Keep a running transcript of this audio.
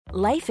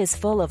Life is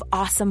full of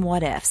awesome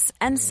what-ifs,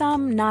 and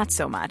some not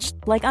so much,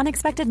 like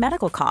unexpected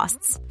medical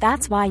costs.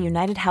 That's why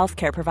United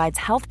Healthcare provides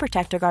Health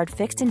Protector Guard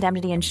fixed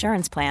indemnity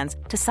insurance plans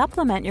to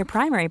supplement your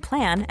primary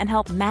plan and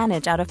help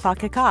manage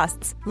out-of-pocket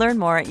costs. Learn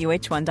more at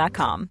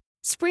uh1.com.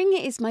 Spring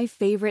is my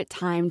favorite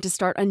time to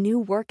start a new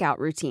workout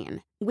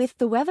routine. With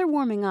the weather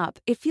warming up,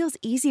 it feels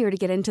easier to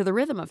get into the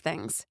rhythm of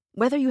things.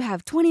 Whether you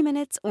have 20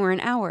 minutes or an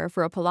hour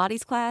for a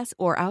Pilates class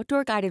or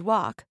outdoor guided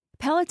walk,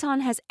 Peloton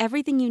has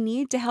everything you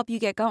need to help you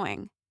get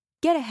going.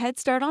 Get a head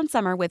start on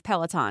summer with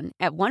Peloton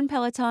at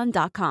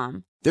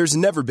onepeloton.com. There's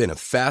never been a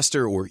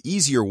faster or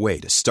easier way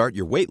to start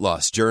your weight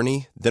loss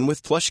journey than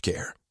with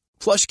PlushCare.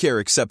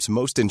 PlushCare accepts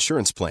most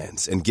insurance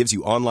plans and gives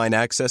you online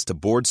access to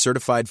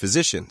board-certified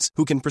physicians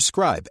who can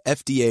prescribe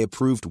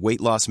FDA-approved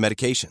weight loss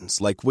medications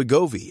like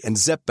Wegovy and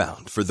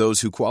Zepbound for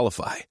those who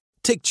qualify.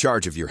 Take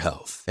charge of your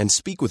health and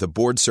speak with a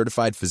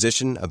board-certified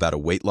physician about a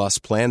weight loss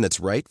plan that's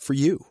right for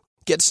you.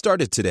 Get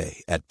started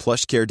today at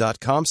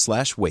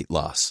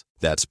plushcare.com/weight-loss.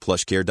 That's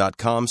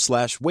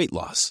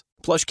plushcare.com/weight-loss.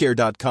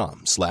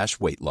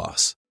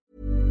 plushcare.com/weight-loss.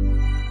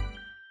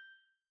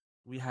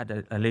 We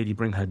had a lady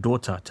bring her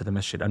daughter to the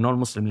masjid. A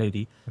non-Muslim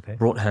lady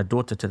brought her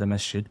daughter to the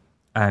masjid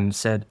and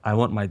said, I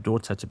want my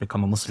daughter to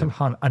become a Muslim.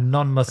 A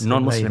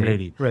non-Muslim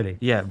lady. Really?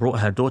 Yeah, brought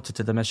her daughter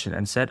to the masjid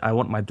and said, I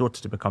want my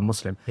daughter to become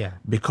Muslim. Yeah.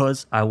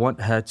 Because I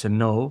want her to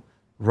know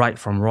right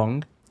from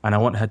wrong, and I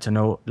want her to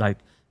know like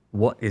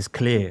what is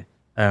clear.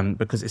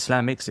 Because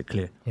Islam makes it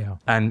clear. Yeah.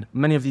 And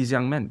many of these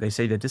young men, they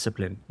say they're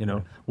disciplined. You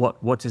know,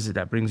 what is it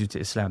that brings you to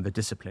Islam? The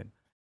discipline.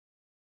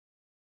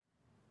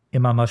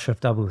 Imam Ashraf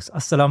Dabous.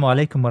 Assalamu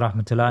alaikum wa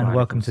rahmatullah, and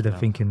welcome to the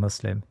Thinking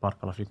Muslim.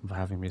 Barakallahu feekum for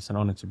having me. It's an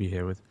honor to be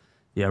here with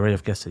the array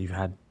of guests that you've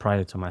had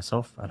prior to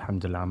myself.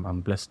 Alhamdulillah,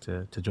 I'm blessed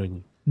to join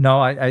you.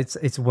 No,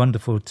 it's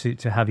wonderful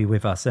to have you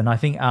with us. And I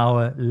think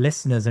our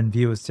listeners and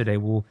viewers today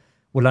will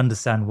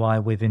understand why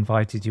we've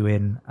invited you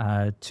in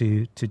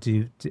to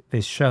do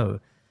this show.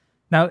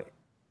 Now,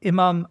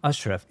 Imam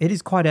Ashraf, it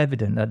is quite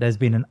evident that there's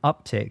been an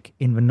uptick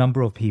in the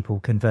number of people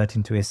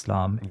converting to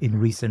Islam in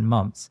recent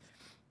months.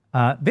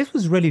 This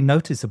was really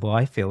noticeable,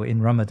 I feel,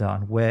 in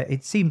Ramadan, where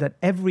it seemed that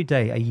every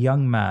day a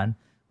young man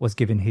was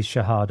given his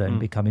shahada and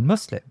becoming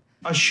Muslim.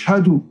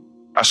 Ashhadu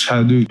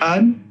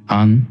an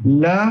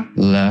la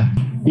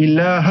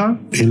ilaha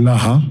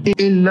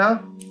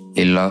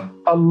illa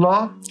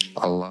Allah.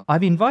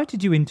 I've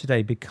invited you in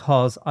today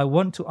because I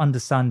want to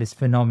understand this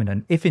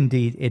phenomenon, if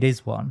indeed it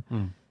is one.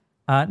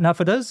 Now,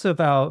 for those of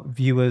our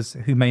viewers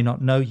who may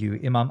not know you,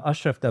 Imam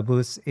Ashraf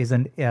Dabous is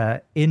an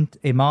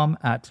Imam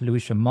at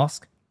Lewisham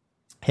Mosque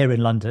here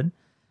in London.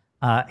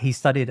 He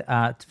studied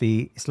at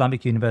the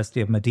Islamic University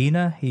of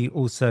Medina. He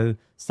also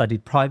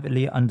studied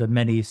privately under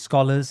many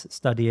scholars,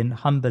 studying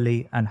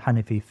Hanbali and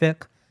Hanafi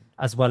fiqh,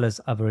 as well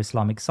as other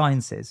Islamic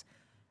sciences.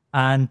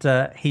 And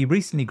he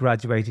recently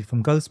graduated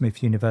from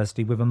Goldsmith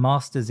University with a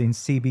master's in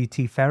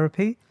CBT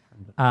therapy.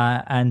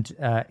 And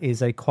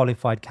is a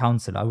qualified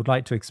counsellor. I would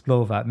like to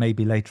explore that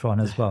maybe later on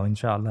as well,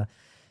 inshallah.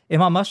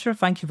 Imam Ashraf,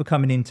 thank you for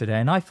coming in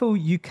today. And I feel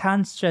you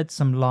can shed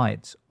some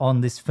light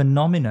on this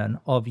phenomenon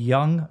of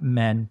young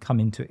men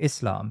coming to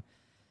Islam.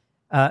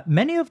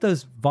 Many of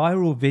those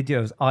viral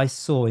videos I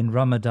saw in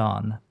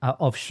Ramadan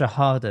of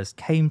shahadas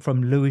came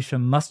from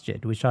Lewisham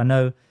Masjid, which I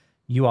know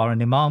you are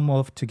an imam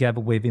of,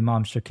 together with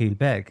Imam Shakil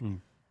Beg.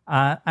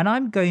 And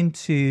I'm going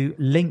to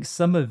link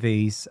some of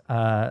these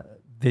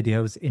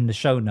videos in the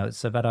show notes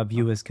so that our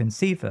viewers can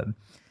see them.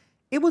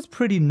 It was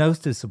pretty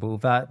noticeable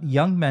that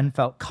young men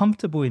felt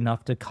comfortable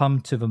enough to come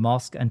to the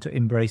mosque and to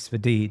embrace the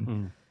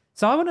deen.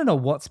 So I want to know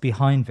what's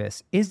behind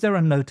this. Is there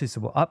a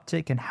noticeable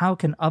uptick, and how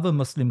can other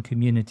Muslim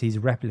communities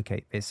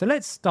replicate this? So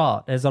let's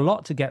start. There's a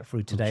lot to get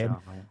through today. And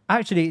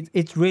actually,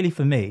 it's really,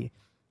 for me,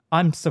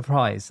 I'm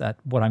surprised at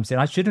what I'm seeing.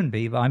 I shouldn't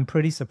be, but I'm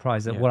pretty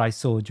surprised at what I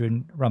saw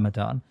during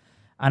Ramadan.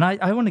 And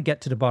I want to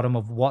get to the bottom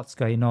of what's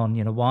going on.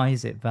 You know, why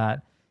is it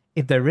that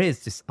if there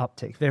is this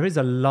uptick, there is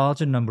a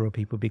larger number of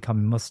people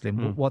becoming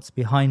Muslim, what's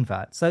behind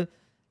that? So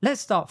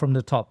let's start from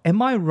the top. Am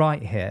I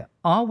right here?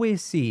 Are we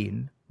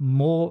seeing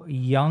more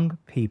young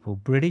people,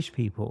 British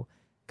people,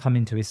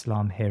 coming to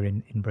Islam here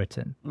in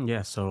Britain?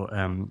 Yeah, so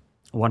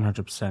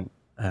 100%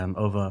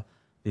 over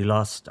the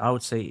last, I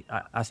would say,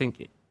 I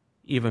think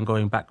even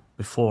going back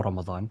before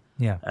Ramadan,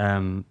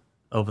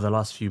 over the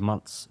last few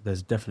months,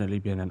 there's definitely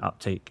been an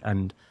uptake.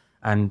 And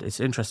it's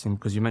interesting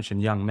because you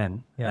mentioned young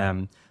men.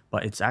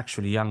 But it's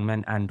actually young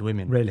men and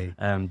women. Really?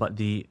 But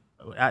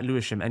at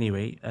Lewisham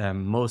anyway,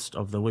 most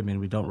of the women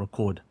we don't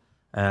record.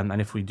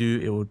 And if we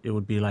do, it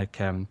would be like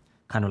kind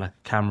of like a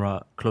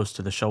camera close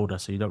to the shoulder,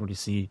 so you don't really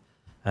see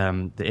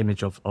the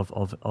image of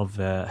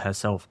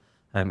herself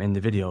in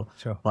the video.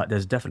 Sure. But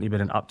there's definitely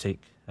been an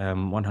uptake,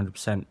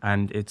 100%.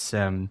 And it's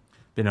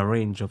been a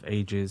range of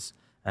ages.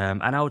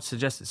 And I would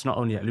suggest it's not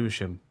only at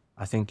Lewisham.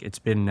 I think it's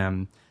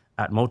been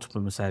at multiple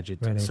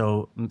masajid. Really?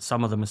 So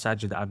some of the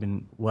masajid that I've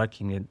been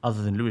working in,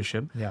 other than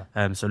Lewisham,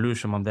 so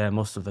Lewisham I'm there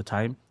most of the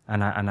time,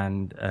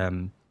 and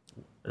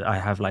I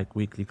have like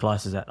weekly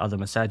classes at other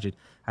masajid,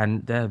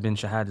 and there have been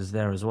shahadas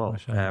there as well.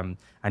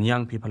 And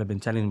young people have been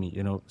telling me,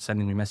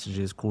 sending me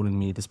messages, calling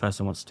me, this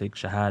person wants to take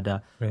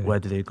shahada, where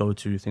do they go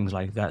to, things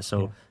like that.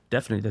 So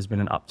definitely there's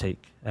been an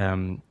uptake.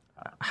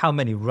 How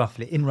many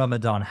roughly in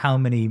Ramadan, how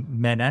many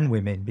men and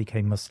women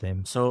became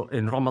Muslims? So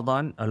in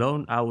Ramadan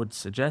alone, I would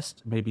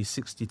suggest maybe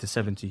 60 to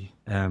 70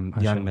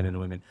 young men and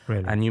women.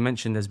 Really? And you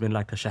mentioned there's been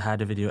like a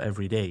shahada video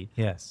every day.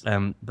 Yes.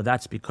 But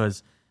that's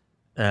because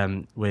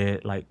we're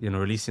like,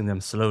 releasing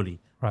them slowly.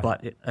 Right.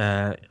 But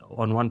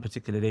on one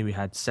particular day, we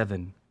had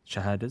 7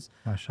 shahadas.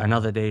 Mashallah.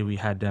 Another day we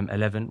had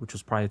 11, which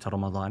was prior to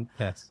Ramadan.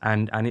 Yes.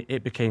 And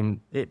it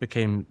became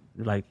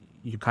like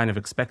you kind of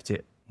expect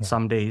it.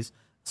 Some days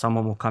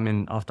someone will come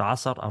in after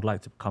Asr, I'd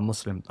like to become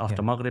Muslim.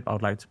 After Maghrib, I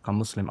would like to become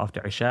Muslim.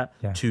 After Isha,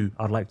 2,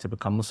 I'd like to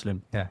become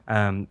Muslim.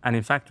 And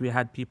in fact, we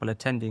had people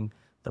attending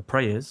the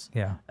prayers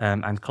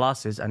and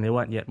classes, and they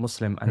weren't yet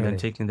Muslim, and then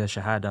taking their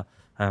shahada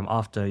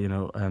after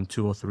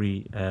 2 or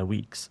 3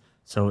 weeks.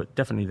 So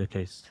definitely the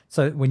case.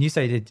 So when you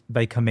say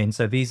they come in,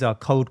 so these are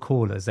cold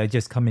callers. They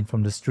just come in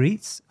from the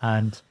streets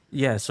and...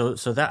 Yeah, so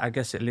that, I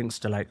guess it links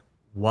to like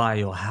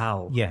why or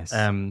how. Yes.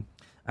 And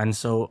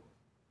so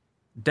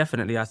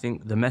definitely I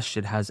think the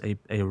masjid has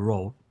a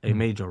role, a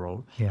major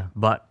role. Yeah.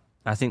 But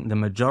I think the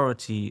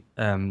majority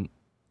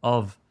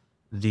of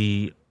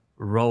the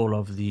role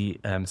of the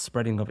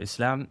spreading of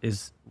Islam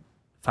is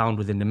found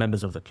within the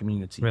members of the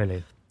community.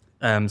 Really?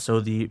 So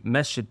the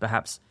masjid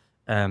perhaps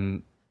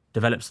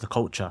develops the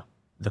culture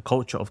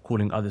of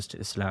calling others to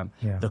Islam,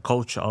 the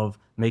culture of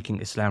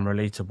making Islam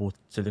relatable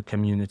to the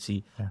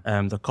community,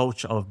 the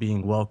culture of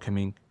being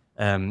welcoming.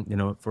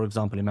 For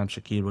example, Imam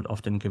Shakir would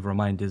often give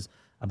reminders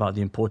about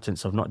the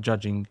importance of not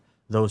judging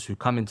those who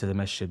come into the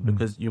masjid,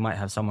 because you might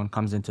have someone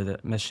comes into the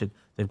masjid,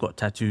 they've got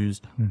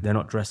tattoos, they're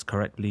not dressed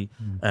correctly.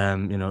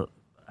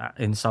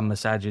 In some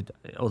masajid,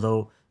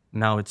 although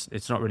now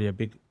it's not really a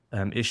big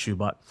issue,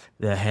 but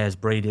their hair's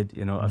braided.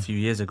 A few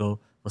years ago,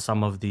 for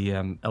some of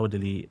the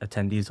elderly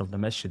attendees of the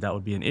masjid, that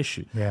would be an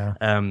issue.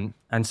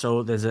 And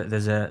so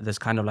there's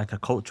kind of like a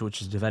culture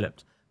which is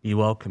developed. Be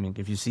welcoming.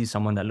 If you see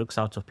someone that looks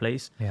out of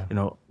place,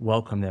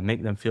 welcome them,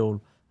 make them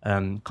feel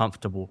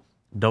comfortable.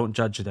 Don't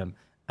judge them.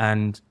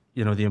 And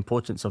the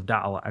importance of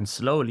da'wah. And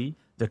slowly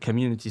the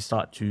community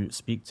start to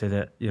speak to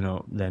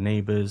their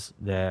neighbors,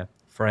 their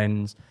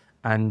friends,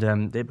 and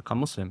they become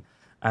Muslim.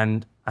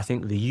 And I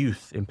think the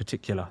youth in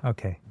particular,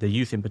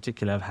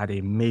 have had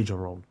a major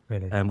role,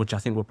 really? Which I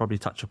think we'll probably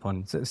touch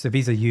upon. So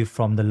these are youth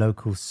from the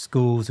local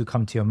schools who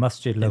come to your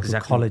masjid, local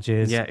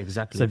colleges. Yeah,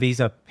 exactly. So these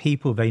are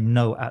people they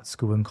know at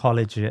school and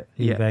college who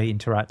they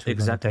interact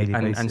with on a daily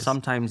basis. And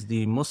sometimes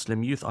the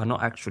Muslim youth are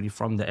not actually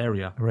from the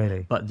area,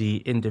 really, but the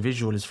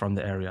individual is from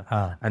the area.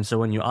 And so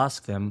when you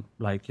ask them,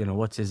 like,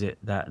 what is it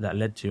that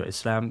led to your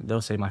Islam,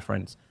 they'll say, my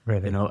friends.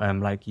 Really?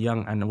 Like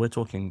young, and we're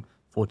talking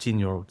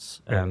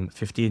 14-year-olds,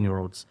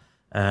 15-year-olds,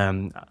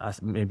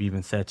 maybe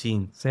even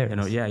 13.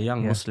 Serious?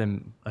 Young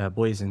Muslim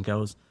boys and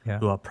girls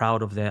who are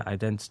proud of their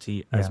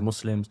identity as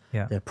Muslims.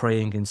 They're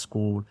praying in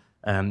school.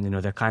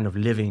 They're kind of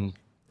living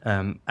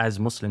as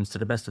Muslims to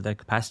the best of their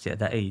capacity at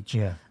that age.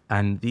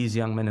 And these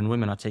young men and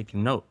women are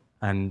taking note.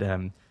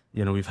 And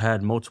we've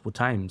heard multiple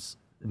times,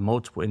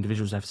 multiple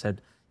individuals have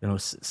said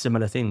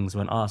similar things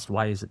when asked,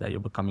 why is it that you're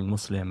becoming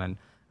Muslim?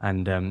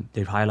 And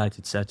they've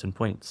highlighted certain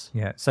points.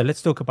 So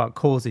let's talk about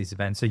causes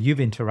then. So you've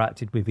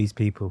interacted with these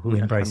people who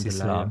embrace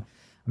Islam.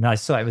 I mean, I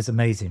saw it was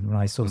amazing when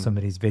I saw some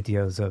of these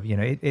videos of,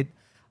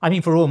 I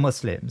mean, for all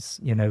Muslims,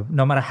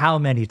 no matter how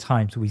many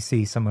times we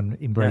see someone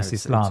embrace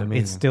Islam,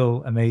 it's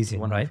still amazing,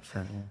 100%,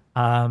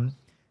 right?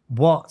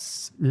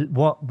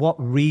 What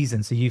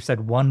reason? So you've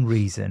said one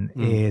reason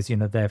is,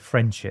 their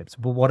friendships.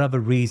 But what other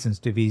reasons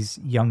do these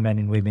young men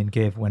and women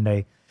give when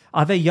they...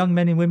 Are they young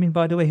men and women,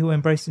 by the way, who are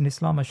embracing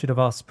Islam? I should have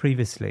asked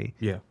previously.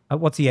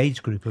 What's the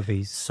age group of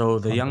these? So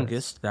the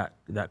youngest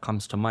that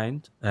comes to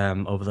mind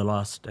over the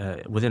last,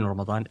 within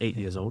Ramadan, 8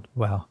 years old.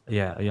 Wow.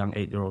 Yeah, a young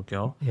 8-year-old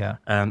girl.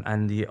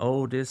 And the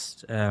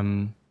oldest,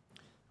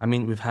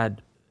 we've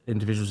had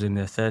individuals in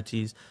their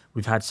 30s.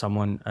 We've had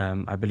someone,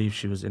 I believe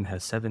she was in her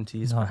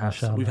 70s,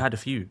 perhaps. We've had a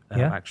few,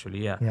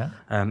 actually,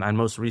 and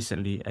most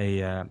recently,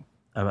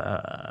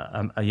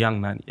 a young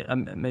man,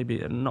 maybe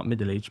not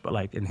middle-aged, but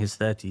like in his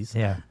 30s,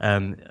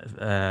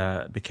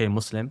 became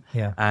Muslim.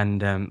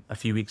 And a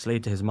few weeks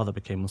later, his mother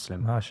became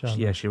Muslim.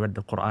 She read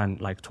the Quran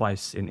like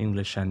twice in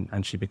English,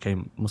 and she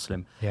became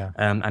Muslim.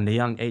 And the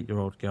young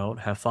 8-year-old girl,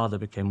 her father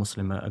became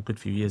Muslim a good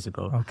few years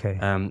ago.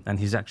 And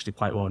he's actually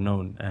quite well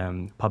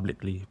known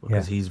publicly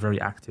because he's very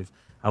active.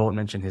 I won't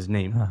mention his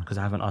name because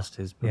I haven't asked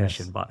his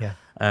permission, but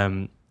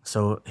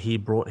so he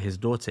brought his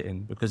daughter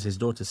in because his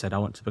daughter said, I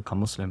want to become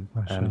Muslim,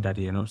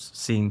 Daddy,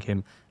 seeing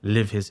him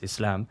live his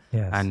Islam.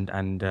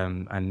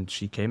 And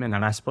she came in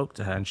and I spoke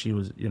to her and she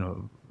was,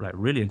 like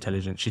really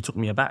intelligent. She took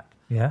me aback.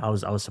 I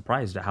was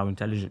surprised at how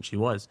intelligent she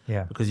was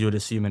because you would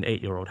assume an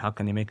 8-year-old, how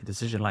can they make a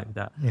decision like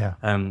that?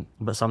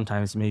 But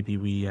sometimes maybe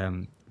we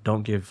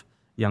don't give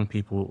young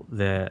people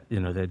their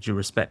due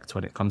respect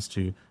when it comes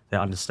to their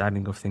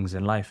understanding of things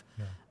in life.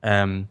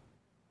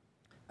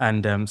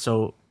 And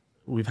so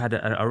we've had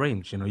a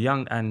range,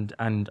 young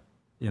and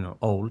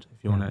old,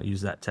 if you want to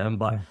use that term.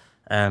 But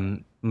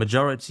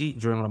majority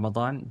during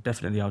Ramadan,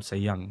 definitely I would say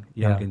young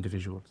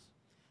individuals.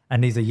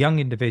 And these are young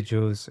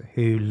individuals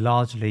who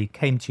largely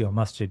came to your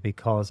masjid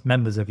because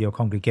members of your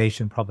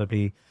congregation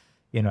probably,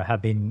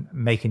 have been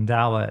making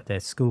dawah at their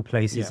school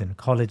places and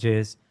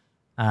colleges,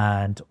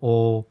 and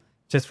all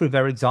just through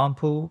their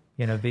example,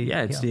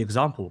 the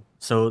example.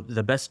 So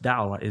the best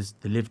da'wah is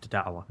the lived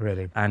da'wah.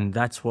 Really. And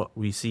that's what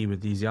we see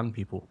with these young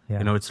people.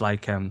 It's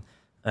like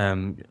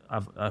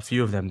a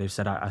few of them, they've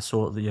said, I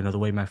saw the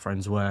way my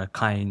friends were,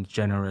 kind,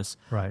 generous,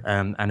 right.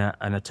 And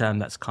a term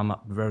that's come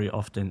up very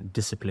often,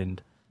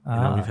 disciplined.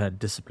 We've heard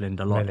disciplined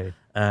a lot. Really?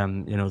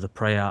 The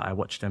prayer, I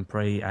watched them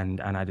pray and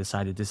I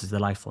decided this is the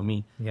life for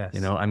me. Yes.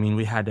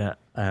 We had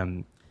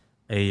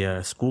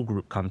a school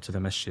group come to the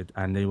masjid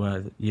and they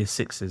were year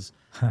sixes.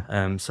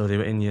 So they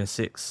were in year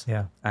 6.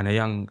 Yeah. And a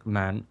young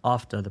man,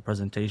 after the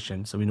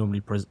presentation, so we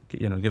normally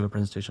give a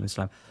presentation on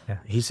Islam,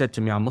 he said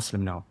to me, I'm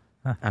Muslim now.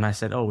 And I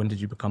said, oh, when did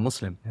you become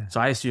Muslim? So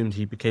I assumed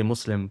he became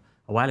Muslim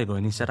a while ago.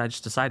 And he said, I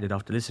just decided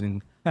after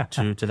listening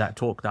to that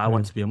talk that I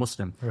want to be a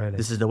Muslim. Really?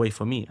 This is the way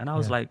for me. And I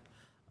was like,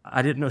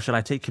 I didn't know, should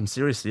I take him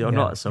seriously or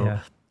not? So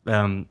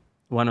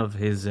one of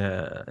his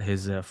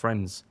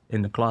friends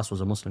in the class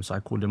was a Muslim. So I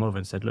called him over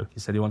and said, look, he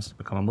said he wants to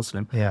become a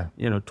Muslim.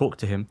 Talk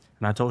to him.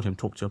 And I told him,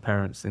 talk to your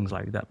parents, things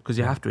like that. Because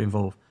you have to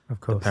involve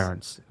the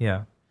parents.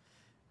 Yeah.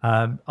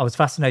 I was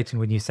fascinated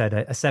when you said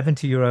a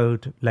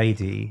 70-year-old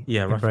lady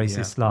embraced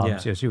Islam.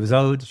 Yeah. She was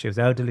old, she was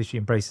elderly, she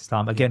embraced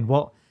Islam. Again,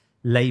 what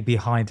lay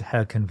behind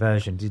her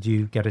conversion? Did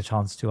you get a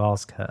chance to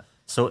ask her?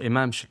 So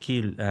Imam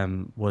Shakil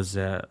was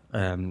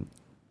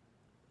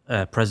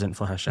present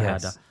for her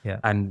shahada.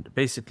 And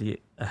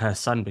basically her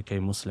son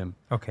became Muslim.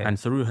 Okay. And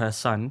through her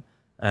son,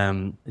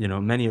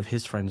 many of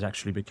his friends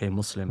actually became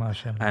Muslim.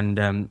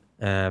 MashaAllah.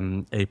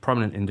 And a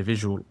prominent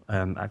individual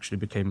actually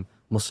became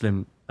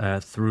Muslim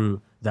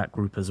through that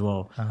group as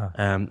well.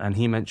 And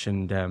he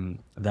mentioned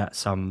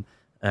that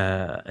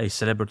a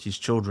celebrity's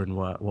children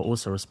were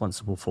also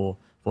responsible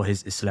for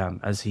his Islam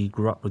as he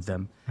grew up with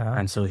them.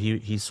 And so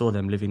he saw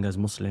them living as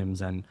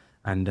Muslims and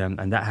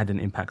that had an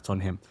impact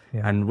on him.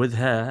 And with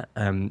her,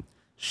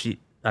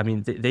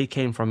 they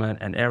came from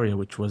an area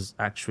which was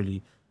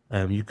actually,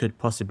 you could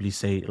possibly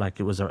say like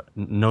it was a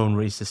known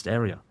racist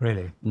area.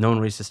 Really? Known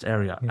racist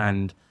area.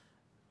 And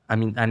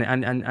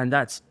and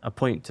that's a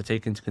point to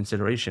take into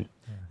consideration.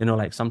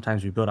 Like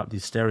sometimes we build up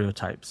these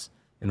stereotypes,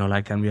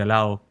 and we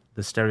allow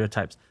the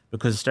stereotypes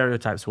because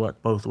stereotypes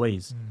work both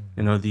ways.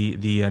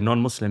 The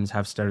non-Muslims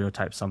have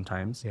stereotypes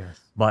sometimes,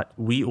 but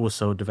we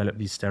also develop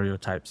these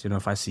stereotypes.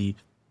 If I see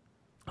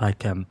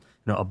like, a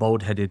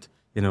bald-headed,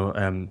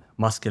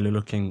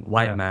 muscular-looking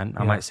white man,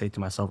 I might say to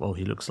myself, oh,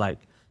 he looks like,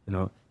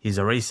 he's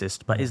a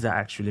racist. But is that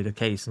actually the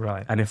case?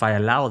 Right. And if I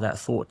allow that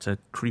thought to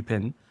creep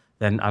in,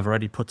 then I've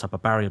already put up a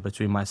barrier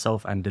between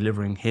myself and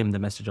delivering him the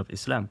message of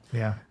Islam.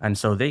 Yeah. And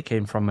so they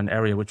came from an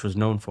area which was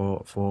known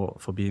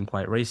for being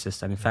quite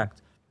racist. And in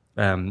fact,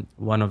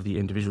 one of the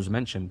individuals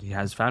mentioned, he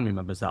has family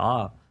members that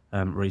are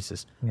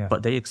racist,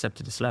 but they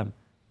accepted Islam.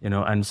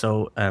 And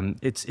so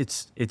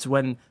it's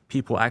when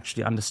people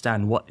actually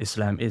understand what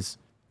Islam is.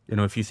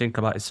 If you think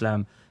about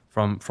Islam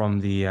from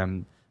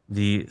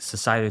the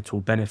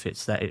societal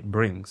benefits that it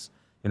brings,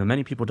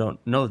 many people don't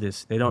know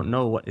this. They don't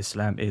know what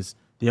Islam is.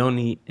 The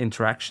only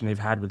interaction they've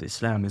had with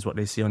Islam is what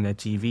they see on their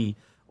TV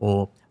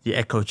or the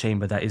echo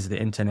chamber that is the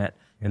internet,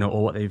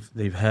 or what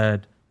they've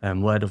heard,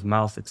 word of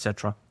mouth,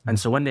 etc. And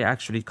so when they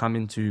actually come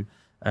into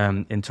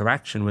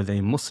interaction with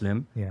a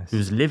Muslim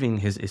who's living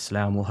his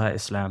Islam or her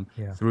Islam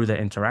through their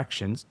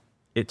interactions,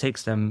 it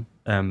takes them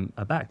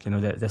aback.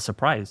 They're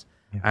surprised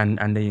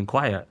and they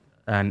inquire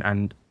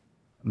and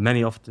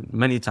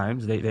many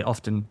times they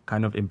often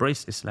kind of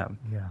embrace Islam.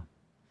 Yeah.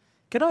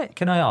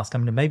 Can I ask?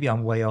 Maybe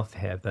I'm way off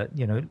here, but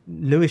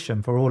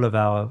Lewisham, for all of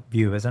our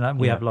viewers, and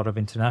we have a lot of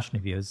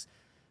international viewers,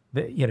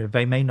 but,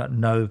 they may not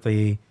know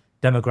the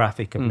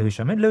demographic of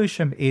Lewisham.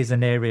 Lewisham is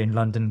an area in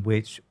London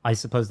which I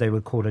suppose they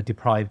would call a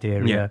deprived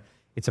area.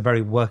 It's a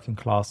very working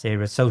class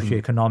area.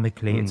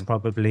 Socioeconomically, it's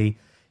probably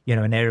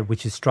an area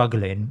which is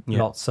struggling.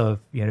 Lots of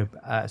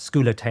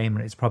school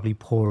attainment is probably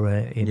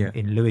poorer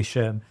in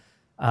Lewisham.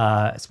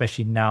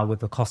 Especially now with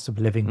the cost of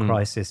living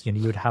crisis, you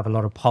would have a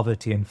lot of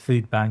poverty and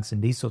food banks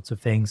and these sorts of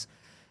things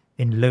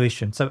in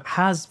Lewisham. So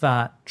has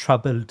that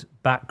troubled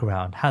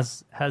background,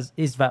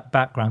 is that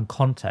background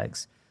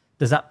context,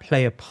 does that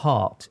play a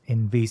part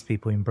in these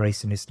people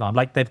embracing Islam?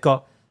 Like they've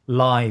got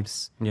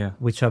lives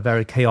which are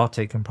very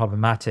chaotic and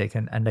problematic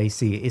and they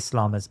see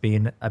Islam as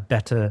being a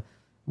better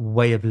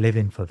way of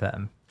living for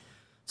them.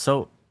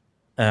 So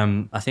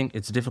I think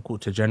it's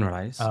difficult to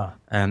generalize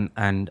and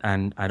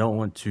I don't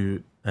want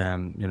to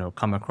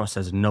come across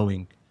as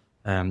knowing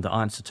the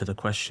answer to the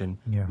question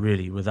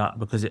really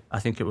because I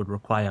think it would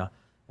require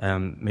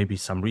maybe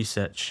some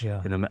research,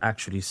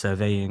 actually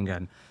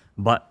surveying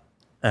but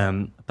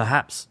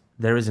perhaps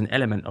there is an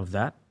element of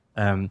that,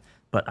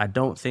 but I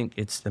don't think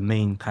it's the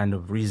main kind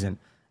of reason.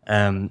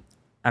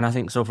 I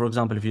think so. For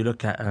example, if you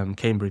look at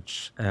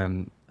Cambridge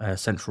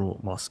Central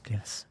Mosque,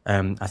 yes,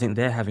 I think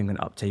they're having an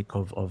uptake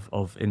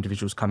of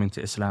individuals coming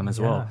to Islam as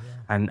well,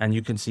 and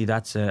you can see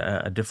that's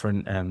a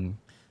different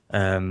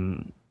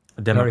demographic.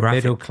 Very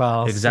middle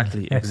class.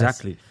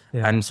 Exactly.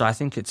 Yeah. And so I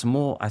think it's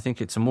more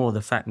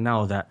the fact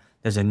now that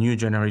there's a new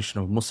generation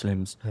of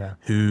Muslims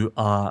who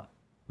are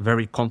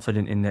very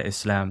confident in their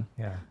Islam,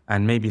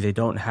 and maybe they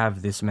don't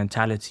have this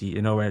mentality,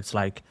 where it's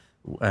like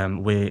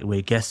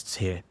we're guests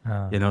here,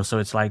 so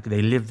it's like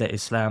they live their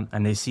Islam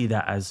and they see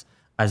that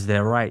as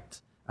their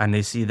right, and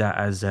they see that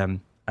as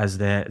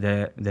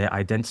their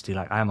identity.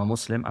 Like, I am a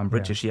Muslim, I'm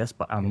British, yes,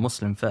 but I'm a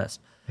Muslim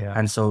first.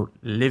 And so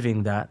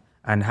living that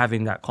and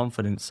having that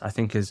confidence, I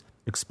think, is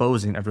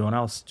exposing everyone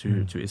else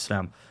to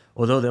Islam.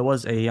 Although there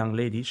was a young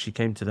lady, she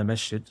came to the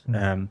masjid,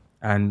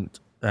 and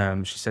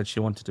she said she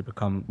wanted to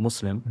become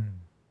Muslim.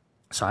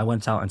 So I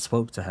went out and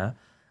spoke to her,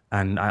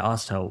 and I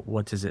asked her,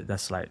 what is it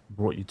that's like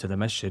brought you to the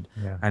masjid?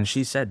 And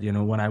she said,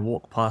 when I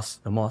walk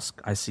past the mosque,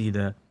 I see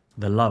the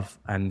love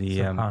and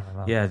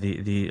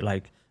the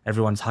like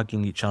everyone's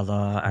hugging each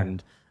other,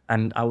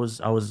 and I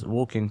was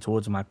walking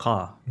towards my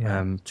car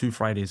 2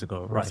 Fridays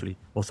ago, roughly,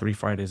 or 3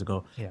 Fridays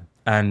ago,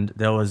 and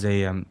there was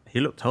he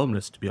looked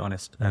homeless, to be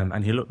honest,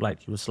 and he looked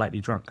like he was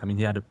slightly drunk. I mean,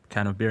 he had a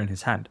can of beer in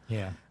his hand,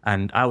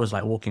 and I was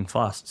like walking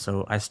fast,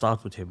 so I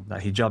startled him.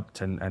 Like, he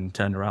jumped and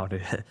turned around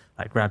and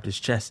like grabbed his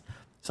chest.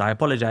 So I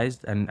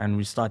apologized, and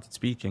we started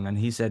speaking, and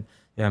he said,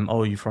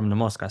 oh, you from the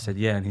mosque? I said,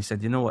 yeah. And he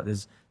said, you know what,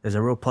 there's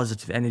a real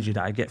positive energy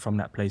that I get from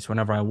that place.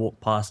 Whenever I walk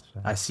past,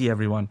 I see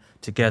everyone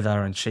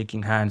together and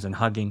shaking hands and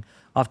hugging.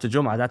 After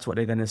Jum'ah, that's what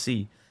they're going to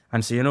see.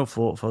 And so,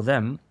 for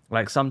them,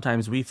 like,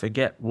 sometimes we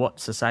forget what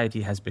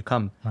society has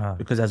become,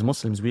 because as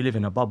Muslims, we live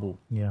in a bubble.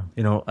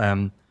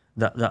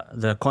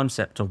 The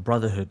concept of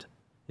brotherhood,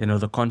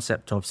 the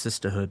concept of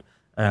sisterhood,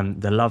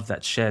 the love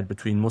that's shared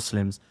between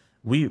Muslims,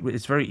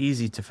 it's very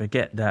easy to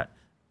forget that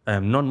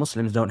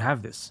non-Muslims don't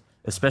have this,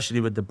 especially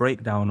with the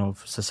breakdown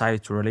of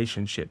societal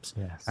relationships,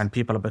 and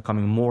people are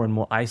becoming more and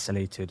more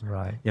isolated.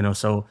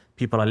 So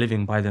people are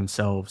living by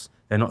themselves.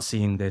 They're not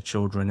seeing their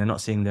children, they're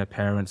not seeing their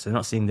parents, they're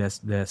not seeing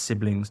their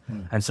siblings.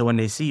 And so when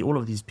they see all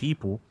of these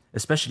people,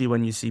 especially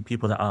when you see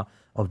people that are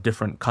of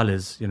different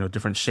colors,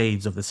 different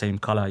shades of the same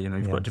color,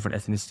 you've got different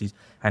ethnicities,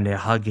 and they're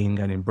hugging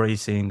and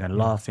embracing and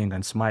laughing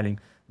and smiling,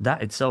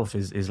 that itself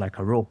is like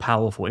a real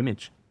powerful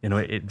image.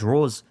 It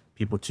draws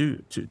people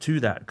to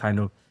that kind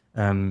of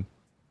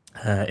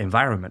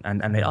environment,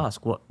 and they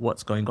ask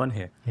what's going on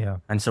here.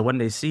 And so when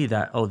they see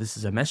that, oh, this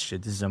is a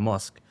masjid, this is a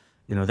mosque,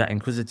 that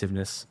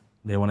inquisitiveness,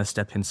 they want to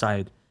step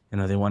inside,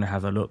 they want to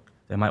have a look,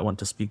 they might want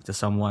to speak to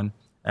someone,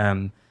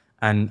 and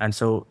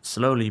so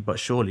slowly but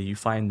surely you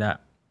find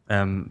that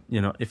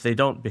if they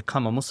don't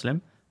become a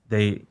Muslim,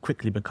 they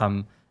quickly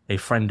become a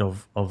friend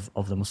of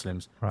the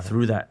Muslims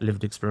through that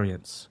lived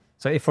experience.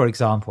 So if, for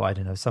example, I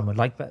don't know, someone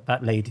like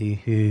that lady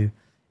who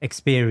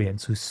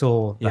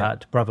saw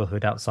that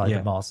brotherhood outside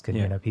the mosque,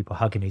 and people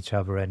hugging each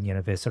other, and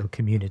there's sort of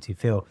community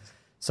feel.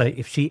 So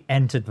if she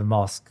entered the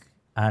mosque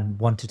and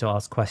wanted to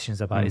ask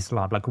questions about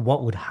Islam, like,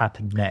 what would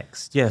happen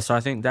next? So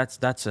I think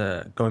that's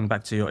going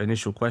back to your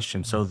initial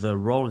question. So the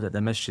role that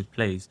the masjid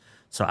plays,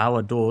 so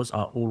our doors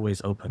are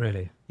always open.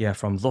 Really? Yeah,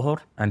 from Dhuhr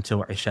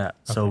until Isha.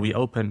 So we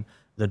open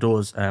the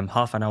doors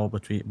half an hour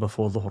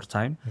before Dhuhr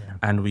time,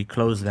 and we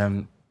close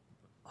them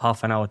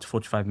half an hour to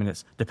 45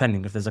 minutes,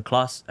 depending. If there's a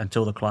class,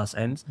 until the class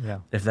ends.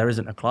 If there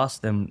isn't a class,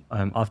 then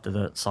after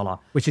the salah.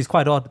 Which is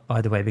quite odd,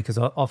 by the way, because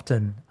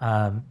often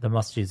the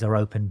masjids are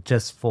open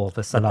just for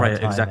the salah prayer,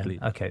 time. Exactly.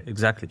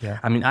 Exactly.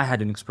 I mean, I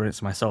had an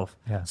experience myself.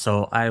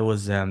 So I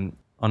was on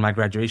my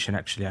graduation,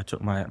 actually, I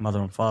took my mother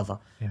and father,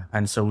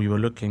 and so we were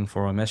looking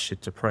for a masjid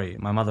to pray.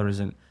 My mother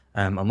isn't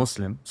a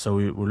Muslim, so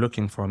we were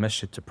looking for a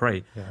masjid to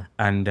pray,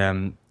 and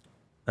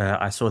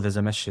I saw there's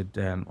a masjid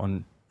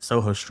on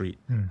Soho Street.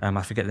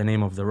 I forget the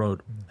name of the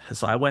road.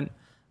 So I went,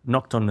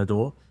 knocked on the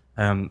door,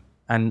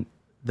 and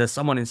there's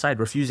someone inside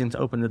refusing to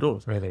open the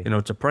doors,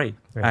 to pray.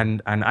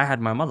 And I had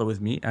my mother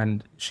with me,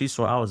 and she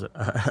saw I was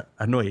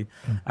annoyed.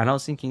 And I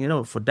was thinking,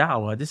 for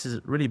da'wah, this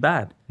is really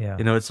bad.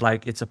 It's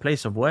like, it's a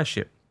place of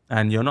worship,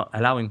 and you're not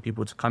allowing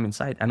people to come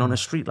inside. And on a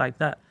street like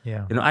that,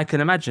 I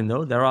can imagine,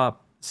 though, there are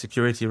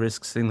security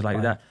risks, things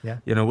like that,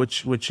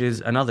 which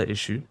is another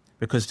issue,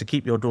 because to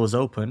keep your doors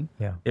open,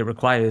 it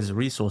requires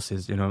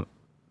resources,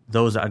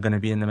 those that are going to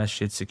be in the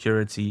masjid,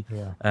 security,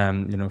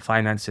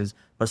 finances.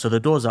 But so the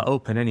doors are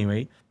open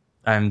anyway,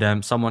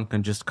 and someone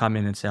can just come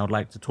in and say, I'd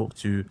like to talk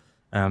to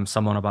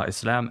someone about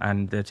Islam,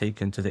 and they're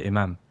taken to the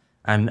Imam,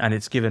 and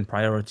it's given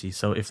priority.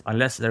 So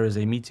unless there is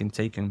a meeting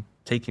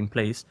taking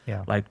place,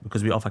 like,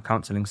 because we offer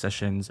counseling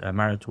sessions,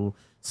 marital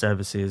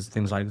services,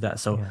 things like that.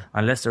 So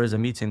unless there is a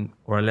meeting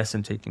or a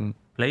lesson taking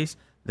place,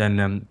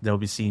 then they'll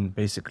be seen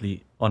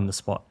basically on the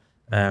spot.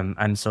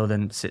 And so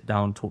then sit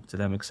down, talk to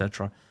them,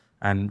 etc.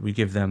 And we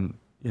give them,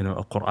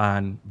 a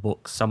Quran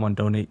book. Someone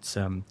donates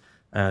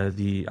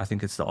I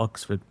think it's the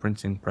Oxford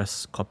Printing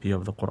Press copy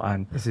of the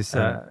Quran. This is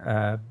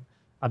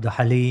Abdul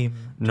Halim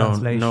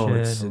translation? No,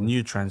 it's a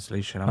new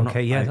translation.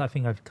 I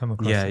think I've come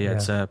across it. Yeah,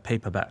 it's a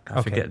paperback.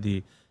 I forget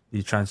the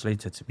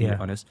translator, to be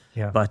honest.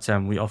 Yeah. But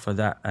we offer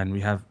that, and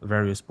we have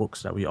various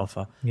books that we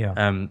offer. Yeah.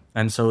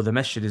 And so the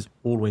masjid is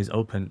always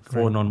open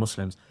for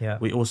non-Muslims. Yeah.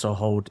 We also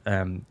hold,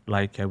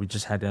 we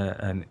just had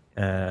an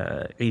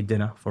Eid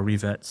dinner for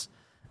reverts,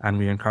 and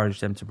we encourage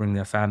them to bring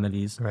their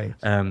families. Right.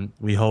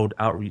 We hold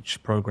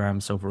outreach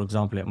programs. So, for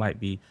example, it might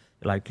be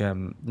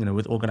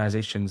with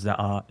organizations that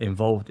are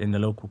involved in the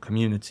local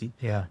community.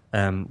 Yeah.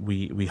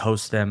 We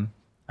host them,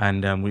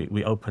 and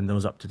we open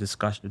those up to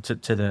discussion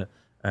to the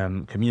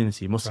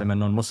community, Muslim and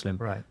non-Muslim.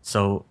 Right.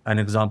 So, an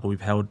example, we've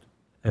held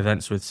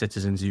events with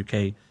Citizens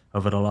UK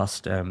over the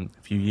last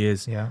few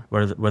years,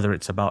 whether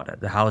it's about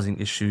the housing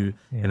issue,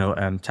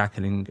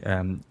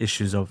 tackling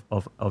issues of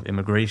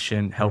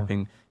immigration,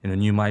 helping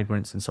new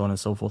migrants, and so on and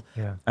so forth.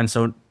 Yeah. And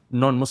so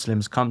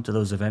non-Muslims come to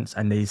those events,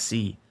 and they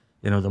see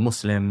the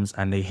Muslims,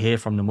 and they hear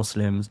from the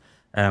Muslims,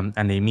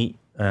 and they meet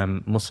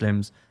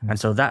Muslims. And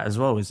so that as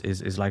well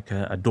is like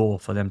a door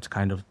for them to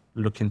kind of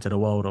look into the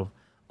world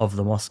of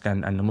the mosque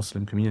and the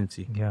Muslim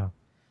community. Yeah.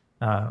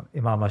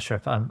 Imam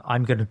Ashraf,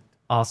 I'm going to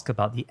ask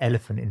about the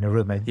elephant in the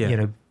room.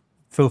 And,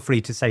 feel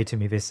free to say to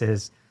me this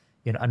is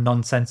a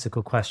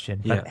nonsensical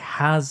question, but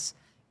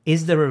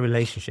is there a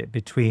relationship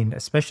between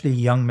especially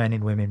young men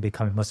and women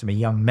becoming Muslim, and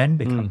young men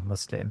becoming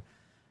Muslim,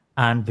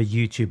 and the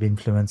YouTube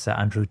influencer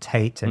Andrew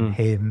Tate and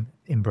him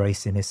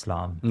embracing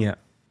Islam? Yeah.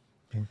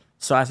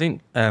 So I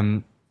think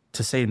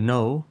to say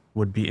no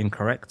would be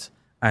incorrect,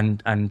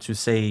 and to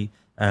say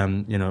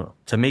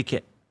to make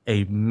it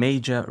a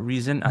major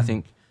reason, I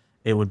think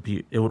it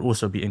would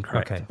also be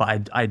incorrect. Okay.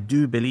 But I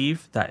do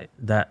believe that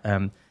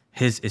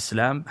his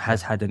Islam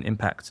has had an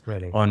impact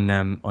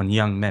on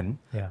young men.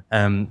 Yeah.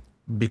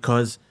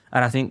 Because,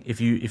 and I think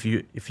if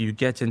you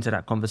get into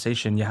that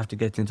conversation, you have to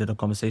get into the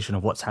conversation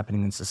of what's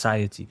happening in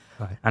society.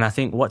 Right. And I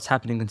think what's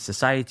happening in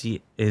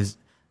society is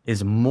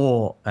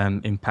more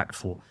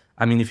impactful.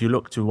 I mean, if you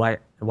look to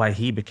why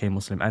he became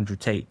Muslim, Andrew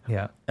Tate,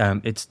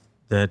 it's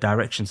the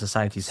direction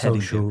society's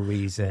heading. Social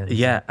reasons.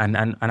 Yeah,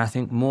 and I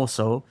think more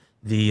so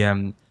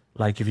the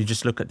if you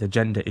just look at the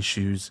gender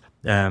issues,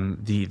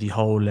 the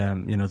whole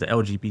the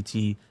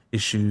LGBT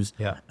issues.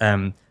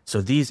 Yeah. So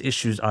these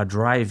issues are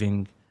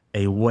driving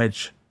a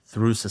wedge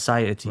through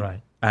society.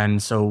 Right.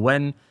 And so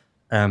when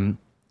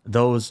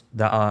those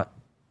that are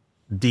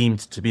deemed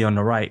to be on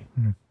the right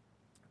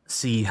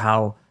see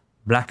how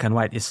black and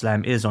white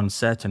Islam is on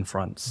certain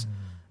fronts,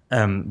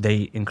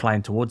 they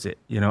incline towards it,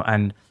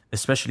 and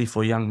especially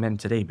for young men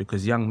today,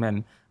 because young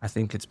men, I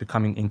think it's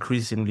becoming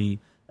increasingly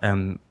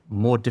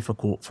more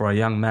difficult for a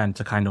young man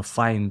to kind of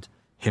find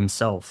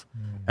himself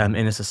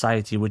in a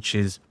society which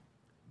is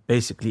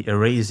basically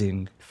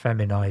feminizing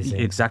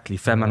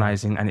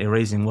and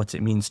erasing what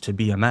it means to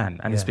be a man.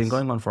 And it's been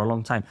going on for a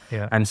long time.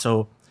 Yeah. And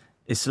so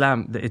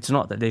Islam, it's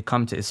not that they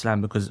come to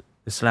Islam because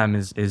Islam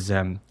is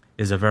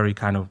a very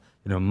kind of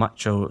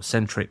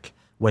macho-centric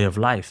way of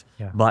life,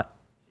 but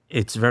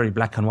it's very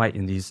black and white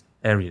in these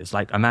areas.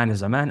 Like a man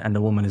is a man and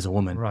a woman is a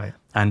woman. Right.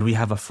 And we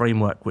have a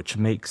framework which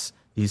makes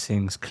these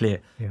things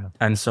clear. Yeah.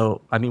 And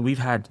so, I mean, we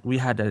had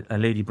a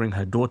lady bring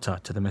her daughter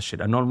to the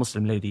masjid. A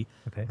non-Muslim lady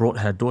brought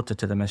her daughter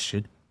to the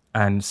masjid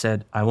and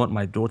said, I want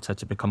my daughter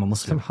to become a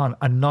Muslim.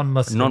 A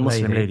non-Muslim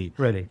lady.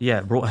 Really?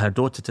 Yeah, brought her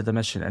daughter to the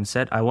masjid and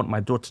said, I want my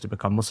daughter to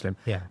become Muslim.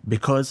 Yeah.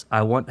 Because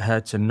I want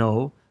her to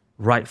know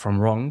right from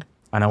wrong,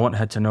 and I want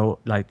her to know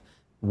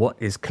what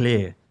is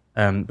clear.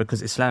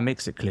 Because Islam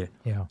makes it clear.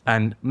 Yeah.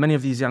 And many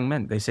of these young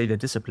men, they say they're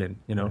disciplined.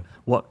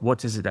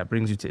 What is it that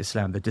brings you to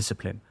Islam? The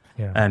discipline.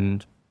 Yeah.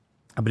 And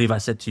I believe I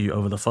said to you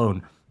over the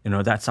phone,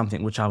 that's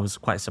something which I was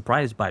quite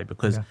surprised by,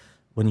 because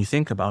when you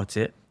think about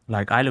it,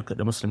 I look at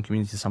the Muslim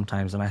community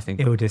sometimes and I think,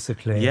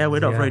 ill-disciplined. Yeah,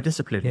 we're not very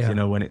disciplined,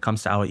 when it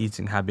comes to our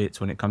eating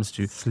habits, when it comes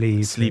to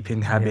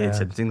sleeping habits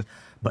and things.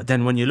 But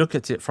then when you look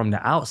at it from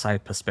the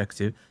outside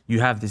perspective, you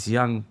have this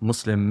young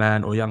Muslim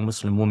man or young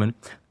Muslim woman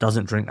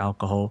doesn't drink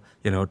alcohol,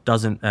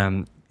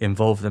 doesn't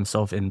involve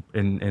themselves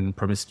in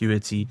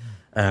promiscuity,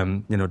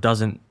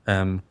 doesn't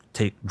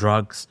take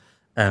drugs,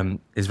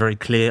 is very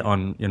clear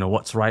on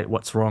what's right,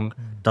 what's wrong,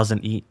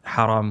 doesn't eat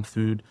haram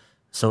food.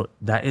 So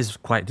that is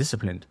quite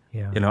disciplined.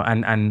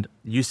 And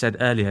you said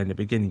earlier in the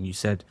beginning, you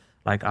said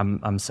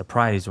I'm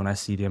surprised when I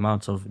see the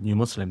amount of new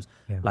Muslims.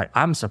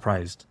 I'm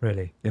surprised.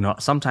 Really?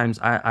 Sometimes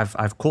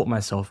I've caught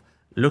myself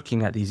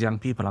looking at these young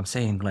people. I'm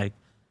saying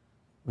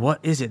what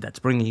is it that's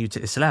bringing you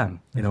to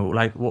Islam?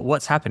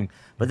 What's happening?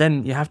 But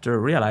then you have to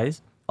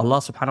realize Allah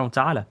subhanahu wa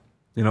ta'ala.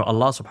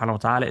 Allah subhanahu wa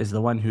ta'ala is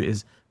the one who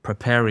is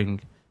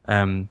preparing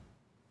and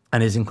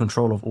is in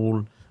control of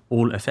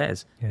all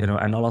affairs. And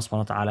Allah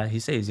subhanahu wa ta'ala, He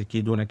says,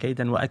 يَكِيدُونَ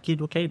كَيْدًا وَأَكِيدُ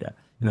كَيْدًا.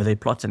 They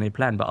plot and they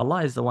plan, but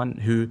Allah is the one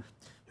who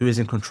is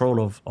in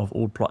control of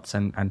all plots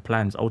and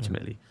plans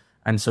ultimately.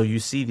 And so you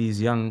see these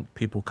young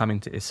people coming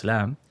to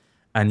Islam,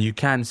 and you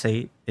can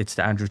say it's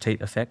the Andrew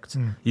Tate effect.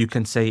 You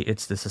can say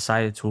it's the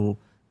societal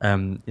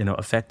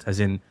effect, as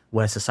in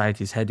where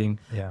society is heading.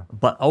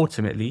 But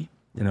ultimately,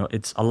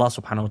 it's Allah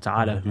subhanahu wa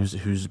ta'ala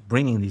who's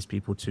bringing these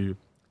people to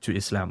to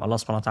Islam. Allah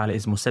subhanahu wa ta'ala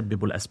is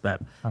musabbibul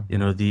asbab,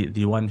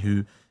 the one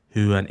who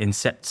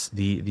incepts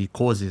the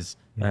causes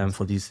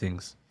for these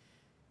things.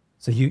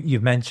 So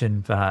you've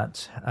mentioned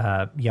that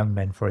young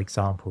men, for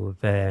example,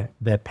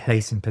 their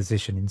place and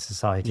position in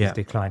society is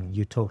declining.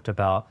 You talked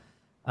about,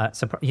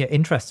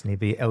 interestingly,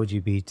 the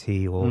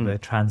LGBT or the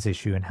trans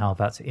issue and how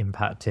that's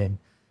impacting,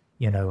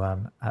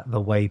 the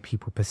way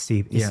people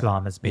perceive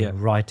Islam as being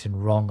right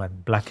and wrong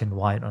and black and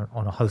white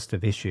on a host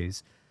of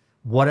issues.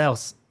 What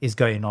else is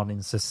going on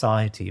in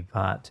society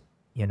that,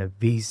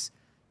 these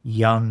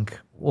young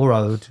or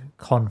old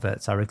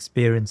converts are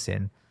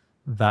experiencing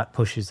that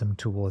pushes them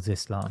towards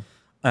Islam?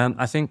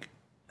 I think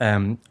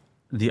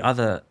the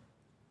other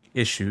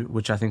issue,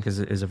 which I think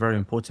is a very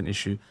important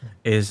issue,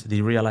 is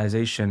the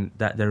realization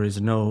that there is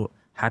no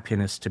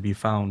happiness to be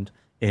found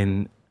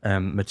in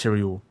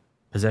material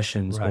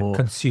possessions or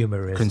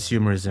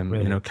consumerism,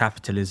 really.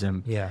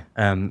 Capitalism.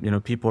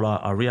 People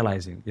are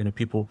realizing,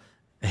 people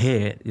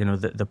here,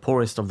 the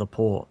poorest of the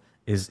poor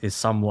is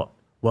somewhat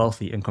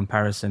wealthy in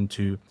comparison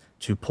to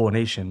poor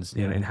nations,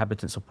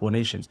 inhabitants of poor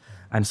nations.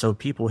 And so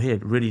people here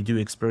really do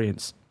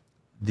experience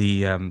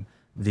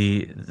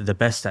the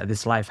best that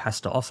this life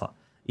has to offer.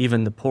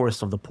 Even the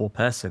poorest of the poor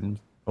person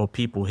or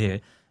people here,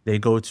 they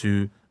go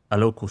to a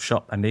local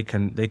shop and they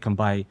can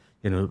buy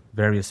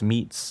various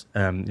meats.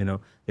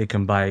 They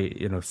can buy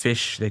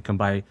fish. They can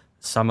buy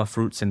summer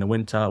fruits in the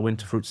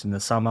winter fruits in the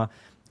summer,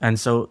 and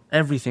so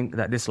everything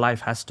that this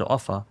life has to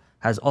offer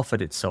has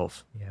offered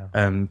itself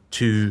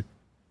to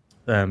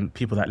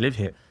people that live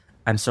here,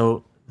 and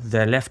so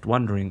they're left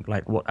wondering,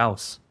 like, what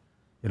else?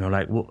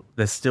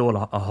 There's still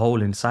a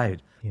hole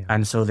inside.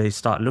 And so they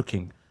start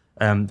looking.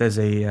 There's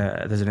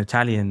an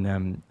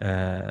Italian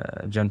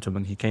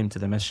gentleman. He came to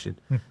the masjid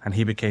and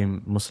he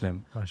became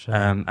Muslim.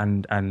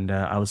 And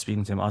I was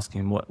speaking to him,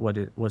 asking him what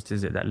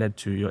is it that led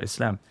to your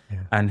Islam?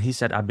 And he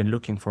said, I've been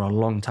looking for a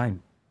long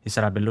time.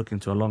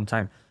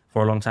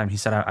 For a long time. He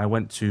said, I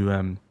went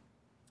to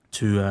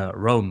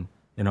Rome.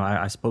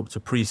 I spoke to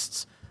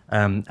priests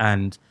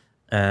and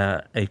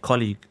a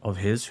colleague of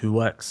his who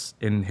works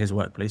in his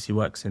workplace. He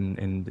works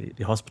in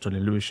the hospital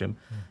in Lewisham.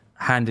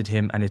 Handed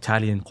him an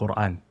Italian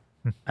Quran,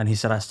 and he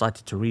said, I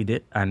started to read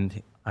it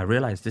and I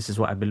realized this is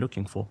what I've been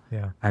looking for.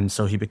 And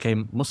so he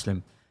became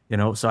Muslim.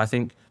 So I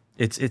think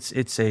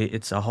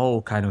it's a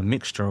whole kind of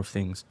mixture of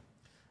things.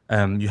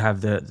 You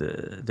have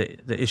the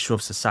issue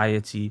of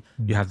society,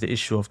 you have the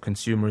issue of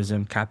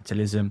consumerism,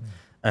 capitalism,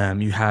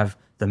 you have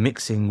the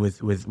mixing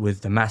with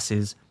the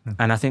masses.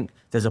 And I think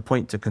there's a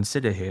point to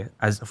consider here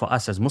as for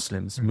us as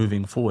Muslims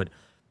moving forward.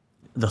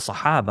 The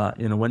Sahaba,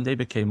 when they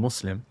became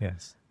Muslim,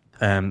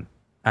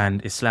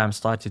 and Islam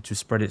started to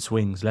spread its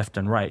wings left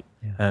and right,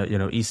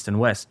 east and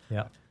west.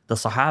 The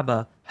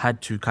Sahaba had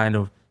to kind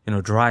of,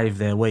 drive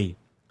their way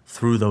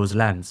through those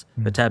lands.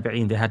 The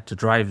Tabi'een, they had to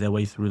drive their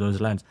way through those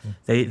lands.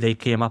 They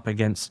came up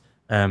against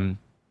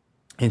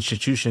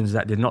institutions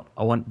that did not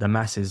want the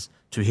masses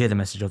to hear the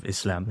message of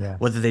Islam.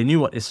 Whether they knew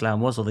what Islam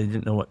was or they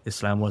didn't know what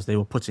Islam was, they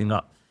were putting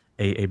up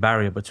a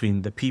barrier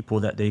between the people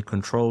that they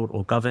controlled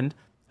or governed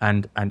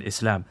and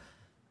Islam.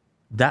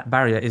 That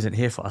barrier isn't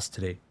here for us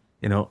today.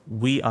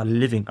 We are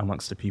living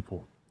amongst the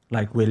people.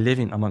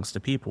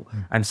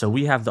 And so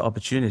we have the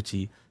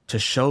opportunity to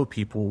show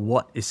people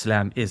what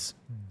Islam is,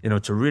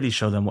 to really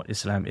show them what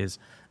Islam is.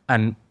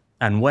 And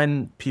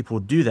when people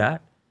do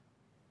that,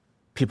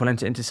 people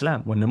enter into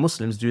Islam. When the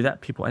Muslims do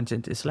that, people enter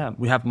into Islam.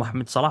 We have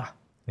Muhammad Salah,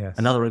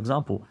 another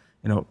example.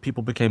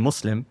 People became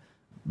Muslim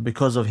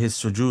because of his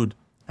sujood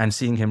and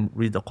seeing him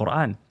read the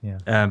Quran.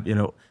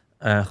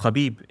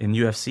 Khabib in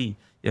UFC.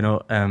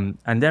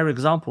 And they're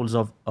examples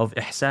of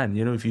ihsan.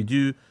 If you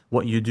do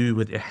what you do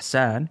with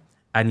ihsan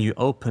and you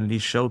openly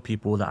show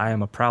people that I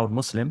am a proud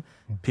Muslim,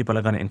 people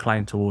are going to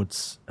incline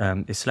towards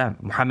Islam.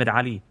 Muhammad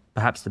Ali,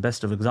 perhaps the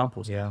best of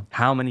examples.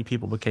 How many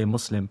people became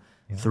Muslim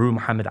through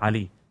Muhammad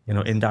Ali,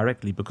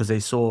 indirectly, because they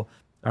saw,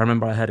 I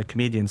remember I heard a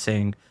comedian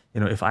saying,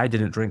 if I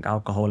didn't drink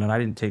alcohol and I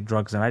didn't take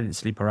drugs and I didn't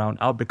sleep around,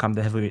 I'll become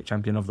the heavyweight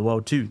champion of the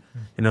world too.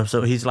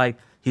 So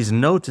he's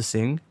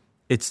noticing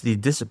it's the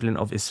discipline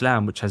of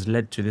Islam which has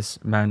led to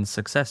this man's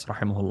success,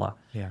 rahimahullah.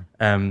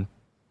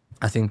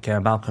 I think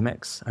Malcolm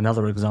X,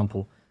 another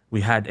example.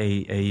 We had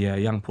a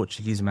young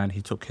Portuguese man,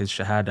 he took his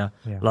Shahada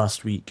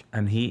last week,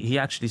 and he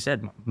actually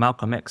said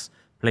Malcolm X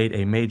played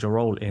a major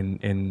role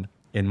in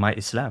my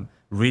Islam,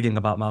 reading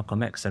about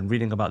Malcolm X and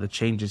reading about the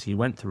changes he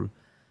went through.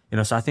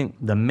 So I think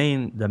the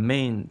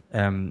main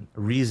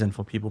reason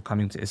for people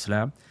coming to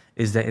Islam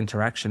is their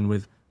interaction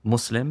with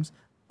Muslims,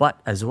 but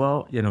as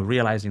well,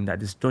 realizing that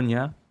this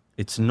dunya,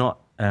 it's not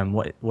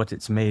what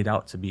it's made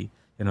out to be,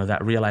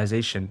 that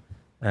realization.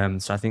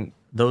 So I think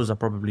those are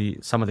probably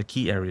some of the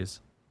key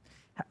areas.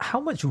 How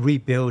much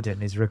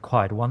rebuilding is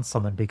required once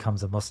someone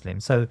becomes a Muslim?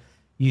 So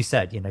you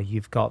said,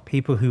 you've got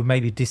people who may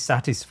be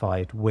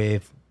dissatisfied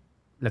with,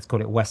 let's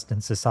call it Western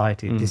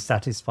society,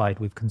 dissatisfied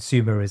with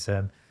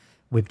consumerism,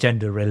 with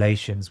gender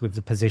relations, with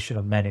the position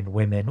of men and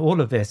women. All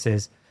of this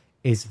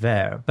is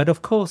there. But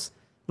of course,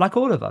 like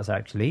all of us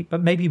actually,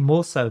 but maybe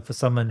more so for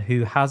someone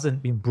who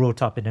hasn't been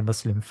brought up in a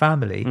Muslim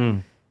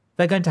family,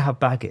 they're going to have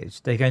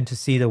baggage. They're going to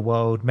see the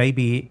world,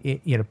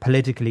 maybe,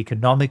 politically,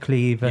 economically,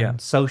 even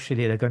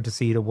socially, they're going to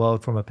see the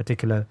world from a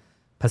particular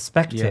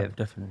perspective. Yeah,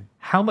 definitely.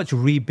 How much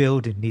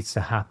rebuilding needs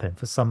to happen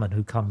for someone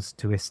who comes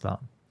to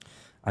Islam?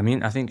 I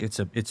mean, I think it's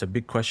a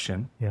big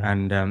question,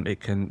 and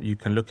you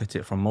can look at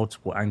it from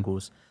multiple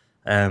angles,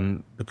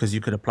 because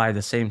you could apply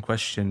the same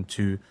question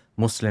to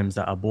Muslims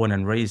that are born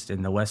and raised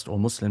in the West, or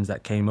Muslims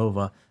that came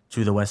over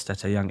to the West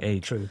at a young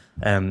age. True.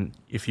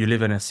 If you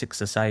live in a sick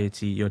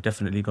society, you're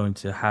definitely going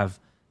to have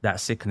that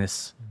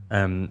sickness,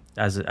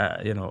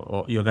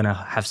 or you're going to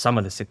have some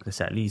of the sickness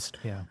at least.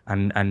 Yeah.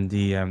 And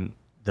the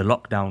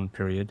lockdown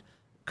period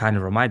kind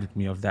of reminded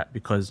me of that,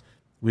 because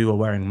we were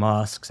wearing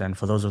masks, and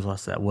for those of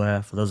us that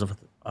were, for those of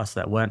us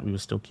that weren't, we were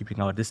still keeping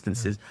our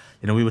distances.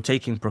 We were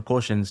taking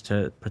precautions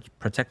to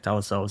protect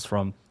ourselves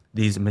from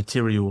these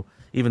material,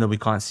 even though we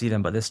can't see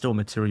them, but they're still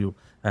material,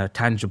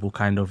 tangible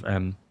kind of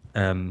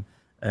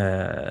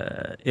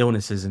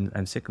illnesses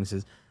and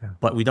sicknesses.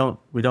 But we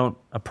don't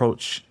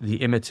approach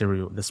the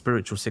immaterial, the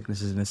spiritual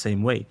sicknesses in the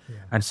same way.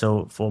 And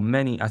so for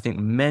many of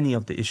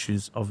the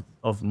issues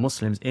of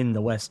Muslims in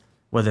the West,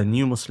 whether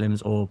new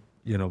Muslims or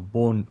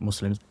born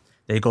Muslims,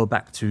 they go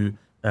back to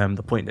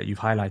the point that you've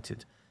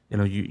highlighted.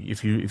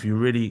 If you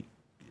really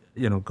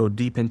go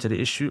deep into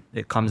the issue,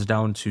 it comes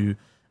down to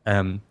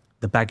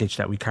the baggage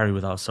that we carry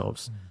with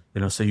ourselves.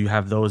 So you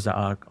have those that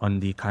are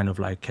on the kind of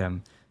like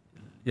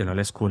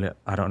let's call it,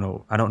 I don't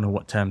know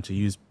what term to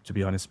use, to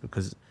be honest,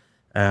 because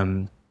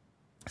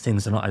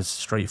things are not as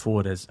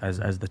straightforward as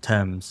the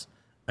terms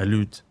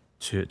allude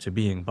to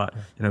being. But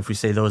if we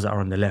say those that are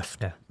on the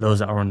left, those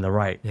that are on the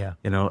right,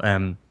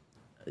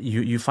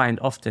 you find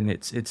often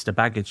it's the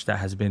baggage that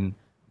has been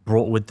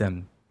brought with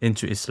them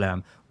into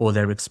Islam, or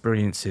their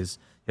experiences.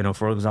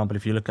 For example,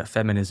 if you look at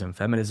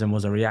feminism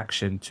was a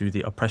reaction to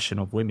the oppression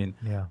of women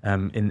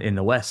in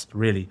the West,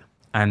 really.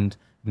 And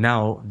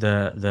now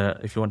the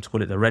if you want to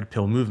call it the red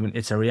pill movement,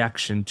 it's a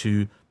reaction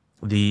to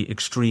the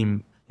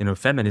extreme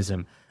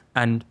feminism.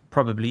 And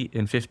probably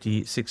in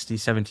 50, 60,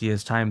 70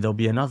 years time, there'll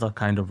be another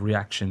kind of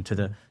reaction to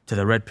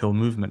the red pill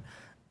movement.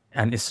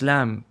 And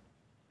Islam,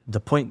 the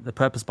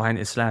purpose behind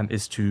Islam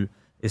is to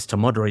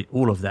moderate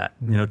all of that,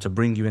 to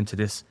bring you into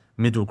this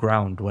middle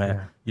ground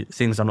where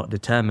things are not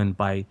determined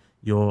by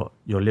your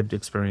lived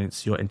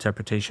experience, your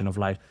interpretation of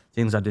life.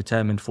 Things are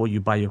determined for you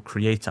by your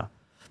creator.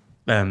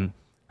 And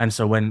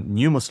so when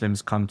new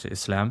Muslims come to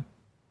Islam,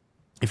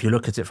 if you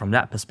look at it from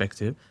that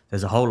perspective,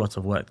 there's a whole lot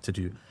of work to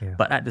do.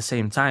 But at the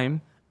same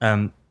time,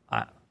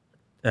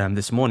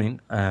 this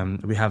morning,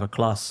 we have a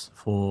class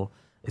for,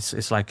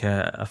 it's like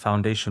a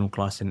foundational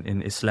class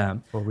in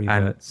Islam. For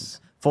reverts.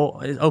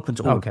 It's open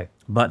to all. Okay.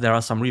 But there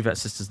are some revert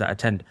sisters that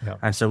attend.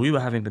 And so we were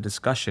having a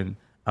discussion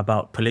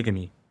about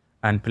polygamy.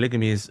 And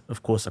polygamy is,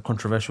 of course, a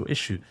controversial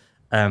issue.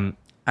 And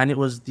it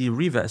was the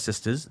revert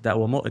sisters that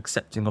were more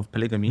accepting of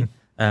polygamy.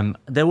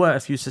 There were a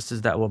few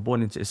sisters that were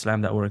born into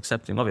Islam that were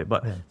accepting of it,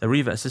 but the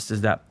revert sisters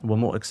that were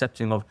more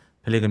accepting of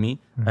polygamy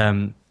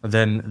than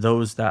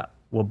those that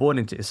were born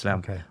into Islam.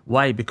 Okay.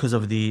 Why? Because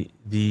of the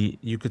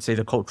you could say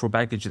the cultural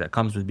baggage that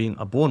comes with being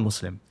a born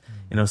Muslim.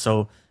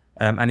 So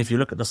and if you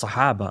look at the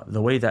Sahaba,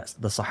 the way that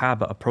the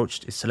Sahaba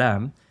approached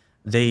Islam,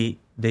 they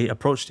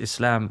approached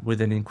Islam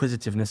with an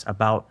inquisitiveness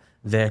about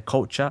their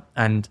culture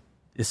and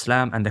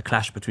Islam and the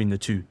clash between the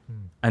two.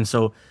 And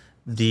so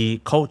the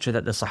culture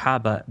that the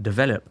Sahaba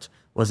developed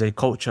was a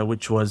culture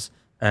which was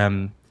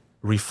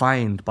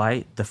refined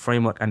by the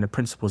framework and the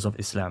principles of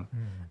Islam.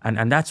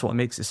 And that's what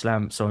makes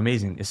Islam so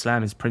amazing.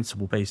 Islam is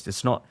principle based.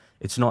 It's not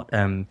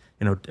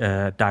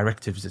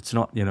directives. It's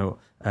not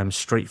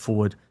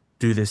straightforward.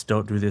 Do this,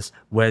 don't do this.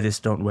 Wear this,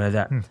 don't wear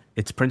that.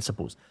 It's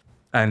principles.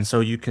 And so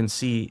you can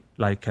see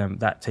like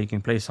that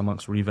taking place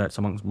amongst reverts,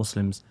 amongst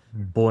Muslims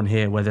born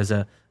here, where there's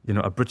a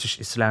British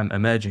Islam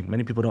emerging.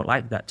 Many people don't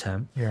like that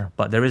term,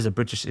 but there is a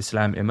British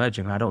Islam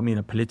emerging. I don't mean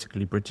a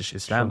politically British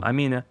Islam. Sure. I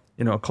mean a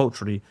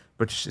culturally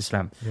British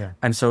Islam.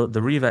 And so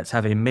the reverts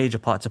have a major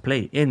part to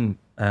play in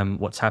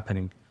what's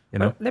happening.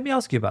 Well, let me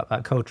ask you about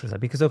that culture,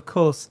 because of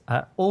course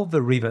all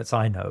the reverts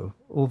I know,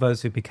 all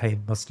those who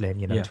became Muslim,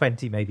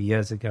 20 maybe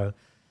years ago,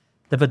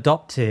 they've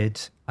adopted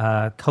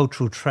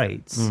cultural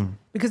traits.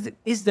 Because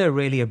is there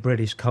really a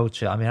British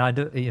culture? I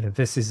mean,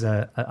 this is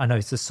I know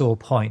it's a sore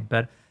point,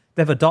 but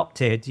they've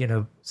adopted,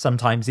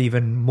 sometimes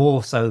even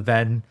more so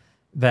than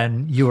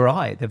you or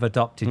I. They've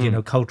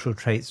adopted, cultural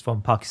traits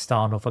from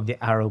Pakistan or from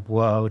the Arab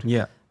world.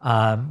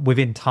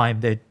 Within time,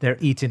 they're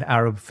eating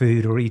Arab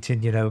food or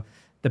eating,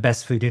 the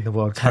best food in the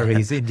world,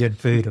 curries, Indian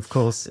food, of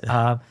course.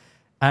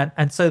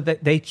 And so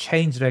they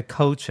change their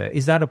culture.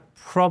 Is that a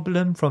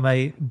problem from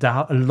a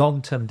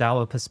long-term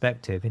dawah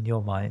perspective in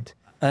your mind?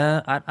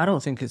 I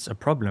don't think it's a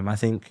problem. I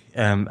think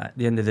at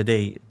the end of the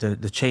day,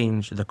 the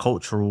change, the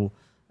cultural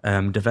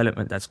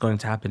development that's going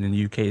to happen in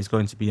the UK is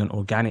going to be an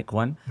organic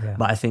one.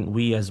 But I think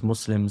we as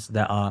Muslims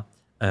that are,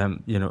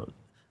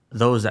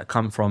 those that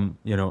come from,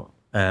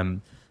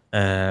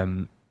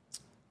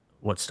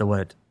 what's the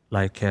word?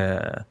 Like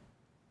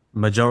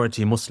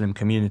majority Muslim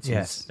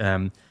communities.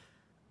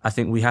 I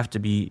think we have to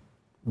be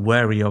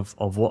wary of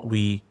what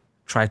we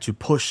try to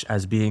push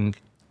as being,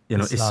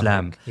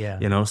 Islam.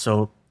 Yeah. So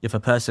if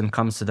a person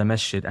comes to the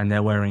masjid and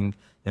they're wearing,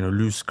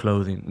 loose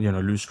clothing,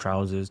 loose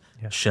trousers,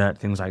 shirt,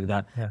 things like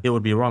that, it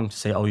would be wrong to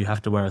say, oh, you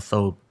have to wear a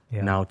thobe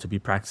now to be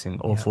practicing.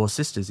 Or for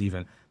sisters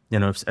even,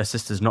 if a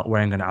sister's not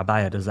wearing an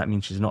abaya, does that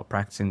mean she's not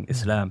practicing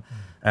Islam?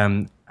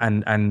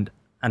 And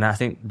I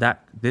think that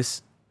this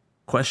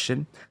question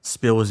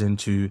spills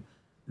into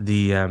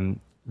the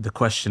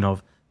question of,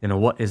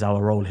 what is our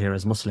role here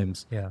as Muslims?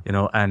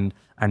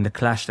 And the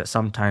clash that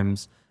sometimes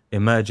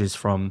emerges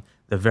from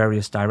the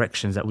various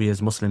directions that we as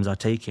Muslims are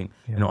taking.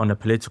 On a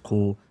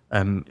political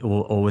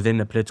or within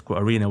the political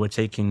arena, we're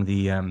taking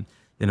the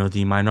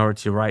the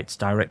minority rights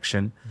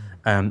direction,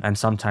 and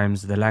sometimes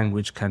the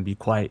language can be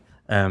quite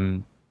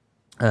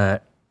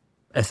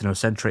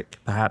ethnocentric,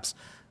 perhaps.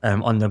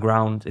 On the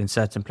ground, in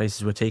certain places,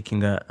 we're taking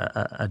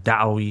a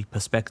da'wi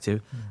perspective,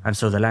 and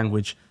so the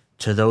language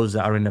to those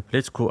that are in the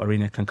political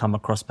arena can come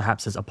across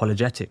perhaps as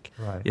apologetic.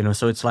 Right.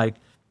 So it's like,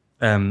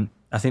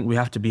 I think we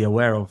have to be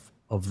aware of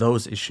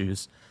those issues.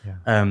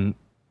 And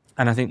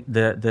I think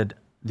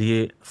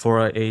the for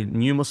a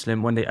new Muslim,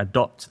 when they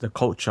adopt the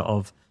culture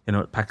of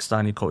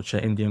Pakistani culture,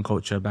 Indian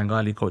culture,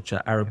 Bengali culture,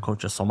 Arab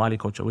culture, Somali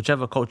culture,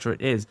 whichever culture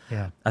it is,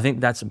 I think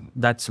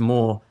that's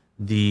more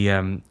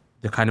the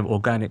kind of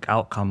organic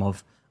outcome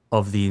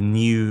of the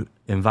new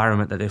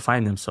environment that they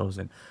find themselves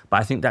in. But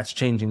I think that's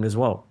changing as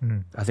well.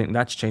 I think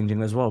that's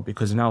changing as well,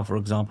 because now, for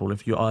example,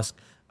 if you ask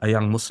a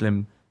young Muslim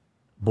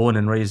born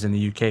and raised in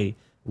the UK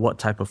what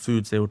type of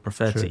foods they would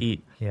prefer to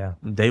eat,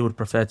 they would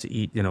prefer to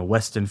eat,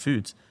 Western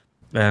foods.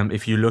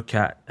 If you look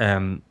at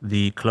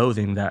the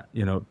clothing that,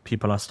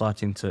 people are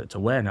starting to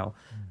wear now,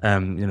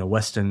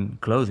 Western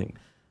clothing,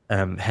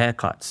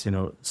 haircuts,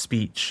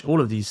 speech,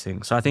 all of these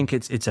things. So I think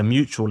it's a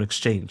mutual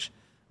exchange.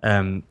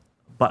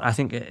 But I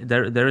think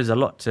there is a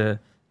lot to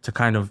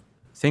kind of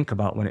think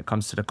about when it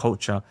comes to the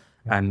culture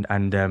and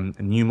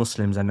new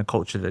Muslims and the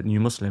culture that new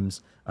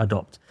Muslims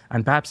adopt.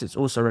 And perhaps it's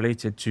also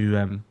related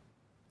to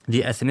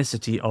the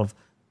ethnicity of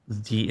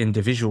the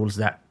individuals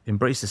that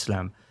embrace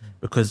Islam,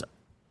 because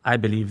I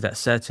believe that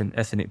certain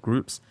ethnic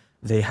groups,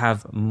 they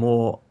have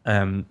more,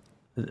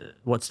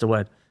 what's the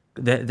word?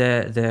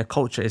 Their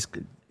culture is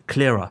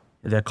clearer.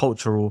 Their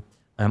cultural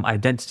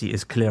identity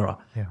is clearer.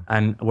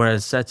 And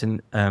whereas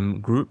certain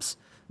groups,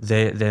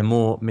 they're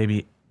more,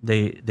 maybe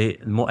they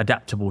more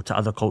adaptable to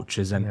other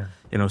cultures. And,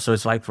 so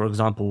it's like, for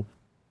example,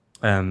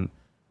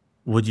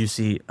 would you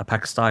see a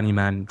Pakistani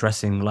man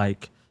dressing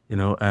like,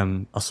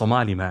 a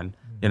Somali man,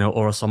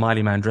 or a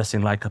Somali man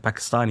dressing like a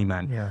Pakistani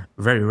man?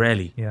 Very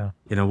rarely.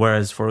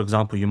 Whereas, for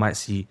example, you might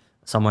see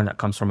someone that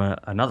comes from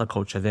another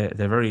culture,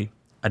 they're very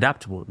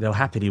adaptable. They'll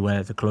happily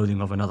wear the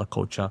clothing of another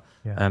culture,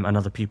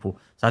 another people.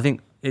 So I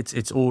think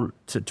it's all,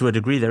 to a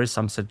degree, there is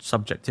some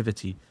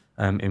subjectivity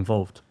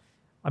involved.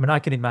 I mean, I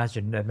can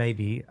imagine that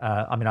maybe,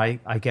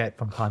 I get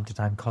from time to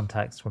time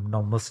contacts from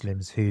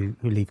non-Muslims who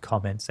leave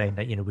comments saying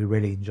that, we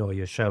really enjoy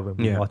your show when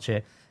we watch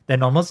it. They're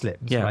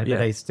non-Muslims, right?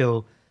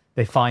 But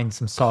they find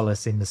some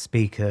solace in the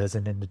speakers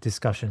and in the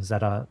discussions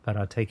that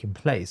are taking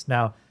place.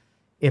 Now,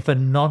 if a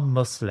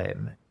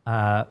non-Muslim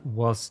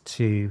was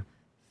to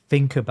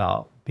think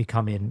about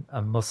becoming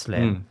a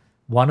Muslim,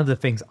 one of the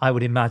things I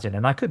would imagine,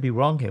 and I could be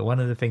wrong here, one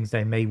of the things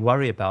they may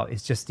worry about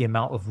is just the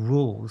amount of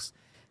rules.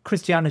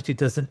 Christianity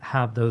doesn't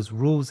have those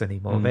rules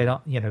anymore. They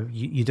don't,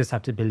 you just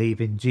have to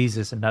believe in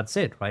Jesus and that's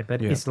it, right?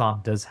 But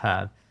Islam does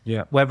have,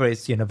 whether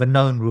it's, the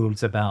known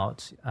rules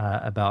about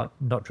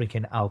not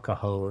drinking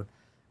alcohol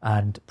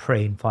and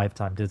praying 5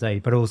 times a day,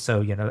 but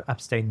also,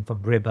 abstaining from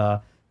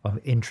riba, from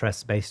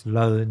interest-based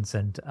loans,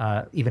 and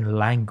even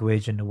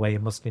language and the way a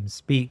Muslim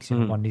speaks.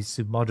 One needs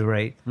to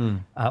moderate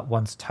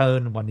one's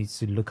tone. One needs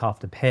to look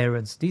after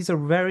parents. These are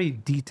very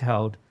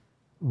detailed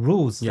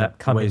rules that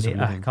come in the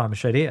Ahkam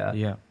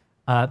Sharia.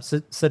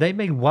 So they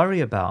may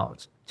worry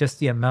about just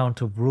the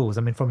amount of rules.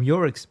 I mean, from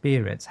your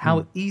experience,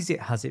 how easy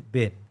has it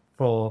been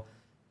for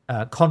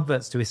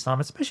converts to Islam,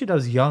 especially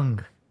those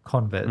young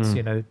converts,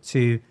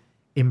 to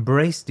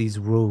embrace these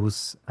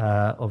rules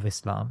of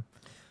Islam?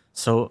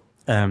 So,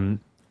 at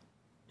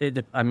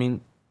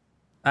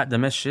the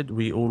masjid,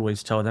 we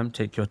always tell them,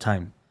 take your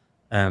time.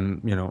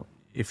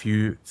 If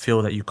you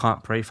feel that you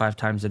can't pray 5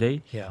 times a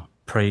day,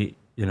 pray,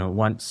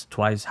 once,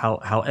 twice,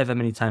 however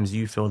many times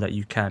you feel that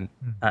you can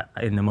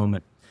in the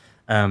moment.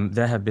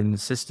 There have been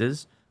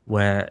sisters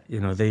where,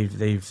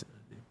 they've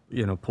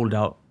pulled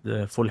out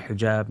the full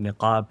hijab,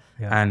 niqab,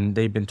 and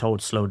they've been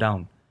told, slow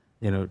down,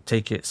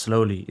 take it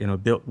slowly,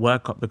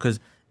 work up, because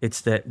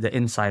it's the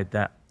inside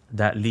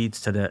that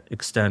leads to the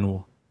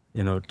external,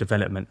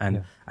 development.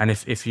 And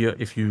if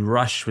you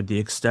rush with the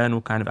external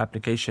kind of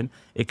application,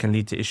 it can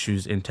lead to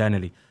issues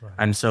internally.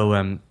 And so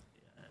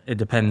it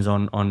depends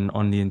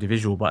on the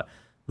individual. But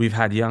we've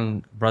had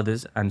young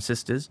brothers and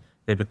sisters,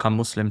 they become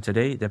Muslim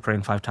today, they're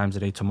praying 5 times a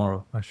day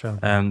tomorrow.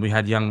 We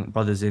had young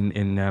brothers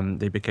in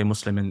they became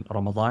Muslim in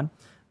Ramadan,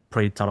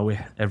 prayed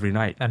Taraweeh every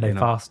night. And they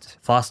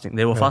fasting.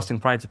 They were fasting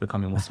prior to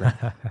becoming Muslim.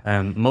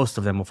 Most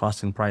of them were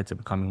fasting prior to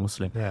becoming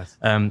Muslim. Yes.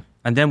 And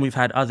then we've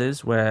had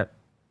others where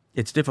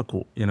it's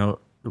difficult,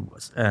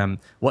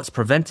 what's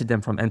prevented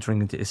them from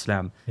entering into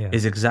Islam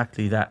is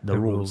exactly that, the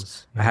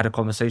rules. I had a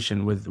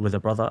conversation with a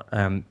brother,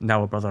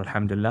 now a brother,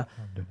 alhamdulillah,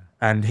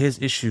 and his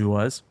issue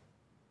was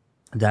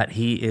that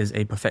he is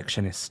a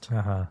perfectionist,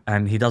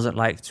 and he doesn't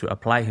like to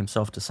apply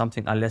himself to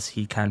something unless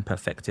he can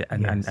perfect it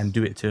and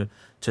do it to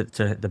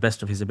the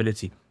best of his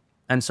ability.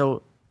 And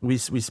so we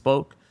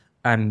spoke,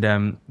 and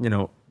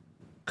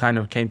kind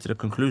of came to the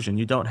conclusion,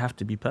 you don't have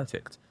to be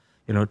perfect.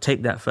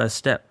 Take that first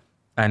step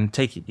and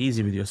take it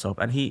easy with yourself.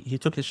 And he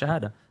took his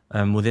shahada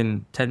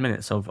within 10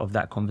 minutes of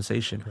that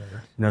conversation.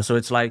 So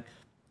it's like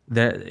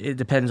it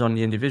depends on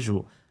the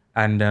individual.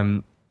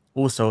 And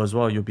also as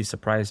well, you'll be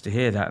surprised to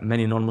hear that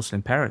many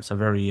non-Muslim parents are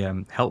very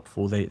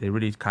helpful. They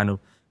really kind of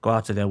go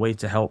out of their way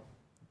to help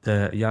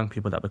the young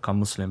people that become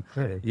Muslim.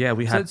 Really? Yeah,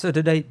 we had. So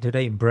do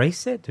they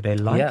embrace it? Do they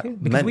like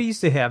it? Because we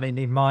used to hear,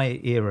 in my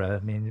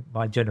era,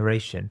 my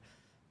generation,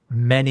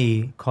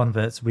 many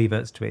converts,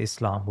 reverts to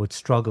Islam would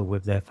struggle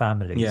with their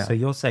families. Yeah. So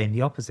you're saying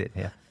the opposite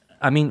here.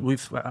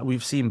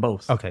 We've seen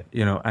both. Okay.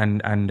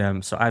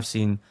 And so I've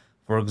seen,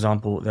 for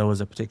example, there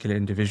was a particular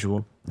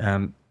individual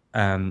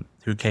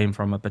who came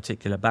from a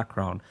particular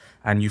background,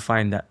 and you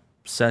find that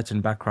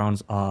certain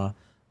backgrounds are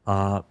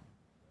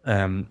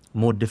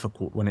more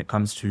difficult when it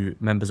comes to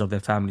members of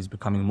their families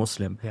becoming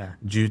Muslim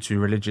due to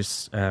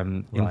religious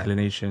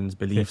inclinations,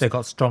 beliefs. If they've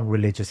got strong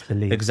religious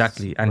beliefs.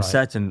 Exactly. And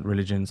certain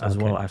religions as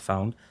well, I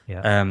found.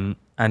 Yeah.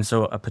 And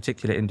so a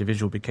particular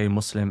individual became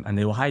Muslim and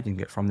they were hiding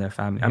it from their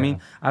family.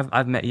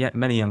 I've met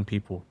many young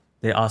people.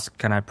 They ask,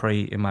 can I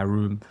pray in my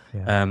room?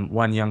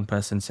 One young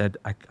person said,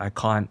 I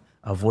can't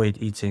avoid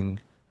eating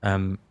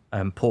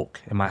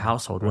pork in my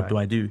household. What do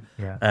I do?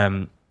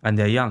 And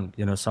they're young.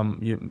 Some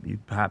you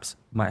perhaps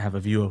might have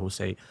a viewer who'll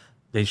say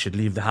they should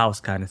leave the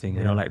house, kind of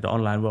thing. Like the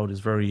online world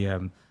is very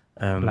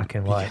black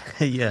and white.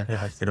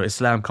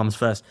 Islam comes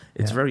first.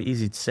 It's very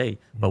easy to say,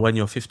 but when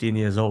you're 15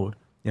 years old,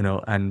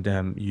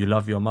 and you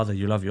love your mother,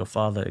 you love your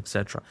father,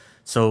 etc.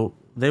 So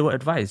they were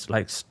advised,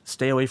 like,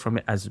 stay away from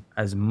it as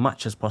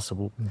much as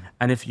possible.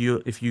 And if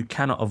you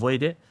cannot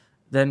avoid it,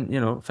 then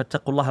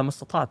فَاتَّقُوا اللَّهَ مَا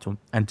اسْتَطَعْتُمْ,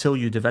 until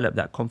you develop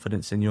that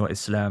confidence in your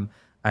Islam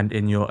and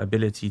in your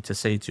ability to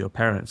say to your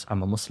parents,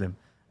 I'm a Muslim.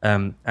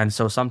 And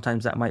so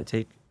sometimes that might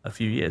take a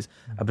few years.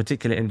 A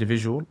particular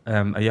individual,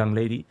 a young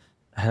lady,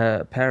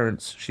 her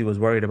parents, she was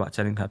worried about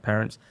telling her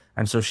parents,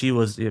 and so she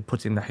was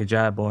putting the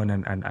hijab on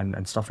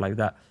and stuff like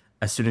that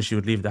as soon as she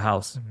would leave the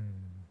house.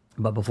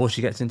 But before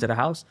she gets into the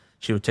house,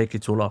 she would take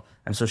it all off.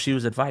 And so she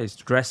was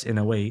advised, dress in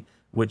a way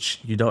which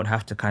you don't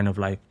have to kind of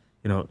like,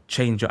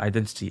 change your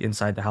identity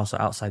inside the house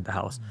or outside the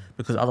house,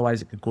 because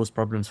otherwise it could cause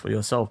problems for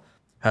yourself.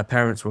 Her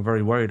parents were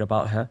very worried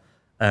about her.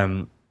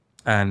 And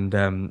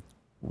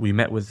we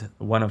met with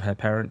one of her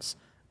parents,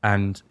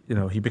 and,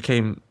 he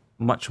became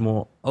much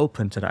more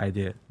open to the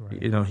idea.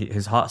 Right.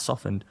 His heart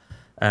softened.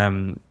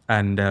 Now,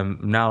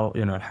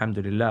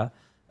 alhamdulillah,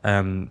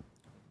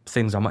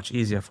 things are much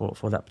easier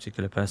for that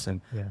particular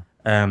person.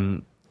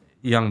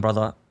 Young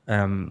brother,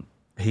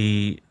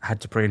 he had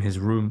to pray in his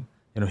room.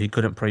 He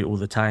couldn't pray all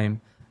the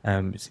time,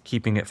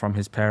 keeping it from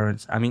his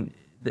parents.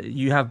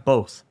 You have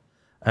both.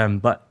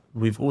 But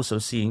we've also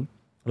seen,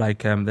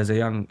 like, there's a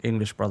young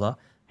English brother,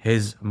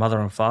 his mother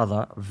and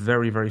father,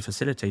 very, very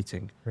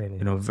facilitating. Really?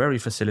 Very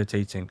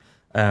facilitating.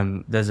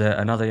 There's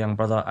another young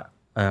brother,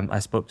 I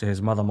spoke to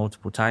his mother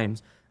multiple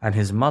times, and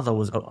his mother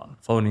was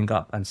phoning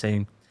up and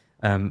saying,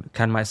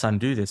 can my son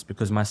do this?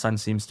 Because my son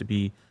seems to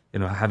be,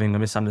 having a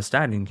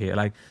misunderstanding here.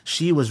 Like,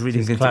 she was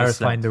reading into Islam.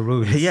 Clarifying the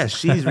rules. Yeah,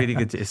 she's reading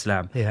into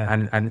Islam.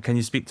 And can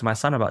you speak to my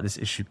son about this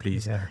issue,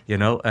 please?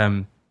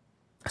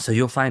 So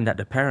you'll find that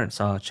the parents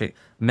are,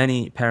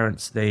 many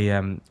parents,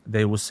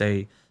 they will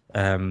say,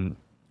 we're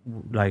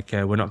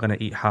not going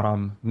to eat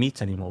haram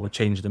meat anymore. We'll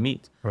change the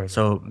meat. Right.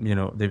 So,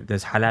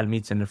 there's halal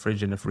meats in the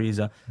fridge, in the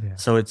freezer. Yeah.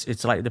 So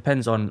it's like,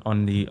 depends on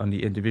the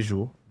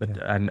individual, but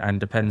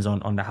and depends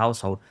on the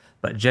household.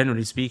 But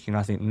generally speaking,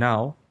 I think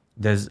now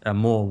there's a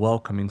more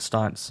welcoming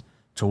stance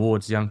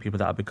towards young people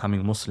that are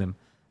becoming Muslim.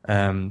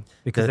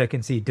 Because they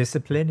can see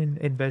discipline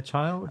in their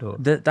child, or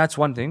that's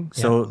one thing.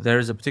 So there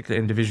is a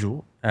particular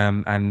individual,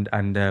 and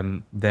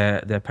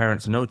their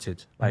parents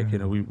noted, like,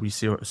 we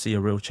see a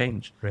real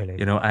change.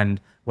 Really? And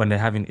when they're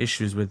having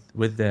issues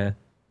with their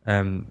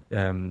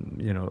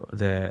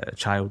their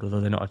child,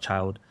 although they're not a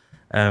child,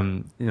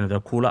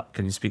 they'll call up.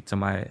 Can you speak to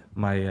my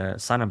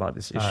son about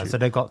this issue? So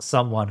they've got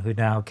someone who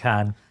now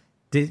can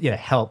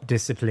help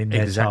discipline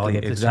their child.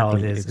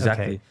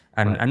 Exactly.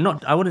 And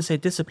not, I wouldn't say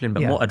discipline,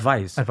 but more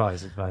advice.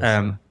 Advice.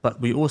 But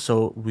we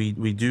also,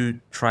 we do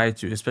try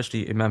to,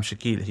 especially Imam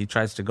Shakil, he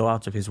tries to go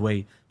out of his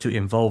way to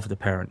involve the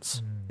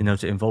parents,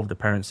 to involve the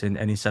parents in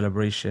any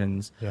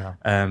celebrations,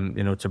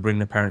 to bring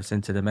the parents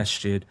into the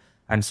masjid.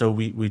 And so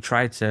we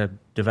try to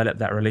develop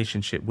that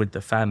relationship with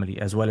the family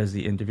as well as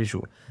the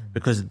individual,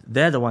 because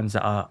they're the ones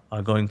that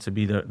are going to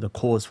be the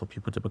cause for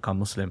people to become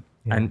Muslim.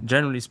 And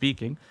generally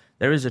speaking,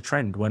 there is a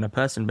trend when a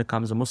person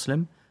becomes a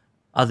Muslim,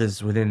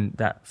 others within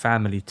that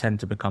family tend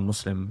to become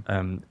Muslim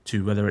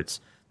too, whether it's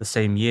the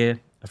same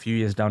year, a few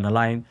years down the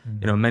line.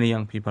 Many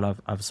young people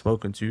I've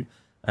spoken to,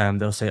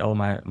 They'll say, oh,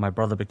 my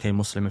brother became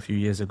Muslim a few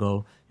years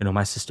ago.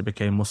 My sister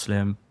became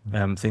Muslim,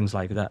 things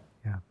like that.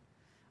 Yeah.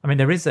 I mean,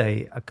 there is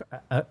a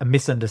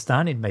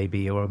misunderstanding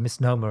maybe, or a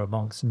misnomer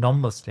amongst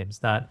non-Muslims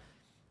that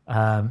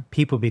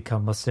people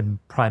become Muslim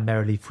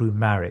primarily through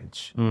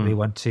marriage. They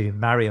want to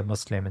marry a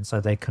Muslim, and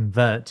so they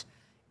convert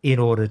in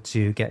order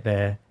to get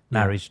their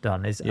marriage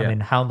done. I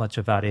mean, how much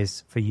of that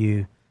is for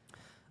you?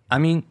 I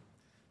mean,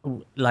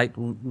 like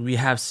we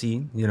have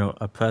seen,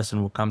 a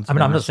person will come to I'm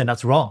not saying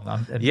that's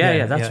wrong.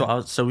 That's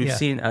what So we've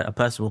seen a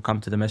person will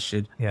come to the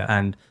masjid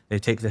and they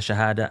take the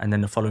shahada, and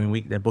then the following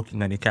week they're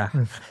booking a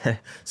nikah.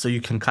 So you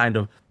can kind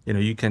of,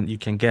 you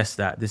can guess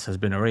that this has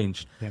been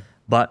arranged.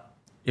 But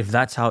if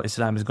that's how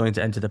Islam is going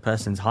to enter the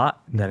person's heart,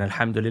 then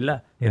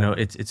alhamdulillah,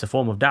 it's a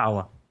form of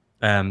da'wah.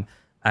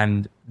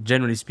 And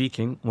generally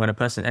speaking, when a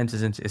person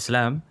enters into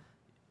Islam,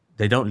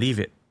 they don't leave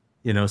it.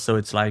 So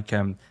it's like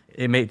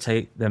it may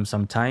take them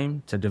some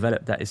time to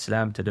develop that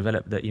Islam, to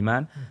develop the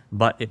Iman,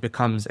 but it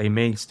becomes a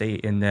mainstay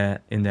in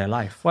their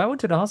life. Well, I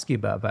wanted to ask you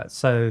about that.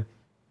 So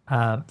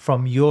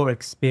from your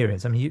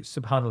experience, I mean,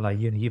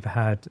 subhanAllah, you've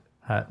had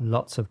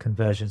lots of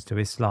conversions to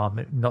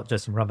Islam, not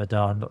just in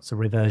Ramadan, lots of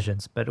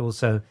reversions, but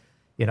also,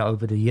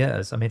 over the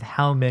years. I mean,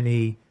 how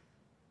many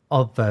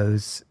of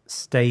those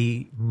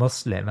stay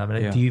Muslim? I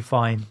mean, do you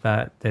find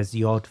that there's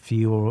the odd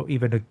few, or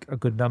even a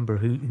good number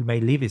who may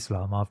leave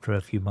Islam after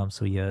a few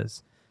months or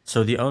years?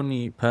 So the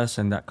only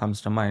person that comes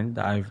to mind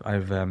that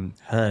I've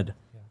heard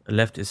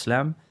left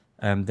Islam,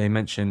 they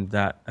mentioned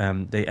that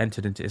they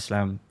entered into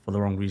Islam for the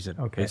wrong reason,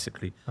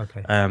 basically.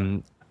 Okay.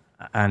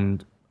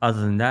 And other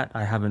than that,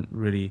 I haven't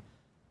really,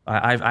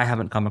 I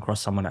haven't come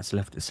across someone that's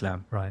left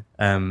Islam. Right.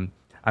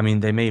 I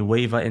mean, they may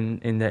waver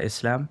in their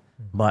Islam,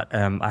 but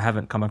I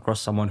haven't come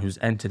across someone who's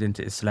entered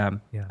into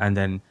Islam and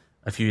then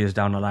a few years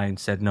down the line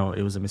said, no,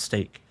 it was a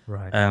mistake.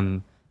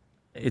 Right.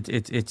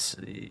 It's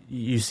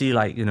you see,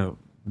 like,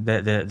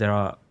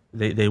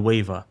 they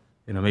waver,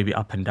 maybe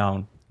up and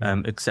down,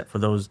 except for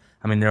those.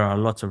 I mean, there are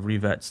lots of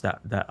reverts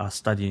that are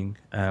studying,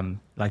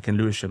 like in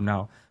Lewisham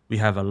now, we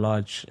have a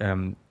large,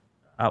 when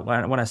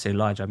I say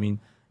large, I mean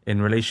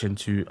in relation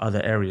to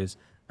other areas,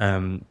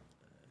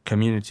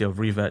 community of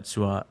reverts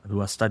who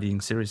are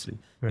studying seriously,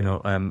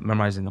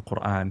 memorizing the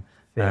Quran,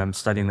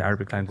 studying the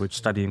Arabic language,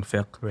 studying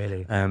fiqh.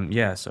 Really?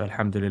 So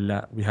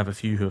alhamdulillah, we have a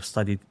few who have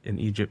studied in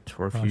Egypt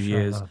for a few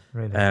years.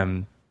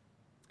 Really?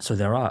 So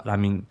there are, I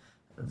mean,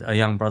 a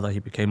young brother, he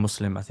became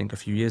Muslim, I think a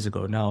few years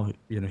ago now.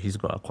 He's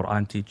got a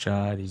Quran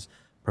teacher, he's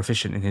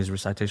proficient in his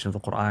recitation of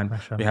the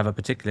Quran. We have a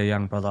particular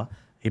young brother,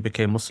 he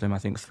became Muslim, I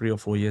think 3 or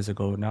 4 years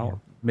ago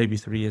now, maybe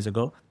 3 years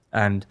ago.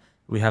 And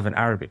we have an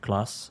Arabic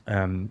class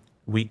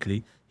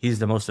weekly. He's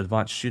the most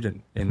advanced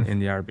student in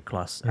the Arabic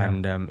class,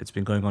 and it's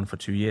been going on for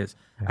 2 years.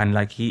 And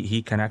like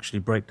he can actually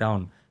break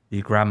down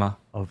the grammar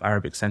of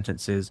Arabic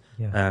sentences.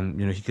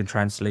 He can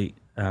translate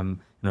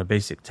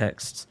basic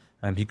texts.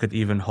 He could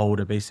even hold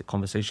a basic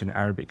conversation in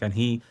Arabic, and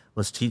he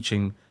was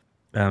teaching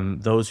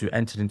those who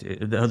entered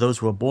into those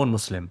who were born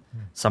Muslim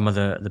some of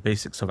the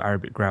basics of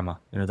Arabic grammar.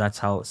 That's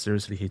how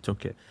seriously he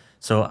took it.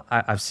 So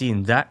I've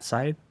seen that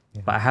side.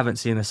 But I haven't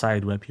seen a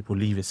side where people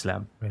leave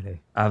Islam. Really?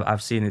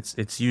 I've seen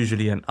it's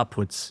usually an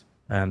upwards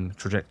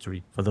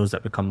trajectory for those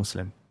that become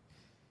Muslim.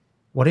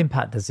 What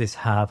impact does this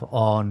have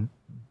on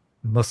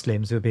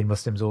Muslims who have been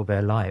Muslims all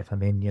their life? I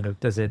mean,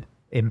 does it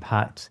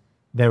impact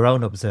their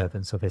own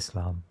observance of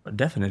Islam?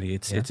 Definitely.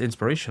 It's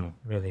inspirational.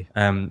 Really?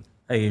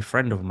 A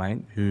friend of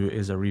mine who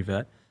is a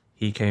revert,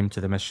 he came to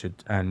the masjid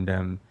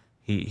and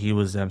he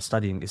was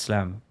studying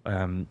Islam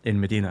in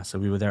Medina. So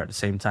we were there at the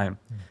same time.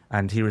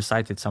 And he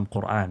recited some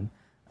Quran.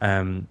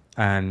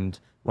 And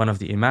one of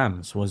the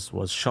Imams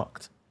was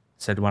shocked,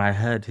 said, when I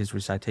heard his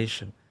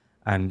recitation,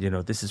 and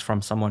this is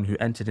from someone who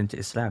entered into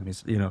Islam,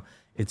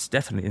 it's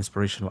definitely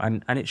inspirational,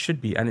 and it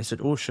should be, and it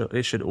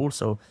should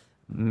also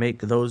make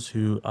those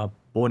who are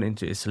born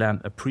into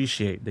Islam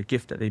appreciate the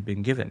gift that they've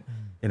been given.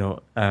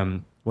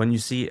 When you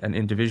see an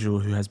individual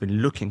who has been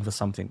looking for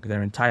something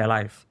their entire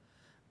life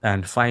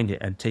and find it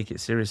and take it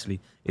seriously,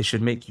 it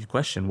should make you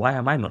question, why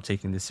am I not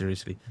taking this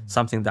seriously?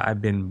 Something that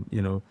I've been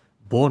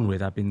born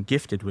with, I've been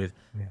gifted with.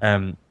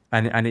 And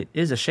it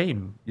is a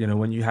shame,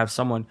 when you have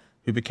someone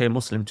who became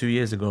Muslim 2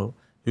 years ago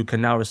who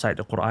can now recite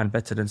the Quran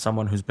better than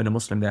someone who's been a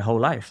Muslim their whole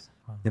life.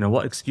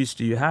 What excuse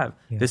do you have?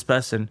 This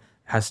person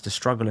has to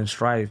struggle and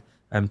strive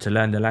to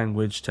learn the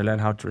language, to learn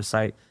how to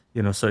recite.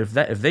 So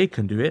if they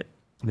can do it,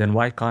 then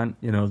why can't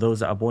those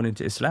that are born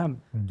into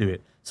Islam do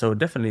it? So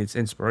definitely it's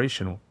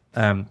inspirational.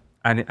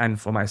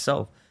 And for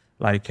myself,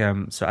 like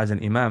so as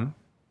an Imam,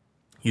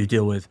 you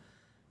deal with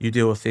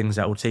things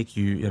that will take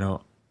you,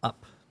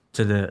 up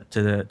to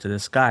the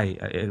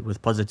sky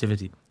with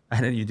positivity,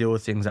 and then you deal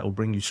with things that will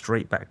bring you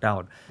straight back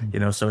down.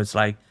 So it's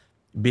like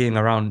being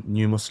around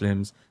new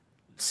Muslims,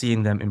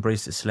 seeing them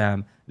embrace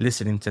Islam,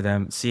 listening to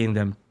them, seeing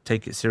them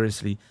take it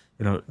seriously.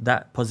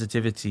 That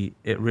positivity,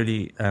 it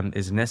really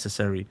is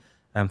necessary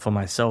for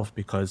myself,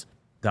 because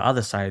the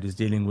other side is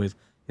dealing with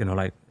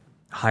like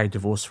high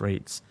divorce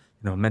rates,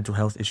 mental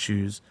health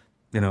issues,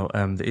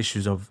 the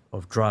issues of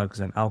drugs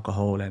and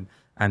alcohol and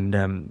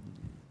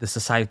the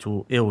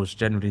societal ills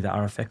generally that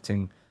are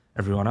affecting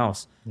everyone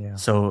else. Yeah.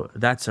 So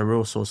that's a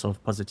real source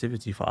of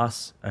positivity for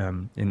us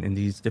in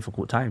these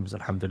difficult times,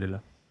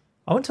 alhamdulillah.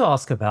 I want to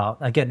ask about,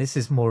 again, this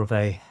is more of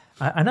a,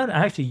 I know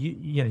actually,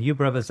 you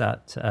brothers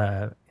at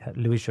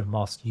Lewisham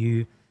Mosque,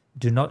 you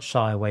do not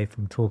shy away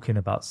from talking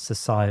about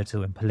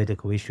societal and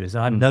political issues.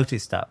 And I've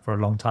noticed that for a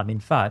long time.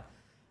 In fact,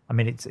 I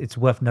mean, it's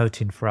worth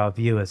noting for our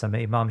viewers. I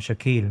mean, Imam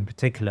Shakil in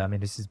particular, I mean,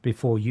 this is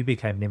before you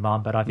became an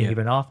Imam, but I think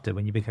even after,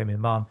 when you became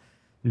Imam,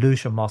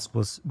 Lewisham Mosque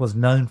was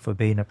known for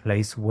being a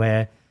place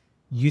where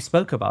you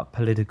spoke about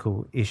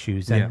political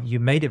issues and you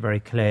made it very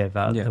clear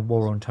that the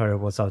war on terror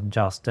was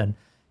unjust. And,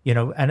 you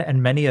know,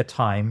 and many a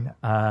time,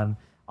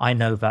 I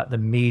know that the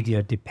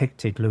media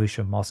depicted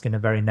Lewisham Mosque in a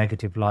very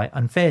negative light,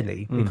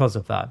 unfairly, because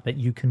of that. But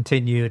you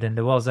continued, and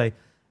there was a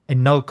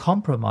no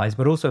compromise,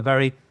 but also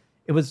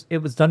it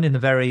was done in a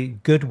very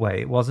good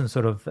way. It wasn't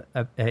sort of,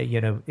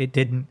 it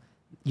didn't,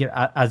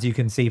 as you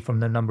can see from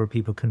the number of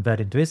people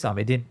converted to Islam,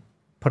 it didn't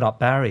put up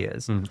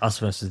barriers. Us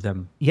versus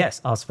them.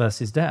 Yes, us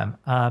versus them.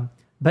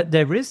 But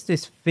there is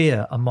this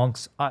fear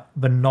amongst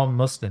the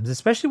non-Muslims,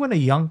 especially when a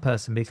young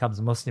person becomes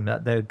a Muslim,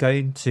 that they're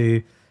going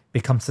to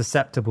become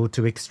susceptible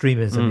to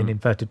extremism in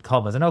inverted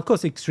commas. And of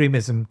course,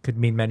 extremism could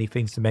mean many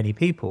things to many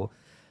people.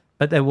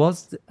 But there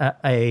was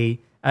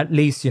at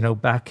least,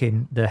 back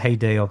in the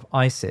heyday of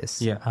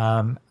ISIS,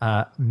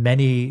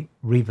 many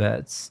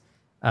reverts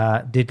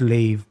did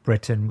leave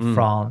Britain,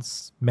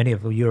 France, many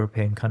of the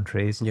European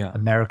countries,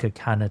 America,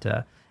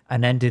 Canada,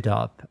 and ended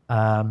up,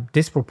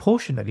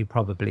 disproportionately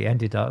probably,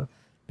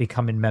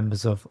 becoming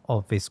members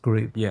of this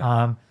group.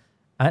 And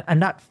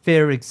that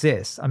fear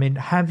exists. I mean,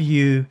 have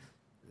you...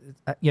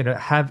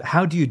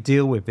 how do you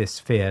deal with this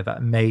fear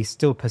that may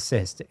still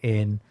persist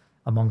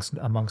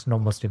amongst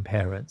non-Muslim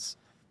parents?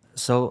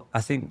 So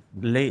I think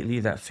lately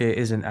that fear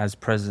isn't as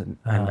present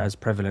and as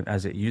prevalent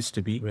as it used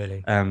to be.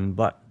 Really?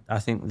 But I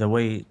think the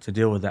way to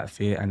deal with that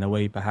fear, and the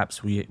way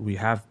perhaps we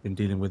have been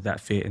dealing with that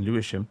fear in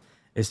Lewisham,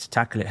 is to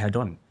tackle it head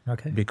on.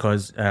 Okay.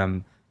 Because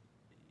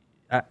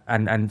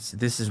and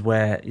this is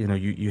where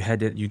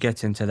you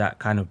get into that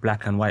kind of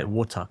black and white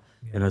water.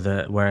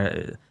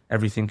 Where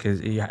everything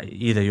is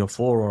either you're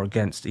for or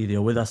against, either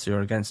you're with us or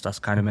you're against us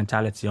kind of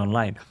mentality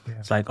online.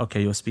 It's like,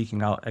 okay, you're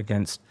speaking out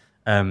against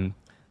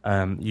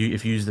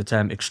if you use the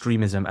term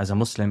extremism as a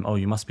Muslim,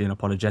 you must be an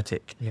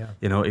apologetic.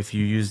 If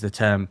you use the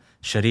term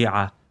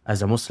Sharia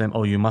as a Muslim,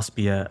 you must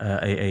be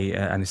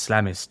an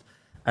Islamist.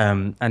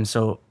 And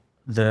so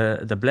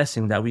the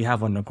blessing that we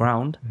have on the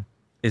ground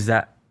is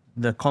that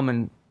the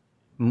common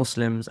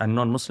Muslims and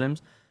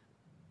non-Muslims,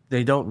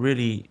 they don't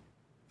really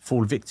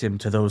fall victim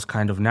to those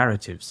kind of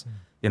narratives.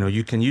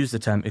 You can use the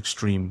term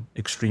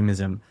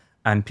extremism,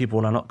 and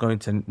people are not going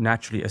to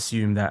naturally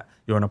assume that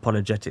you're an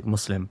apologetic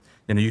Muslim.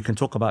 You can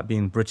talk about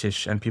being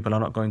British, and people are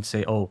not going to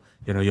say,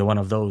 you're one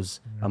of those,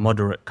 a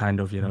moderate kind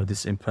of,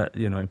 this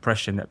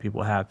impression that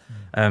people have.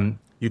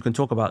 You can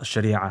talk about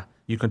Sharia,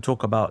 you can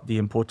talk about the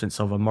importance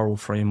of a moral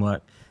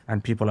framework,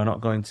 and people are not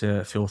going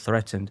to feel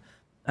threatened.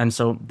 And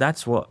so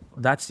that's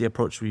the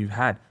approach we've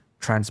had: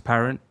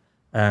 transparent,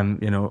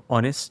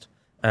 honest,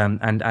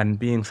 and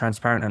being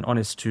transparent and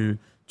honest to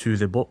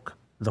the book,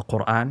 the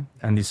Quran,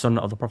 and the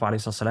Sunnah of the Prophet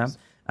ﷺ,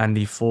 and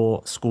the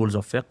 4 schools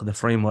of fiqh, the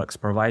frameworks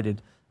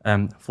provided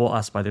for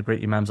us by the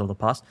great Imams of the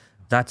past.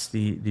 That's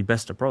the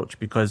best approach,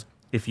 because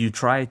if you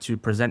try to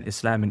present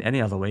Islam in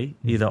any other way,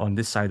 either on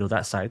this side or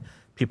that side,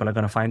 people are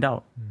going to find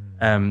out.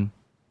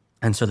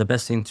 And so the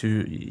best thing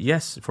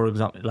for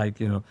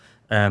example,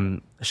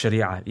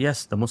 Sharia,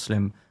 yes, the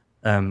Muslim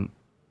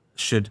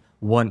should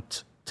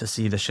want to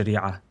see the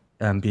Sharia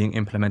being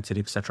implemented,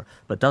 etc.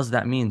 But does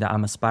that mean that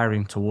I'm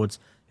aspiring towards,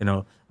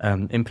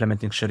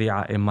 implementing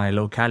Sharia in my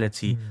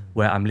locality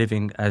where I'm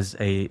living as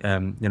a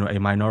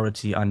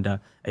minority under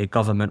a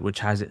government which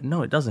has it?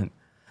 No, it doesn't.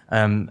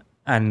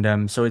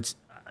 So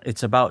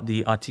it's about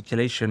the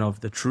articulation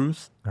of the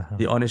truth,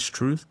 the honest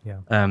truth,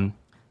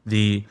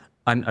 the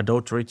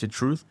unadulterated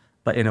truth,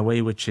 but in a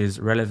way which is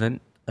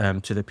relevant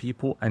to the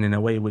people, and in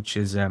a way which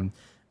is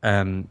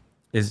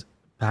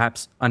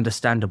perhaps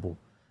understandable.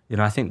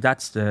 I think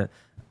that's the.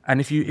 And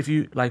if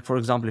you like, for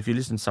example, if you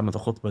listen to some of the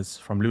khutbahs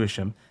from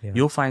Lewisham,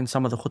 you'll find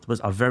some of the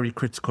khutbahs are very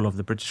critical of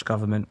the British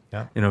government,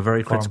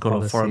 very critical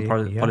of foreign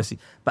policy,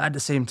 but at the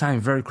same time,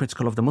 very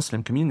critical of the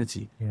Muslim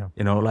community.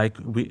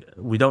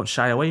 We don't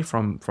shy away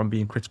from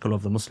being critical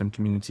of the Muslim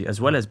community, as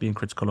well as being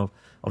critical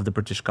of the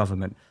British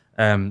government,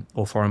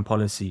 or foreign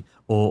policy,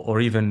 or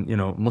even,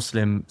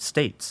 Muslim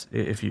states,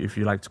 if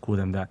you like to call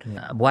them that.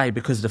 Why?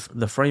 Because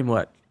the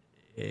framework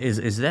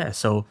is there.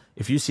 So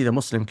if you see the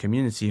Muslim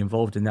community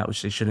involved in that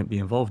which they shouldn't be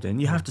involved in,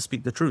 you have to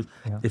speak the truth.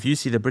 If you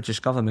see the British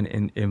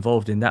government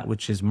involved in that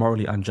which is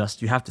morally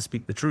unjust, you have to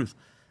speak the truth.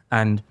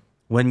 And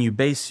when you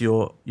base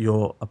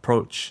your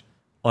approach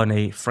on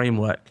a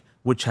framework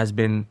which has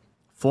been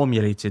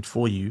formulated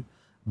for you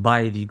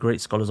by the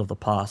great scholars of the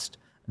past,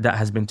 that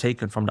has been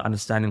taken from the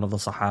understanding of the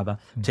Sahaba,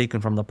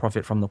 taken from the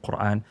Prophet, from the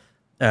Quran,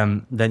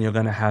 then you're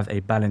going to have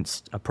a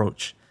balanced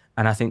approach.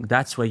 And I think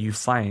that's where you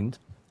find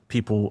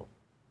people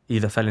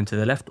either fell into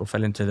the left or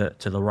fell into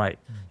the right.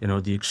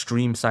 The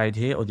extreme side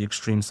here or the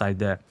extreme side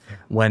there.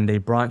 When they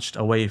branched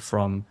away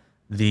from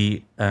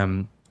the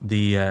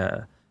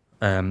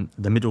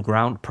middle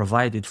ground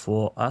provided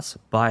for us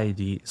by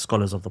the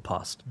scholars of the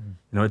past.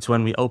 It's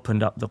when we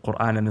opened up the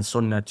Quran and the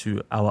Sunnah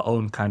to our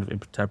own kind of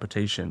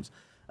interpretations.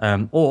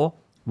 Or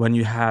when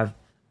you have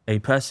a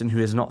person who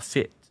is not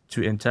fit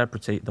to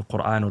interpret the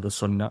Quran or the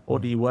Sunnah or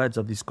the words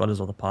of the scholars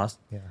of the past,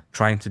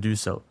 trying to do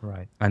so.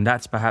 Right. And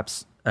that's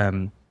perhaps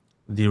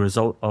the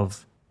result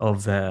of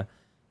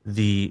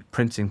the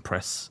printing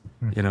press,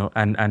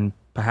 and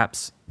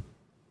perhaps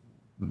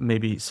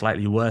maybe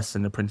slightly worse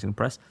than the printing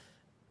press,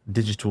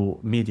 digital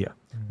media,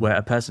 where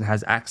a person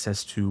has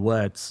access to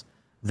words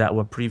that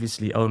were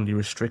previously only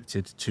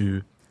restricted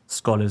to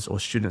scholars or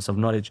students of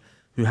knowledge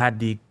who had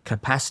the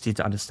capacity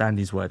to understand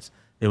these words.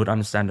 They would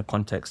understand the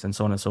context and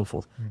so on and so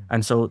forth.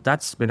 And so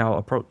that's been our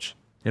approach.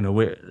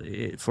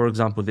 For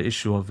example, the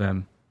issue of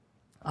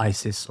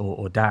ISIS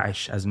or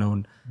Daesh as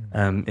known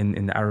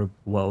in the Arab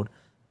world,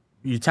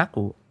 you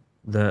tackle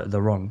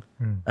the wrong.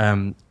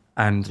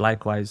 And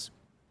likewise,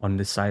 on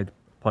this side,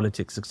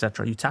 politics,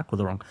 etc., you tackle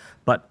the wrong.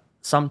 But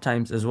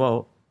sometimes as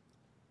well,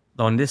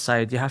 on this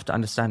side, you have to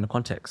understand the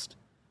context.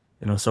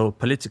 So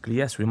politically,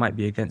 yes, we might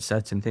be against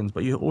certain things,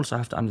 but you also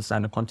have to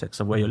understand the context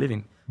of where you're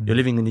living. You're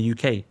living in the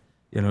UK.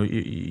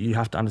 You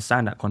have to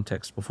understand that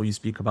context before you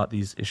speak about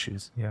these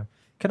issues. Yeah.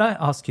 Can I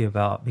ask you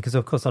about, because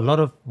of course a lot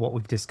of what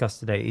we've discussed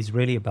today is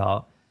really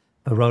about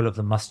the role of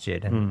the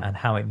masjid and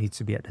how it needs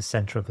to be at the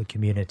center of the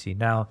community.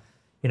 Now,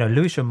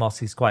 Lewisham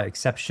Mosque is quite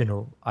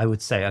exceptional, I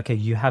would say. Okay,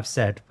 you have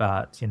said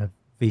that,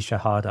 fi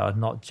shahada,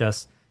 not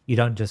just, you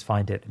don't just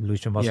find it in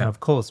Lewisham Mosque, of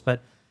course,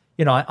 but,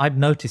 I've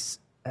noticed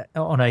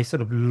on a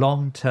sort of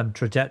long-term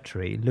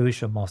trajectory,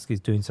 Lewisham Mosque is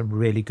doing some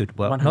really good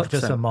work, 100%. not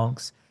just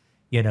amongst,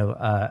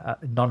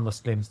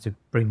 non-Muslims to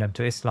bring them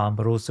to Islam,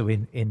 but also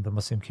in the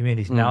Muslim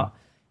community. Now,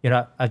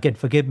 again,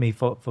 forgive me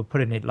for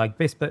putting it like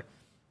this, but,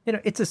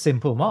 it's a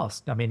simple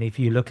mosque. I mean, if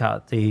you look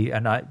at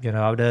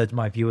I would urge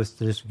my viewers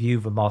to just view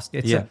the mosque.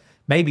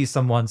 Maybe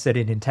someone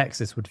sitting in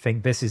Texas would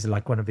think this is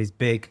like one of these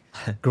big,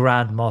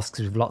 grand mosques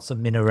with lots of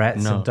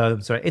minarets and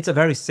domes. Right? It's a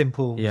very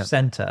simple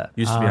center.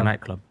 Used to be a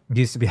nightclub.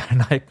 Used to be a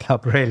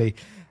nightclub, really.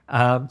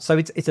 So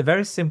it's a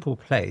very simple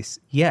place.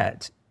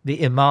 Yet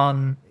the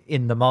Imam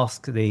in the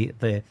mosque,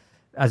 the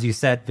as you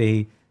said,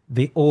 the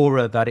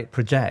aura that it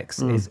projects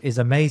is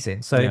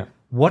amazing. So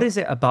what is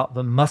it about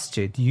the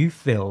masjid you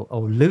feel,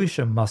 or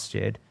Lewisham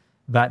Masjid,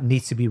 that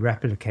needs to be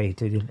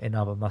replicated in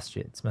other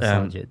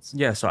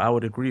masajids? So I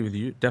would agree with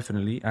you,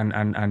 definitely.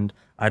 And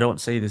I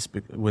don't say this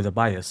with a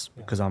bias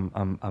because I'm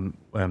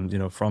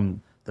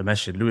from the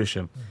Masjid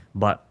Lewisham,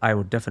 but I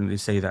would definitely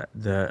say that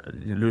the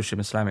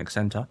Lewisham Islamic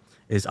Center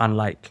is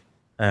unlike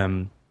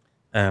the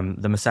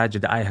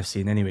masajid that I have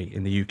seen anyway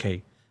in the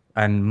UK.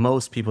 And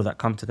most people that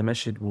come to the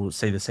masjid will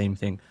say the same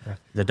thing.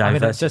 The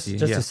diversity.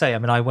 Just to say,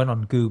 I went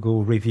on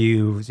Google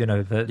reviews,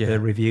 the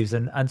reviews,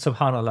 and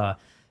subhanAllah,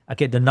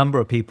 okay, the number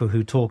of people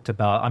who talked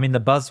about,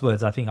 the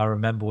buzzwords I think I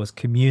remember was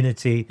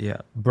community,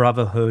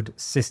 brotherhood,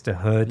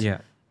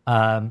 sisterhood,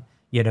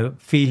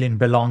 feeling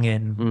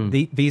belonging.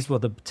 These were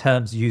the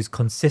terms used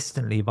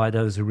consistently by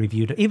those who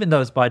reviewed it. Even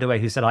those, by the way,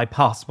 who said, I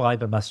passed by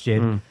the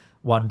masjid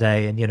one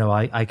day and,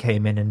 I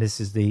came in and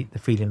this is the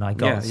feeling I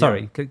got.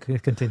 Sorry,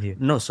 continue.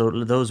 No, so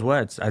those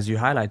words, as you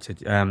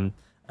highlighted,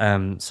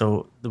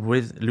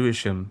 with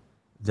Lewisham,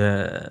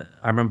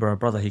 I remember a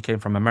brother, he came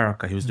from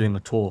America, he was doing a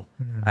tour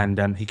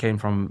and he came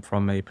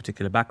from a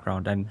particular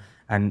background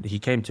and he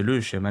came to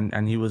Lewisham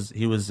and he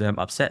was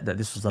upset that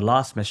this was the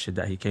last masjid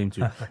that he came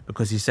to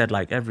because he said,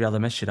 like every other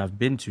masjid I've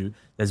been to,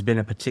 there's been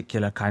a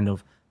particular kind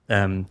of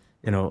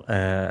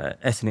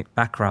ethnic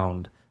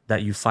background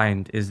that you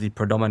find is the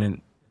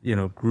predominant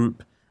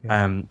group,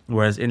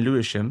 whereas in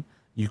Lewisham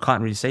you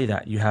can't really say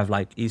that. You have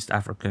like East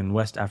African,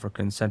 West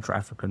African, Central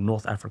African,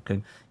 North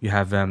African. You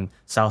have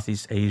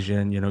Southeast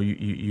Asian.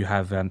 You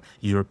have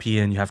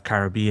European. You have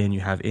Caribbean.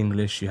 You have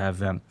English. You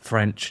have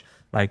French.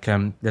 Like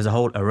there's a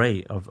whole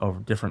array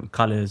of different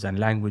colors and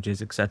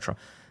languages, etc.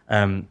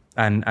 And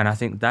I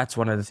think that's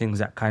one of the things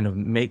that kind of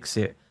makes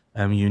it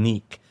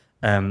unique.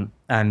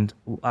 And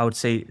I would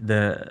say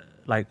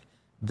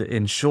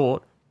in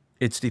short,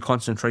 it's the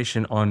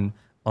concentration on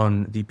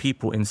the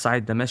people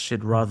inside the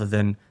masjid rather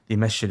than the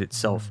masjid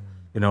itself,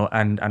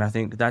 and I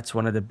think that's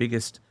one of the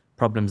biggest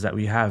problems that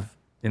we have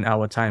in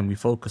our time. We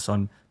focus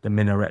on the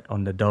minaret,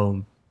 on the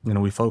dome,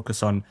 we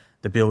focus on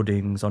the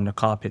buildings, on the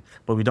carpet,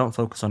 but we don't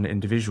focus on the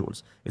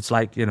individuals. It's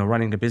like,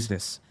 running a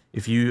business.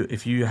 If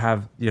you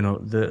have,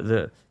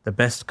 the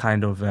best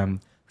kind of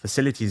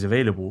facilities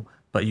available,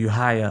 but you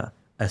hire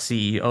a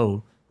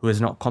CEO who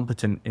is not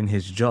competent in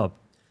his job,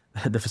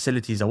 the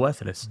facilities are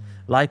worthless.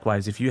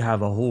 Likewise, if you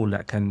have a hall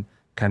that can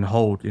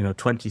hold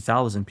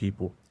 20,000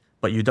 people,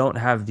 but you don't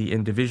have the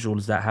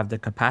individuals that have the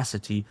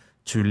capacity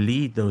to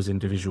lead those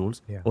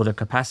individuals or the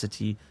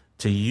capacity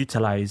to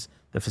utilize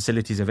the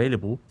facilities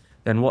available,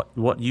 then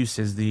what use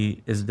is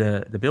the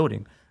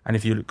building? And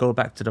if you go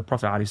back to the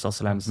Prophet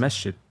ﷺ's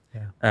masjid,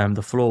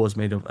 the floor was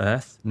made of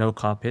earth, no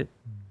carpet,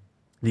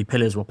 The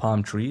pillars were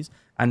palm trees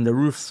and the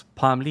roofs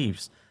palm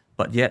leaves.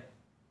 But yet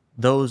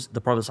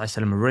the Prophet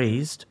ﷺ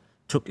raised,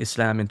 took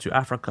Islam into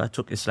Africa,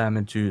 took Islam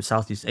into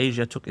Southeast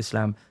Asia, took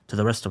Islam to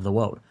the rest of the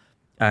world.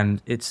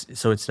 And it's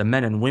the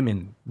men and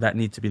women that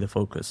need to be the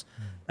focus.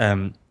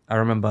 I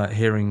remember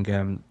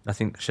hearing, I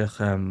think Sheikh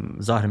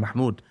Zahir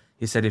Mahmoud,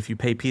 he said, if you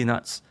pay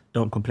peanuts,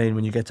 don't complain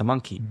when you get a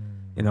monkey.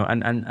 You know,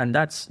 and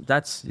that's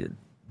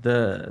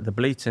the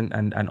blatant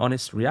and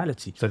honest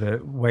reality. So the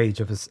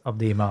wage of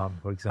the Imam,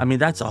 for example. I mean,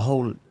 that's a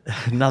whole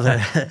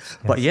another. Yes.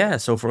 But yeah,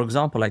 so for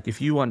example, like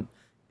if you want,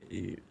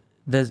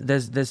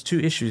 there's two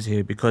issues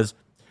here, because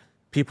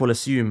people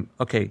assume,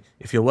 okay,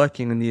 if you're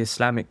working in the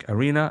Islamic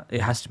arena,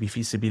 it has to be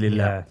fi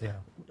sabilillah. Yeah.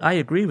 I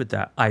agree with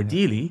that,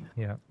 ideally,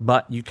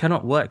 but you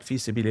cannot work fi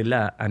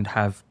sabilillah and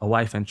have a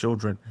wife and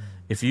children.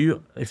 If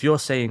you're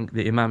saying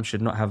the Imam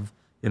should not have,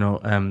 you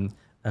know,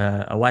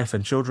 a wife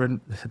and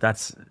children,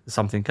 that's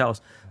something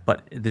else.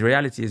 But the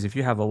reality is, if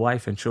you have a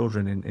wife and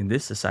children in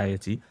this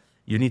society,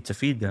 you need to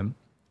feed them.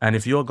 And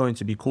if you're going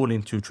to be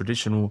calling to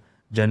traditional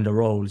gender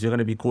roles, you're going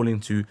to be calling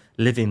to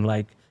living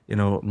like, you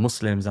know,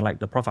 Muslims and like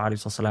the Prophet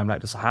ﷺ,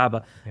 like the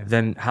Sahaba,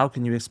 then how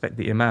can you expect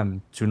the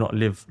Imam to not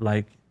live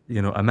like,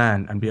 you know, a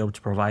man and be able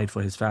to provide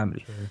for his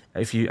family?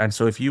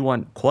 So if you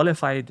want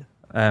qualified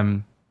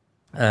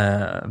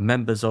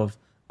members of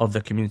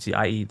the community,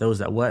 i.e. those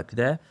that work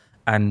there,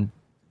 and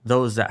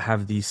those that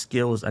have the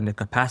skills and the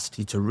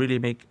capacity to really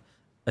make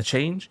a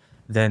change,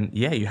 then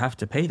yeah, you have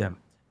to pay them.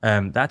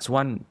 That's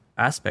one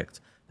aspect.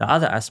 The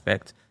other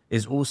aspect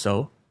is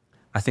also,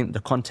 I think,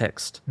 the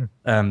context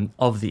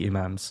of the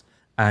Imams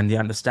and the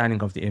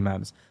understanding of the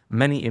Imams.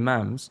 Many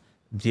Imams,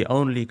 the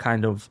only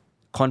kind of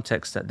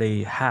context that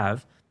they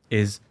have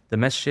is the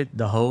masjid,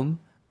 the home,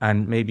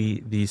 and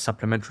maybe the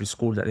supplementary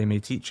school that they may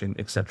teach in,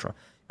 etc.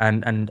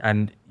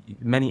 And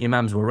many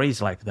Imams were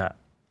raised like that,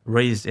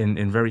 raised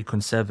in very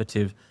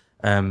conservative,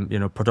 you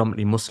know,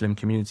 predominantly Muslim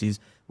communities,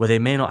 where they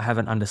may not have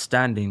an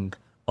understanding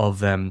of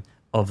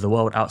the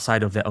world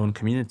outside of their own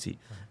community.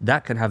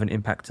 That can have an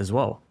impact as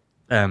well.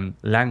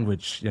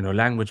 Language, you know,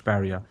 language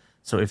barrier.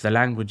 So if the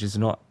language is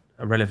not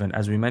relevant,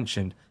 as we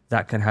mentioned,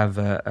 that can have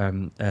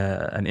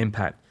an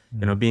impact.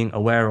 You know, being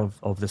aware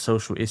of the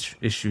social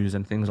issues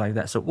and things like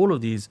that. So all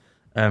of these,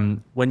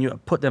 when you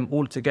put them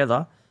all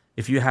together,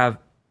 if you have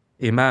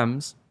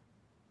Imams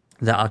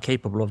that are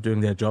capable of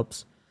doing their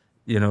jobs,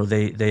 you know,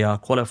 they are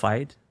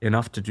qualified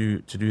enough to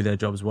do their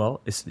jobs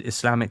well,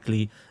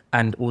 Islamically,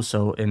 and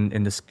also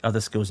in the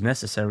other skills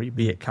necessary,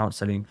 be it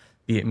counseling,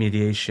 be it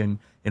mediation,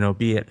 you know,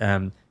 be it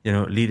you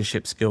know,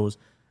 leadership skills.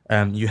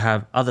 You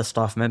have other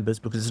staff members,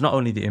 because it's not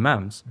only the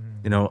Imams.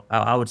 You know,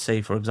 I would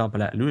say, for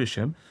example, at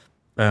Lewisham,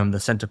 the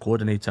center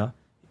coordinator,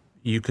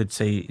 you could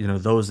say, you know,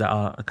 those that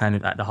are kind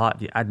of at the heart,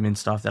 the admin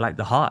staff, they're like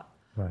the heart.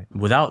 Right.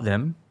 Without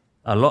them,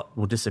 a lot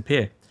will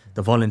disappear.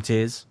 The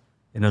volunteers,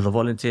 you know,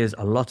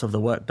 a lot of the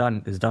work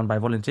is done by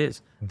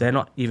volunteers. They're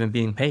not even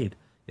being paid,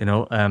 you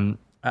know.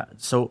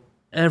 So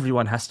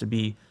everyone has to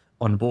be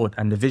on board,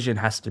 and the vision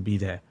has to be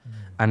there.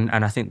 And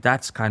I think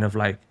that's kind of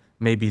like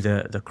maybe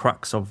the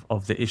crux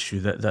of the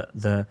issue,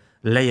 the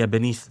layer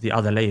beneath the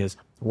other layers.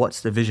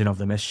 What's the vision of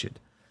the masjid?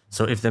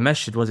 So if the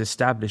masjid was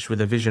established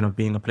with a vision of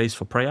being a place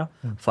for prayer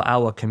for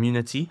our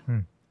community,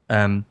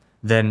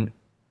 then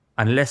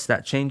unless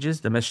that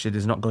changes, the masjid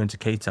is not going to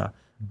cater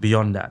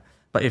beyond that.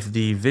 But if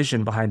the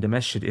vision behind the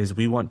masjid is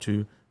we want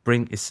to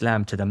bring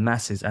Islam to the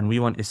masses and we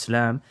want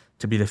Islam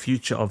to be the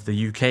future of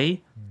the UK,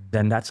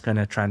 then that's going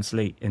to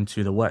translate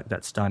into the work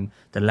that's done,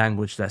 the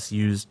language that's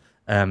used,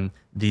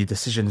 the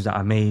decisions that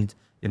are made,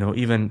 you know,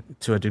 even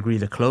to a degree,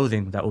 the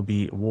clothing that will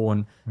be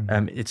worn.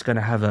 It's going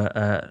to have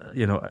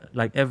you know,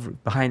 like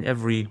behind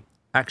every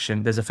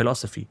action, there's a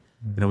philosophy.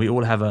 You know, we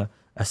all have a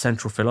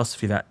central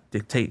philosophy that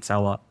dictates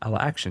our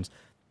actions.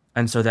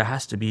 And so there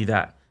has to be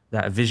that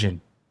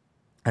vision.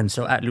 And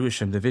so at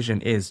Lewisham, the vision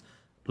is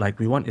like,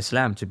 we want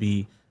Islam to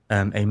be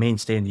a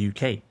mainstay in the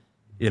UK.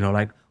 You know,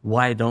 like,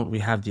 why don't we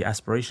have the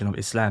aspiration of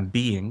Islam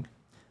being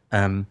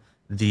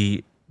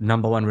the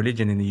number one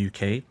religion in the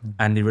UK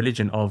and the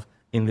religion of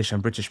English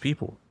and British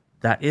people?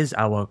 That is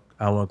our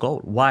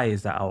goal. Why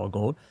is that our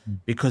goal?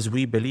 Because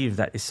we believe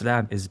that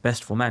Islam is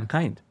best for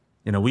mankind.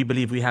 You know, we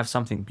believe we have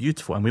something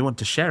beautiful and we want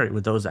to share it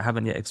with those that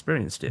haven't yet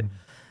experienced it.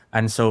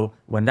 And so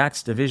when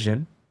that's the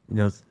vision, you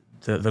know,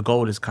 the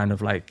goal is kind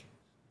of like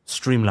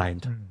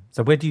streamlined.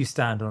 So where do you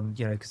stand on,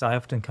 you know, because I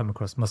often come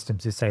across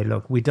Muslims who say,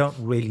 look, we don't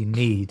really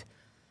need,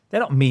 they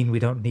don't mean we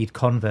don't need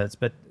converts,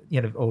 but,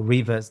 you know, or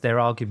reverts. Their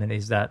argument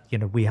is that, you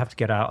know, we have to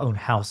get our own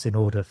house in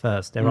order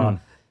first. There are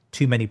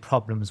too many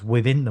problems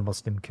within the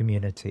Muslim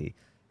community.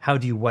 How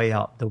do you weigh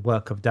up the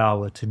work of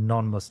dawah to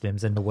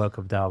non-Muslims and the work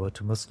of dawah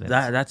to Muslims?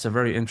 That's a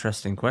very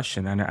interesting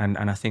question. And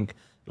I think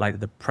like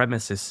the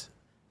premise is,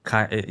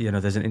 you know,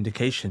 there's an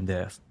indication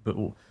there. But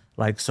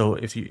like, so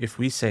if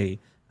we say,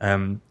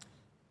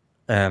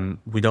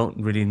 we don't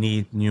really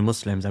need new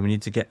Muslims and we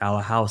need to get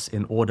our house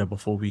in order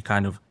before we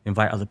kind of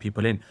invite other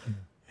people in.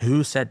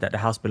 Who said that the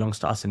house belongs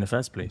to us in the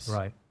first place?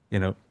 Right. You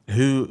know,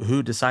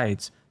 who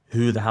decides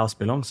who the house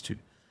belongs to?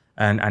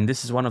 And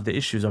this is one of the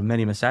issues of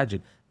many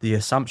masajid, the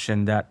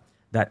assumption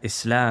that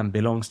Islam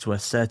belongs to a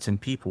certain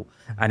people,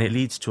 and it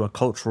leads to a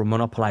cultural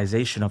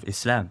monopolization of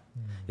Islam,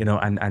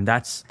 and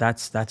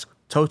that's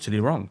totally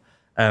wrong.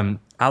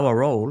 Our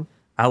role,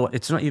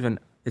 it's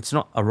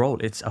not a role,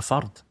 it's a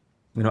fard.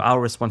 Our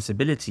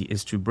responsibility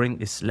is to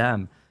bring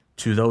Islam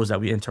to those that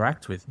we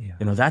interact with.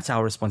 That's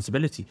our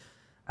responsibility.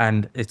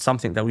 And it's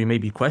something that we may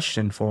be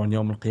questioned for on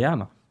Yawm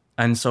al-Qiyamah.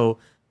 And so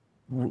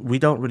we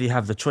don't really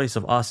have the choice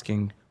of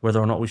asking whether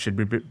or not we should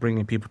be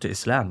bringing people to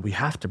Islam. We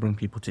have to bring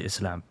people to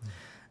Islam.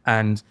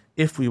 And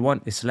if we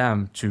want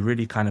Islam to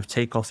really kind of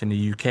take off in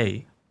the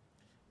UK,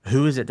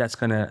 who is it that's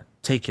going to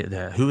take it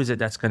there? Who is it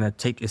that's going to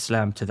take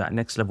Islam to that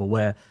next level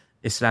where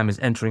Islam is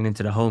entering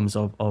into the homes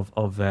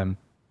of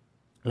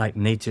like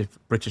native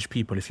British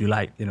people, if you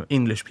like,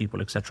 English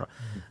people, etc.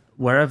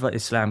 Wherever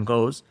Islam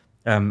goes,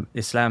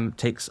 Islam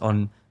takes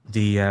on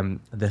the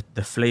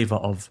flavor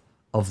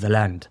of the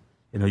land.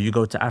 You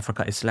go to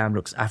Africa, Islam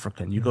looks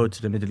African. You go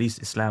to the Middle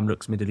East, Islam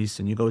looks Middle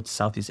Eastern. You go to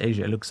Southeast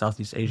Asia, it looks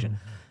Southeast Asian.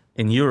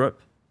 In Europe,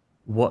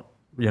 where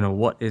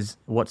is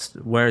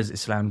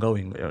Islam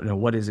going?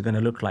 What is it going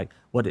to look like?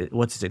 What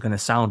is it going to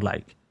sound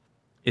like?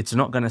 It's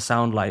not going to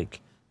sound like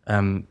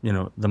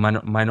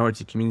the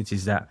minority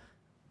communities that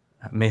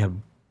may have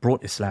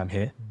brought Islam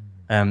here.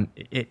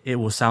 It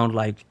will sound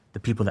like the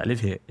people that live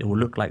here. It will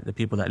look like the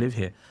people that live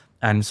here.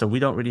 And so we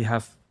don't really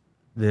have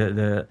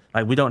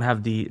we don't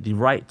have the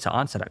right to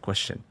answer that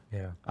question.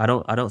 I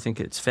don't think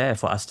it's fair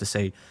for us to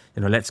say,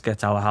 let's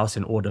get our house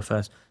in order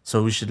first.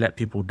 So we should let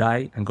people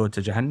die and go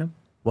to Jahannam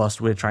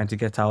whilst we're trying to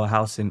get our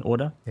house in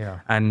order.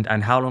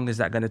 And how long is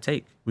that going to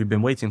take? We've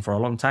been waiting for a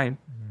long time.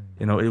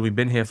 We've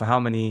been here for how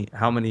many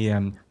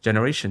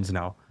generations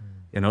now?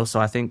 So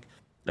I think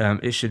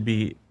it should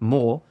be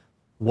more,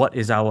 what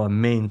is our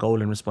main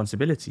goal and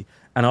responsibility?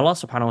 And Allah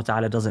subhanahu wa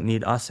ta'ala doesn't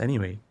need us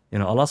anyway.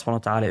 Allah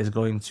subhanahu wa ta'ala is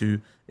going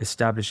to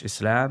establish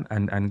Islam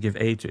and give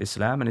aid to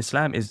Islam, and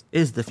Islam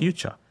is the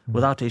future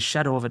without a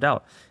shadow of a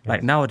doubt.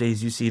 Like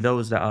nowadays you see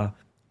those that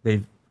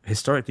they've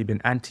historically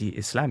been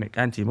anti-Islamic,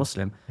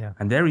 anti-Muslim,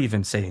 and they're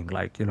even saying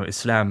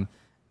Islam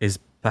is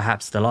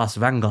perhaps the last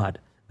vanguard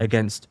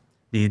against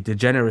the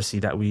degeneracy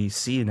that we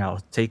see now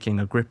taking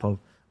a grip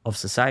of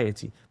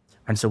society.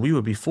 And so we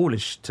would be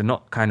foolish to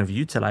not kind of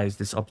utilize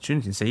this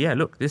opportunity and say, yeah,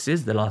 look, this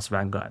is the last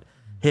vanguard.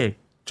 Here,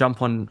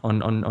 jump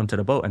onto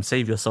the boat and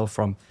save yourself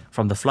from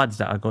the floods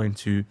that are going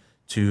to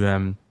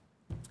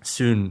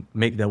soon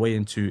make their way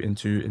into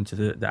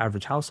the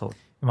average household.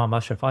 Imam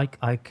Ashraf,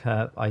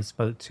 I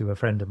spoke to a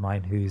friend of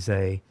mine who's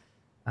a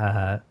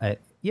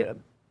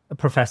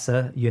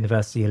professor,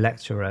 university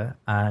lecturer,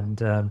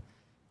 and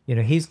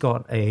he's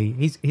got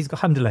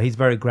alhamdulillah, he's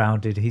very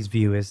grounded. His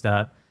view is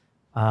that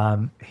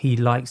he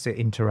likes to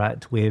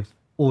interact with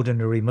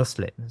ordinary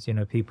Muslims,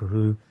 people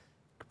who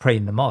pray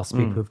in the mosque,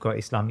 people who've got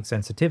Islamic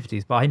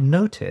sensitivities. But I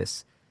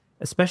notice,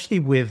 especially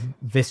with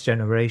this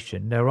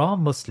generation, there are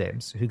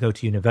Muslims who go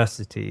to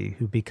university,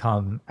 who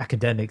become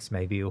academics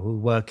maybe, or who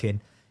work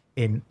in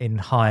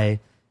high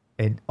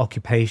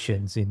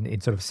occupations,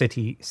 in sort of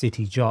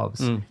city jobs,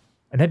 and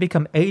they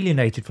become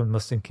alienated from the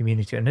Muslim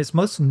community. And it's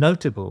most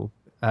notable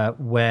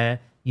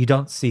where you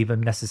don't see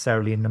them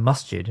necessarily in the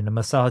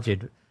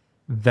masajid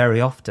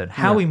very often.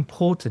 How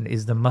important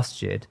is the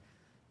masjid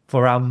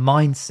for our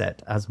mindset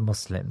as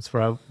Muslims,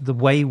 for the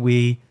way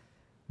we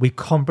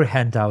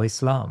comprehend our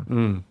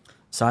Islam?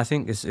 So I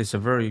think it's a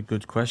very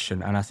good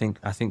question, and I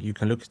think you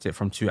can look at it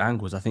from two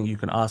angles. I think you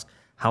can ask,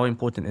 how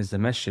important is the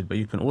masjid, but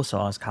you can also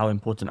ask, how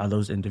important are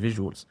those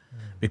individuals,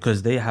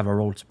 because they have a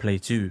role to play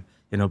too.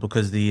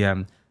 Because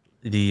the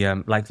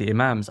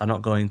imams are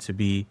not going to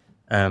be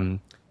they're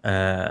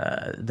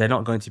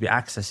not going to be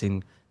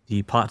accessing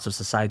the parts of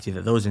society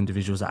that those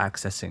individuals are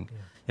accessing.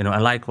 And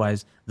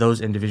likewise, those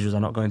individuals are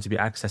not going to be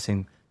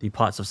accessing the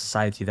parts of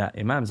society that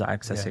imams are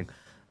accessing.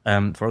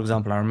 For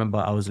example, I remember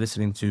I was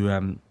listening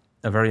to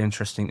a very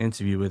interesting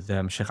interview with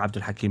Sheikh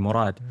Abdul Hakim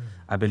Murad.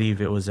 I believe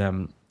it was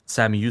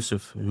Sami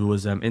Yusuf who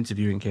was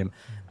interviewing him,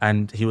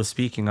 and he was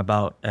speaking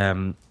about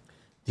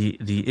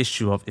the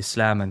issue of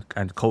Islam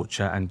and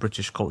culture, and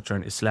British culture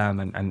and Islam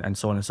and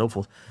so on and so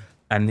forth.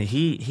 And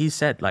he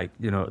said,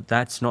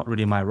 that's not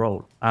really my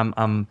role.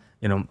 I'm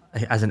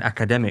as an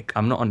academic,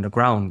 I'm not on the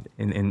ground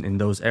in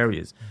those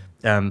areas.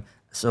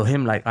 So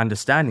him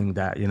understanding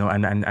that,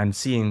 and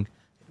seeing,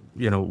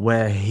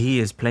 where he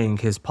is playing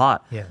his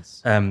part.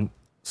 Yes.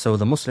 So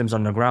the Muslims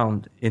on the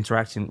ground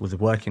interacting with the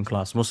working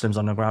class, Muslims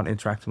on the ground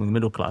interacting with the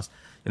middle class,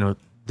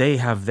 they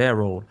have their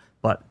role.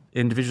 But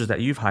individuals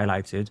that you've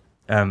highlighted,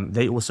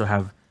 they also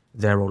have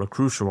their role, a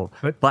crucial role.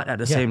 But at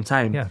the same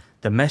time,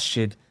 the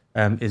masjid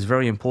is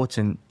very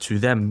important to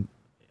them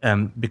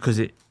because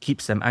it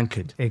keeps them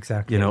anchored.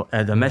 Exactly.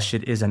 The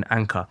masjid is an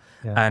anchor.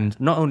 And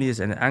not only is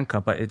it an anchor,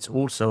 but it's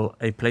also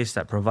a place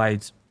that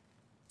provides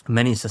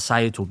many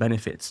societal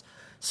benefits.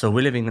 So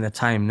we're living in a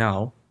time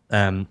now,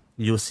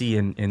 you'll see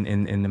in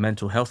the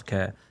mental health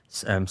care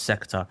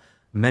sector,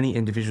 many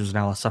individuals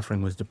now are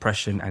suffering with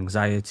depression,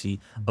 anxiety,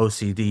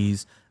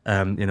 OCDs,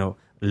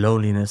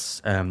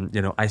 loneliness,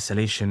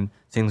 isolation,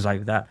 things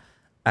like that.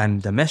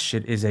 And the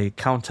masjid is a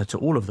counter to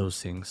all of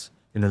those things.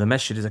 The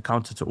masjid is a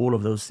counter to all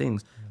of those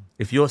things.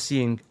 If you're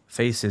seeing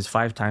faces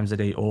 5 times a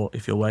day, or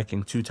if you're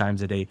working 2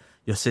 times a day,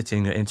 you're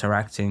sitting, you're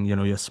interacting,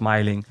 you're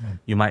smiling,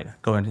 you might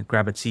go and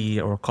grab a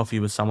tea or a coffee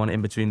with someone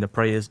in between the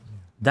prayers.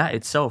 That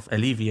itself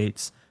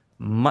alleviates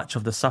much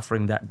of the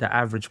suffering that the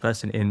average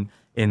person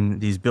in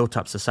these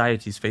built-up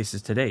societies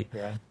faces today.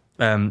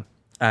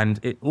 And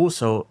it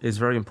also is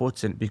very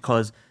important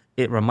because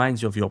it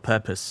reminds you of your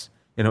purpose.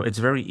 It's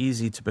very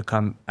easy to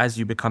become, as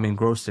you become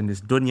engrossed in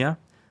this dunya,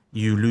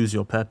 you lose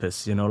your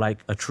purpose, like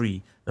a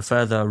tree. The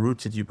further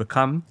rooted you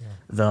become,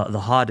 the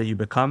harder you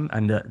become,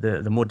 and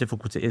the more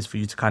difficult it is for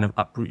you to kind of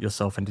uproot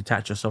yourself and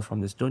detach yourself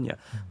from this dunya.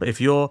 But if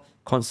you're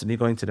constantly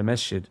going to the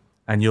masjid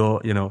and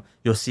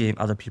you're seeing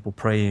other people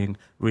praying,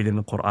 reading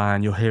the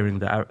Quran, you're hearing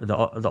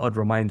the odd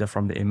reminder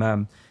from the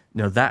Imam,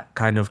 that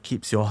kind of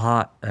keeps your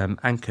heart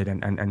anchored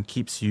and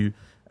keeps you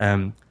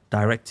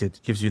directed,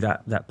 gives you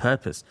that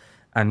purpose.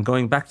 And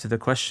going back to the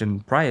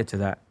question prior to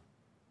that,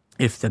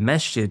 if the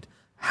masjid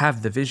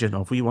have the vision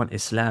of we want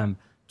Islam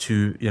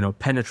to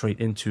penetrate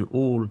into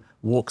all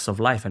walks of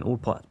life and all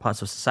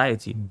parts of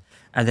society,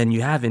 and then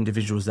you have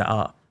individuals that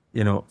are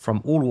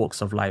from all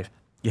walks of life.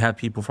 You have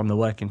people from the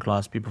working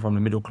class, people from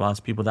the middle class,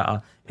 people that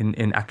are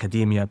in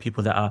academia,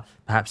 people that are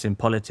perhaps in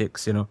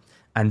politics,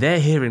 and they're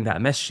hearing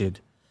that masjid,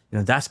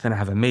 that's going to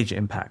have a major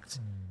impact,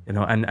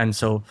 and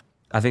so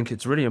I think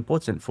it's really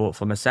important for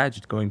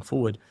masajid going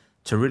forward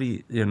to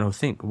really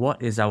think,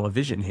 what is our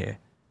vision here?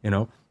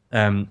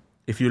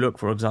 If you look,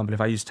 for example, if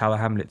I use Tower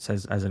Hamlets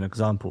as an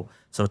example,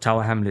 so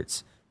Tower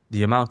Hamlets,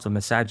 the amount of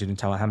masajid in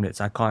Tower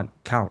Hamlets I can't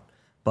count,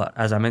 but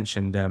as I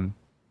mentioned,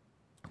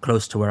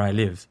 close to where I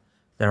live,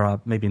 there are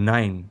maybe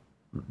 9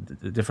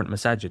 different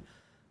masajid,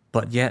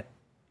 but yet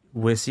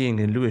we're seeing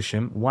in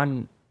Lewisham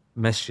one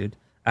masjid,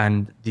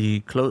 and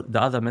the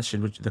other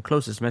masjid, which the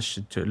closest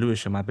masjid to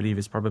Lewisham, I believe,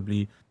 is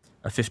probably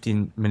a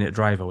 15-minute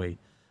drive away,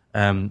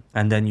 and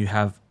then you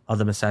have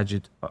other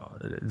masajid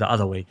the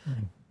other way.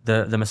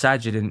 The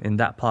masajid in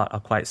that part are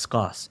quite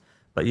scarce,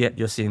 but yet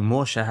you're seeing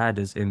more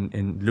shahadas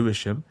in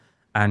Lewisham,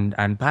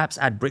 and perhaps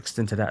add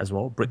Brixton to that as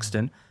well,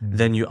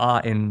 than you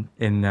are in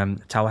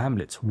Tower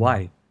Hamlets.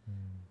 Why?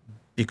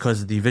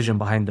 Because the vision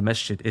behind the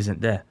masjid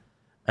isn't there.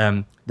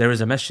 There is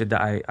a masjid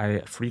that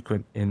I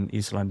frequent in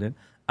East London.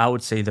 I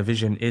would say the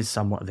vision is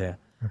somewhat there.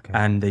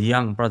 And the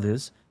young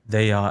brothers,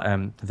 they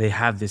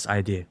have this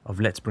idea of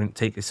let's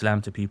take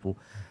Islam to people,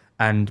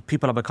 and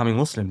people are becoming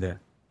Muslim there.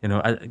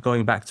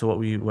 Going back to what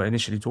we were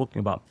initially talking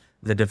about,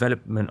 the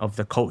development of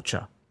the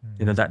culture,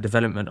 that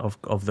development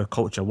of the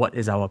culture. What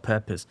is our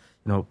purpose?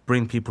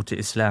 Bring people to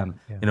Islam.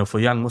 For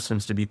young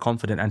Muslims to be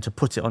confident and to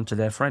put it onto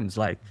their friends.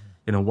 Like,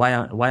 why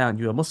aren't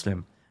you a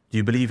Muslim? Do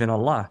you believe in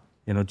Allah?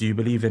 Do you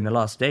believe in the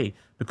last day?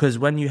 Because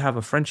when you have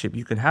a friendship,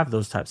 you can have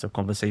those types of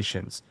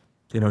conversations.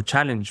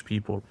 Challenge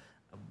people.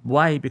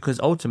 Why? Because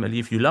ultimately,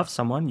 if you love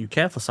someone, you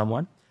care for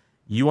someone,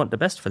 you want the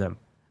best for them.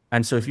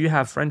 And so if you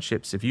have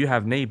friendships, if you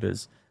have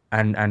neighbors,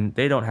 and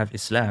they don't have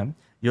Islam,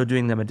 you're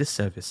doing them a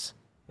disservice.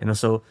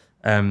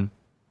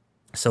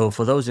 So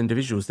for those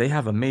individuals, they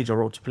have a major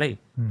role to play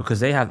because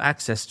they have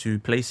access to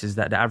places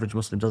that the average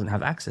Muslim doesn't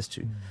have access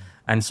to.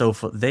 And so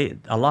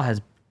Allah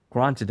has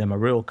granted them a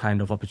real kind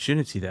of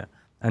opportunity there.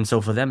 And so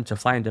for them to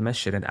find a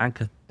masjid and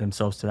anchor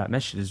themselves to that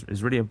masjid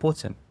is really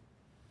important.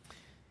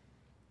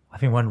 I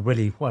think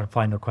one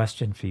final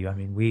question for you. I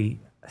mean, we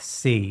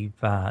see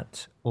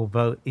that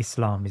although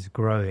Islam is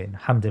growing,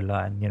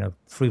 alhamdulillah, and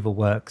through the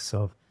works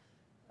of,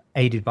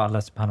 aided by Allah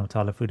subhanahu wa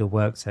ta'ala, through the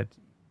works that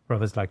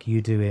brothers like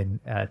you do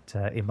at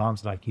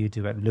Imams like you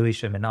do at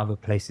Lewisham and other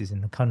places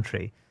in the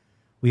country,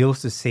 we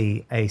also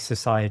see a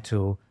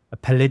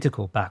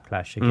political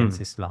backlash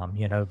against Islam.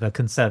 The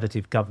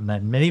conservative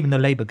government, and even the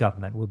Labour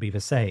government will be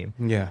the same.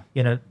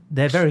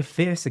 They're very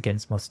fierce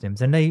against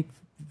Muslims, and they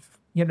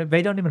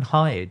don't even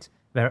hide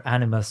their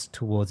animus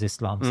towards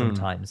Islam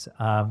sometimes.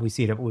 We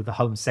see that with the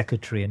Home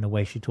Secretary and the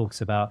way she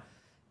talks about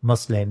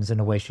Muslims and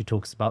the way she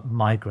talks about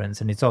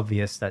migrants, and it's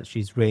obvious that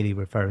she's really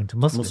referring to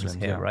Muslims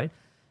here, right?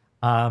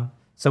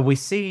 So we're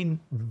seeing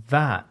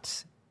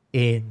that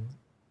in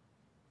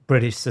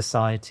British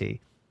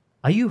society.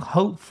 Are you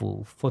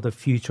hopeful for the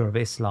future of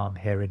Islam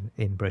here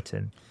in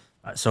Britain?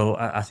 So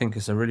I think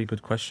it's a really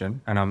good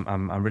question, and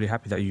I'm really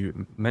happy that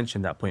you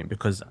mentioned that point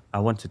because I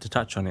wanted to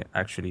touch on it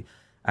actually.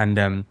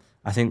 And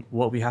I think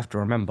what we have to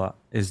remember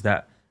is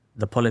that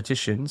the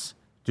politicians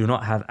do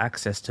not have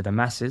access to the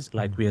masses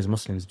like we as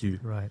Muslims do.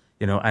 Right.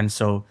 And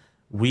so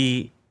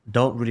we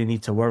don't really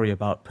need to worry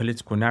about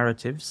political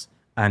narratives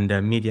and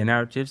media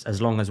narratives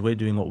as long as we're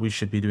doing what we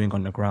should be doing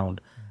on the ground.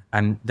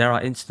 And there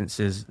are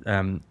instances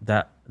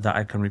that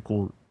I can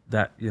recall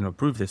that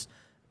prove this.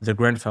 The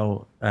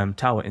Grenfell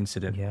Tower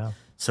incident. Yeah.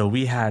 So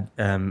we had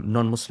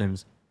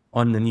non-Muslims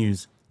on the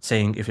news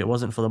saying if it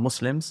wasn't for the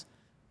Muslims,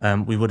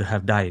 we would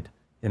have died.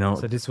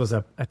 So this was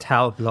a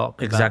tower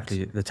block.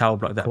 Exactly, the tower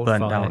block that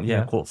burned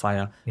down. Caught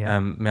fire. Yeah.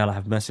 May Allah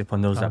have mercy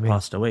upon those that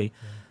passed away.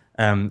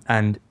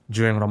 And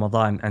during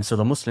Ramadan, and so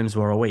the Muslims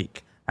were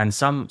awake, And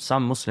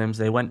some Muslims,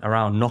 they went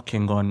around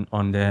knocking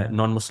on their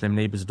non-Muslim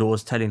neighbors'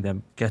 doors, telling them,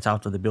 get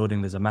out of the building,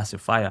 there's a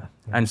massive fire.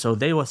 And so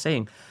they were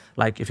saying,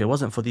 like, if it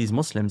wasn't for these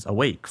Muslims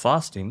awake,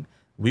 fasting,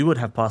 we would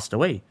have passed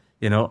away,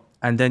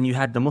 And then you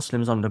had the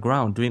Muslims on the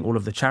ground doing all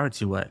of the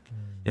charity work,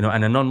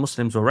 and the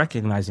non-Muslims were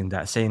recognizing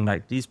that, saying,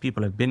 like, these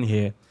people have been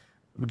here,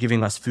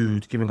 giving us food,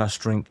 giving us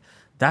drink.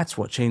 That's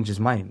what changes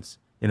minds,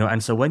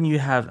 And so when you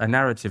have a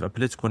narrative, a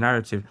political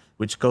narrative,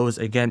 which goes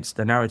against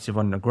the narrative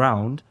on the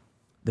ground,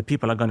 the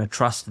people are going to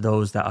trust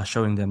those that are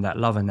showing them that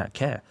love and that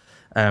care.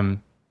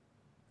 And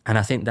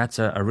I think that's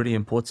a really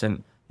important,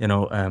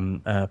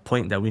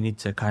 point that we need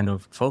to kind of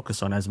focus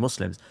on as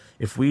Muslims.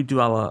 If we do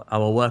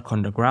our work on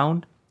the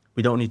ground,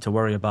 we don't need to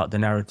worry about the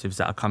narratives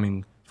that are coming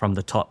from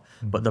the top.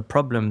 But the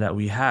problem that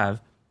we have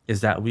is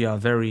that we are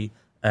very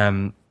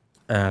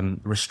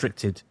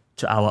restricted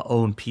to our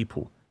own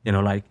people,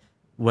 like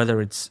whether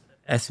it's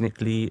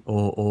ethnically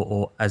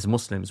or as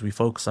Muslims, we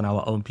focus on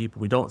our own people.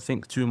 We don't think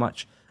too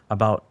much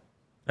about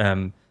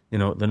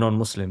the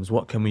non-Muslims.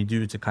 What can we do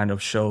to kind of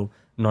show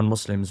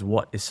non-Muslims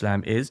what Islam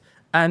is?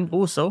 And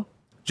also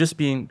just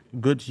being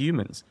good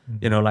humans,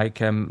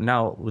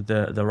 now with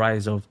the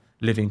rise of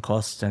living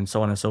costs and so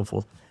on and so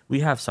forth, we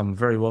have some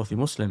very wealthy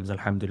Muslims,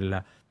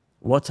 alhamdulillah.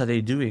 What are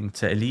they doing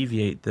to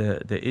alleviate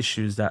the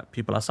issues that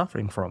people are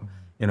suffering from?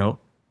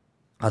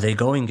 Are they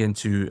going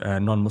into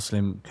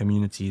non-Muslim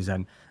communities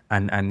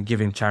and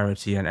giving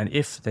charity? And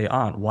if they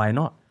aren't, why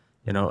not?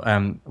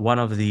 One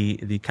of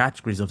the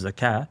categories of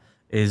zakah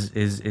is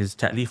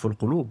ta'liful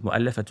qulub,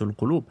 mu'allafatul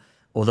qulub.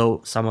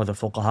 Although some of the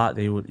fuqaha,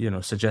 they would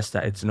suggest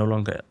that it's no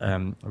longer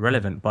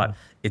relevant, but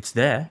it's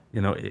there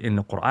in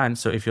the Quran.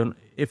 So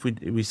if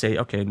we say,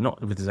 okay,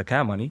 not with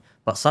zakah money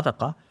but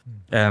sadaqah,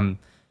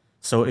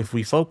 so if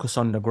we focus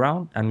on the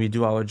ground and we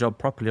do our job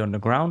properly on the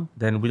ground,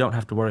 then we don't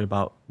have to worry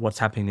about what's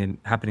happening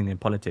in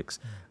politics.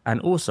 And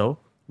also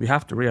we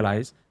have to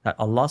realize that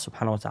Allah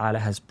subhanahu wa ta'ala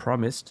has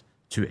promised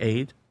to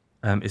aid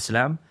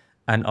Islam,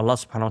 and Allah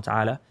subhanahu wa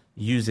ta'ala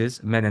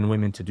uses men and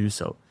women to do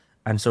so.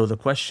 And so the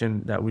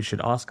question that we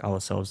should ask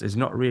ourselves is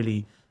not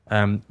really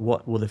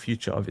what will the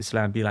future of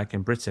Islam be like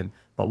in Britain,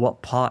 but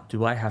what part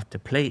do I have to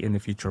play in the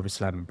future of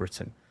Islam in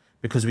Britain?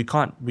 Because we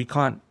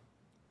can't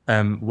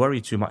worry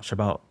too much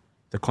about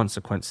the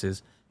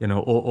consequences,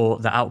 or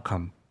the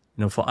outcome.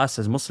 For us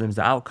as Muslims,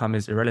 the outcome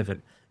is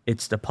irrelevant.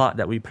 It's the part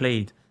that we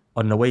played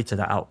on the way to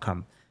the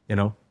outcome.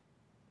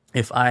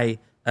 If I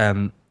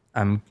am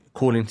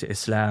calling to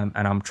Islam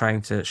and I'm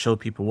trying to show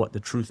people what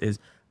the truth is,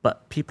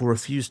 but people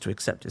refuse to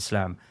accept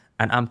Islam,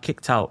 and I'm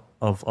kicked out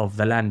of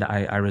the land that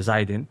I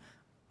reside in,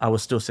 I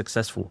was still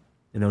successful,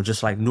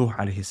 just like Nuh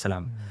alayhi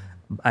salam.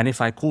 And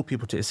if I call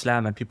people to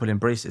Islam and people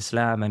embrace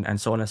Islam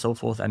and so on and so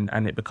forth,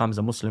 and it becomes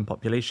a Muslim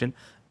population,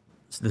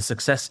 the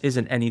success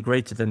isn't any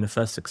greater than the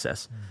first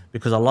success,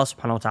 because Allah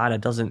subhanahu wa ta'ala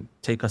doesn't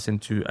take us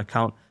into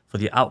account for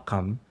the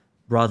outcome,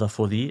 rather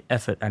for the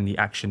effort and the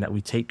action that we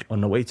take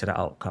on the way to the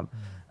outcome.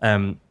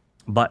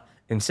 But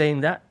in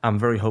saying that, I'm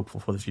very hopeful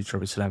for the future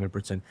of Islam in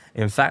Britain.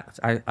 In fact,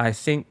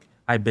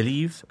 I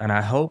believe and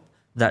I hope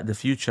that the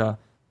future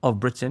of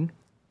Britain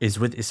is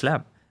with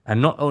Islam,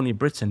 and not only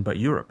Britain but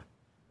Europe.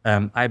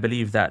 I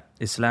believe that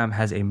Islam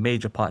has a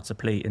major part to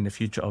play in the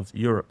future of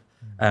Europe,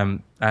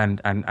 and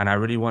I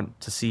really want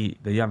to see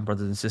the young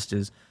brothers and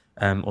sisters,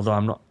 although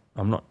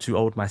I'm not too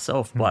old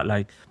myself, but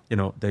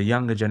the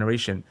younger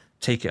generation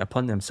take it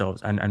upon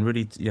themselves and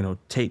really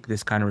take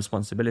this kind of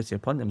responsibility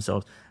upon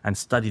themselves and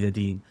study the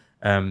deen,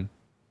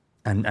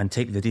 and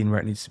take the deen where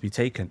it needs to be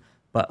taken.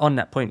 But on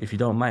that point, if you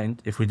don't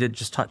mind, if we did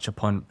just touch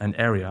upon an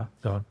area,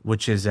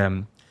 which is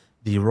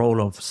the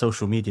role of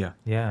social media.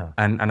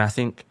 And I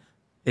think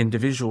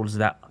individuals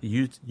that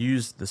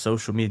use the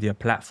social media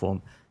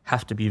platform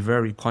have to be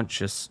very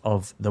conscious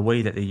of the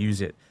way that they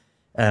use it.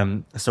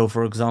 So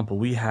for example,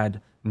 we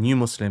had new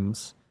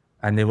Muslims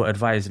and they were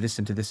advised,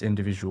 listen to this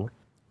individual,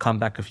 come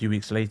back a few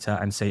weeks later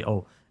and say,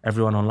 oh,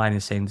 everyone online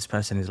is saying this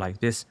person is like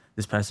this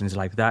person is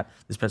like that,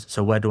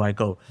 so where do I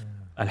go?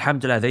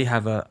 Alhamdulillah, they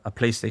have a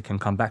place they can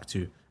come back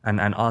to and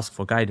ask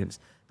for guidance.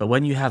 But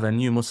when you have a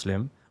new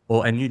Muslim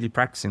or a newly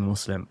practicing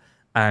Muslim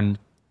and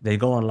they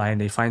go online,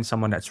 they find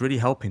someone that's really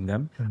helping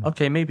them.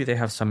 Okay, maybe they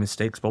have some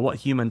mistakes, but what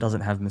human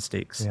doesn't have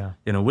mistakes?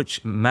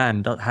 Which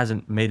man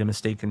hasn't made a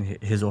mistake in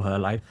his or her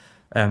life,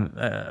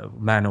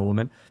 man or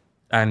woman?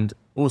 And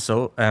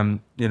also,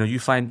 you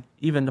find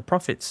even the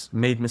prophets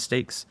made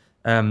mistakes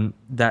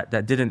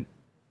that didn't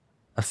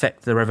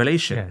affect the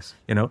revelation.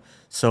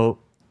 So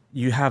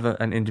you have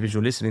an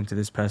individual listening to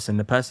this person,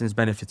 the person is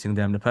benefiting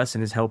them, the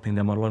person is helping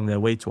them along their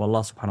way to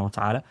Allah subhanahu wa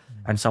ta'ala,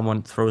 and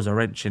someone throws a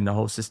wrench in the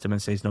whole system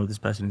and says, no, this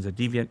person is a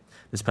deviant,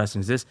 this person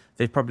is this.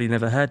 They've probably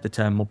never heard the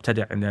term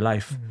mubtadi' in their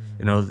life.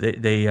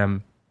 They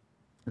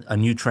a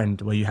new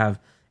trend where you have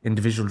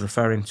individuals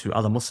referring to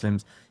other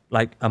Muslims,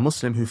 like a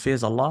Muslim who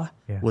fears Allah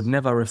would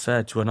never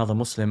refer to another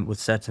Muslim with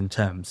certain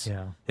terms.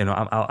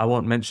 I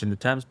won't mention the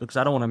terms because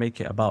I don't want to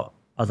make it about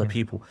other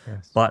people.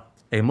 But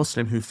a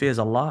Muslim who fears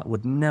Allah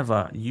would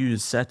never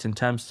use certain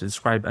terms to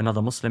describe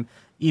another Muslim,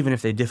 even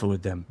if they differ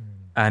with them.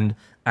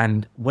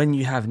 And when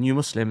you have new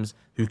Muslims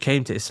who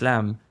came to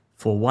Islam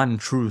for one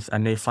truth,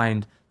 and they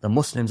find the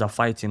Muslims are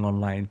fighting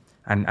online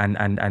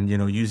and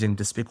using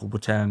despicable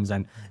terms,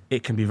 and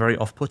it can be very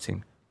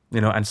off-putting,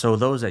 and so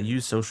those that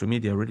use social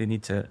media really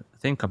need to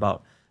think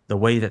about the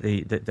way that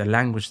the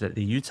language that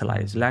they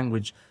utilize.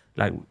 Language,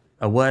 like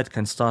a word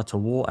can start a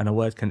war and a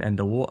word can end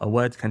a war. A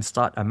word can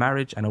start a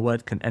marriage and a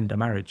word can end a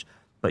marriage.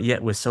 But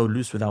yet we're so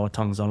loose with our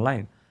tongues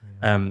online.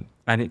 And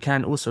it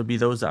can also be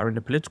those that are in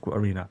the political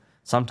arena.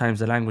 Sometimes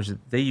the language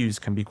that they use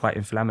can be quite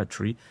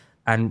inflammatory.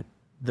 And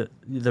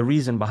the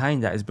reason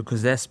behind that is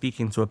because they're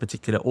speaking to a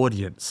particular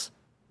audience.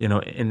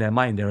 In their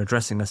mind, they're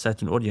addressing a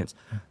certain audience.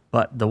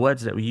 But the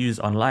words that we use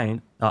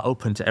online are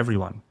open to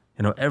everyone.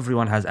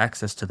 Everyone has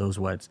access to those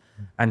words.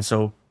 And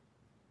so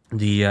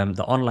the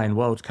online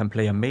world can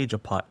play a major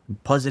part,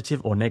 positive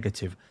or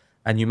negative.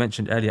 And you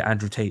mentioned earlier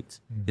Andrew Tate,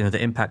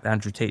 the impact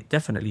Andrew Tate,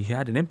 definitely he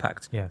had an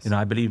impact. Yes.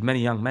 I believe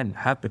many young men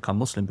have become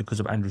Muslim because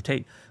of Andrew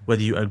Tate.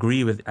 Whether you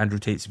agree with Andrew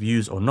Tate's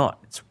views or not,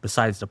 it's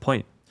besides the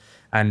point.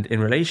 And in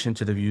relation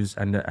to the views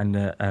and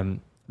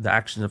the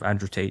actions of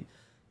Andrew Tate,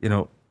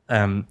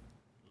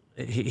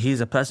 he's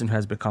a person who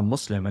has become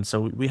Muslim, and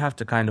so we have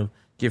to kind of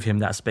give him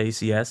that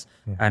space, yes.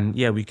 Yeah. And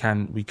we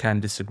can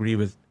disagree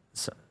with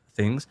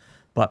things,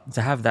 but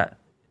to have that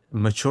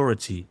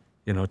maturity,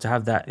 to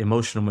have that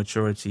emotional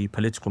maturity,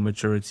 political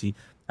maturity,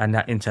 and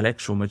that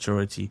intellectual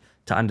maturity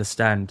to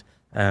understand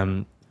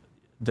the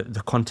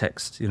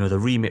context, the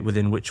remit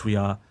within which we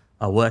are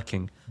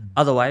working.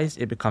 Otherwise,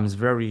 it becomes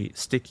very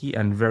sticky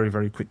and very,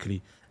 very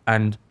quickly.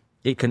 And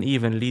it can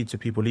even lead to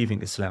people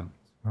leaving Islam.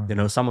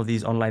 Some of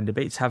these online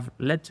debates have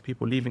led to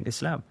people leaving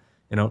Islam.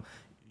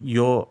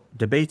 You're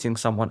debating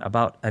someone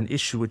about an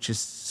issue which is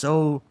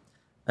so,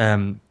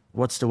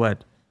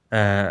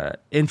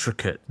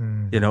 intricate,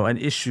 an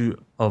issue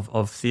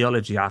of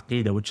theology,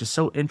 aqidah, which is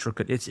so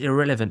intricate, it's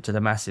irrelevant to the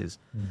masses.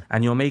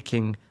 And you're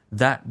making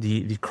that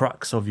the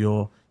crux of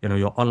your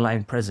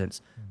online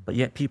presence. But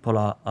yet people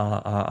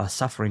are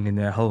suffering in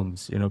their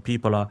homes.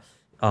 People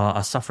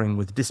are suffering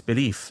with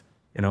disbelief,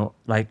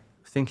 like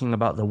thinking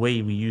about the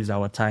way we use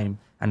our time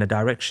and the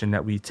direction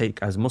that we take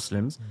as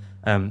Muslims.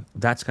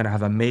 That's going to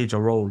have a major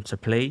role to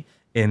play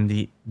in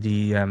the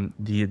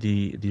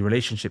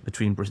relationship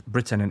between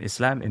Britain and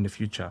Islam in the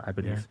future, I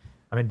believe.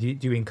 Yeah. I mean,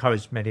 do you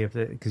encourage many of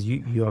because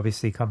you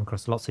obviously come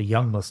across lots of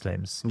young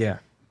Muslims. Yeah.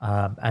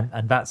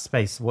 And that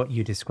space, what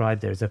you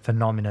described there, is a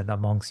phenomenon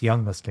amongst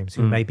young Muslims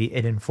who may be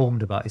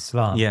ill-informed about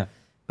Islam. Yeah.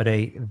 But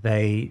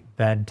they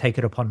then take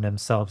it upon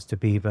themselves to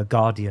be the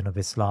guardian of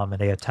Islam, and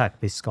they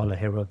attack this scholar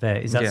here or there.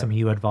 Is that something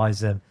you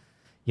advise them,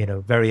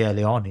 very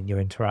early on in your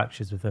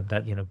interactions with them,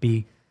 that,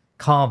 be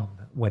calm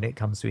when it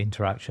comes to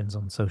interactions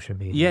on social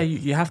media? Yeah,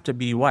 you have to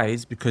be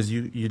wise, because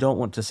you don't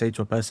want to say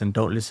to a person,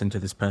 don't listen to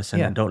this person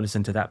and don't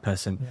listen to that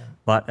person. Yeah.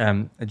 But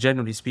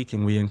generally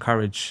speaking, we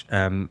encourage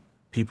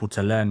people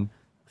to learn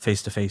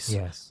face-to-face.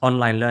 Yes.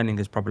 Online learning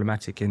is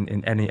problematic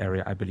in any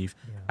area, I believe.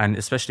 Yeah. And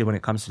especially when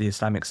it comes to the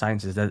Islamic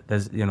sciences,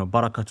 there's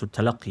barakatul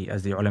talaqi,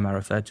 as the ulama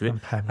refer to it,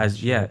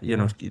 as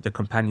the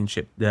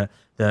companionship, the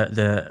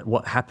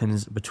what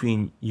happens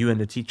between you and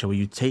the teacher, where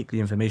you take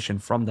the information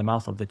from the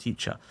mouth of the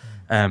teacher.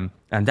 And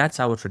that's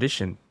our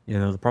tradition.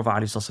 The Prophet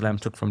ﷺ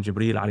took from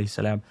Jibreel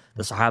ﷺ,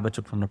 the Sahaba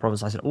took from the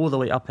Prophet ﷺ, all the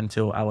way up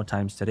until our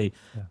times today.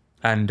 Yeah.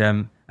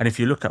 And if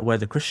you look at where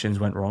the Christians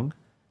went wrong,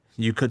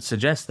 you could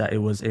suggest that it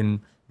was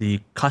in the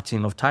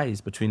cutting of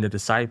ties between the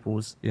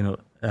disciples,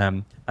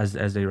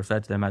 as they refer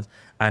to them as,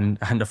 and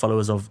the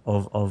followers of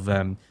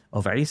Isa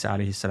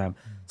alayhi salam.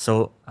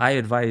 So I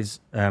advise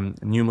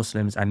new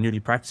Muslims and newly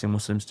practicing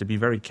Muslims to be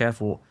very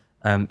careful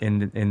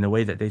in the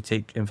way that they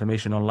take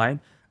information online,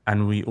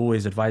 and we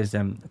always advise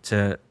them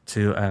to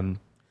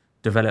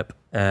develop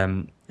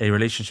a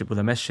relationship with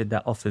a masjid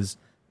that offers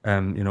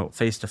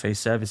face-to-face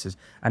services.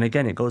 And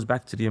again, it goes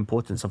back to the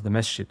importance of the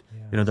masjid.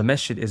 Yes. The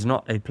masjid is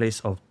not a place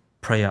of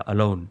prayer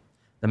alone.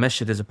 The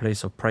masjid is a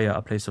place of prayer,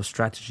 a place of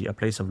strategy, a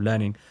place of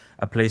learning,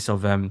 a place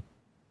of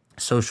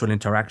social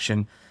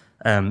interaction.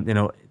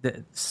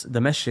 The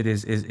masjid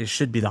it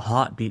should be the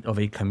heartbeat of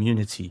a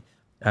community.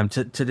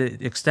 To the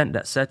extent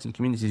that certain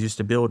communities used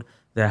to build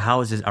their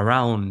houses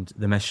around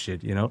the masjid,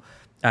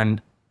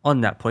 And on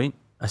that point,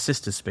 a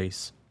sister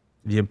space,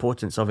 the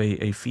importance of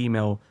a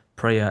female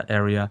prayer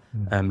area,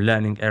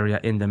 learning area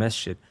in the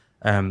masjid.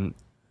 And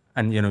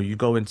you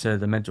go into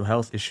the mental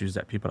health issues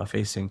that people are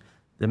facing.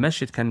 The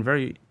masjid can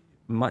very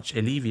much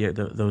alleviate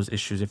those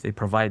issues if they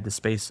provide the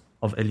space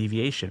of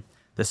alleviation,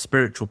 the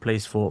spiritual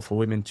place for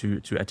women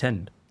to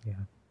attend. Yeah.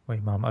 Well,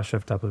 Imam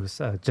Ashraf Dabous,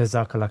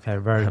 Jazakallah khair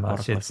very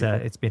much.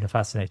 It's been a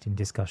fascinating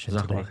discussion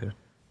today.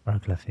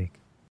 Barakallah feek.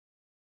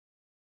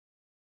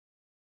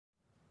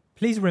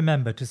 Please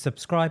remember to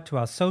subscribe to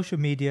our social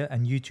media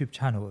and YouTube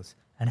channels,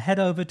 and head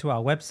over to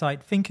our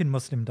website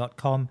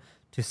thinkingmuslim.com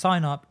to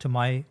sign up to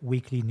my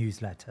weekly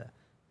newsletter.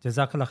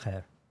 Jazakallah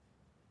khair.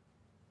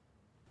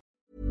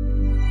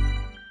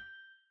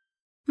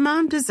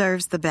 Mom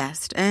deserves the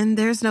best, and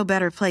there's no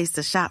better place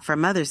to shop for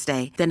Mother's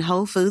Day than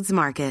Whole Foods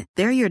Market.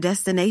 They're your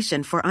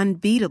destination for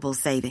unbeatable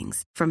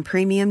savings, from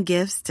premium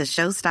gifts to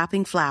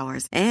show-stopping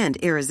flowers and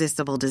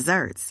irresistible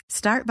desserts.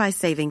 Start by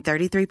saving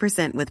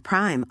 33% with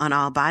Prime on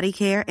all body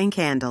care and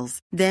candles.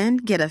 Then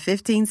get a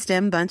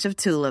 15-stem bunch of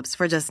tulips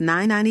for just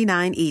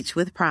 $9.99 each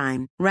with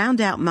Prime. Round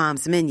out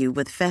Mom's menu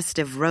with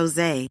festive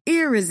rosé,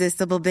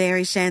 irresistible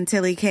berry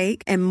chantilly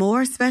cake, and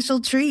more special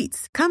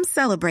treats. Come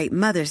celebrate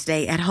Mother's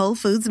Day at Whole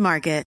Foods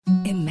Market.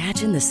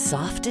 Imagine the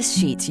softest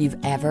sheets you've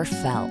ever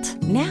felt.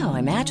 Now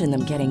imagine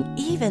them getting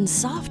even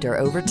softer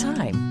over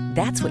time.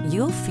 That's what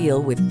you'll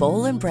feel with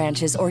Boll &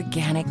 Branch's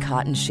organic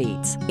cotton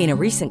sheets. In a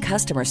recent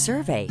customer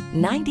survey,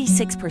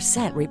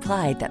 96%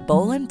 replied that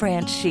Boll &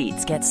 Branch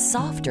sheets get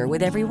softer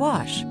with every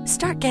wash.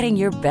 Start getting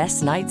your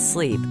best night's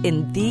sleep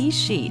in these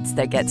sheets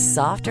that get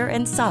softer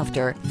and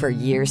softer for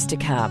years to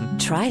come.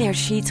 Try their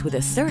sheets with a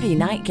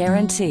 30-night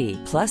guarantee.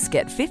 Plus,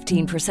 get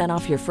 15%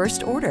 off your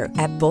first order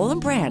at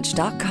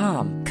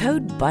bollandbranch.com.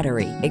 Code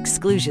BUTTERY.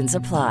 Exclusions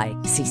apply.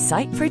 See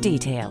site for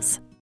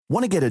details.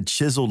 Want to get a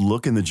chiseled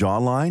look in the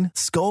jawline?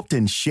 Sculpt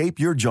and shape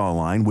your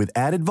jawline with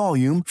added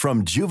volume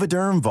from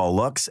Juvederm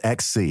Volux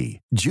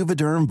XC.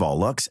 Juvederm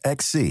Volux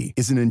XC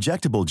is an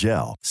injectable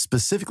gel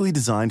specifically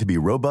designed to be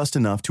robust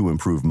enough to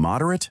improve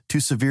moderate to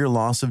severe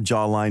loss of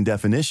jawline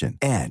definition.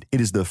 And it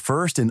is the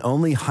first and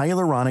only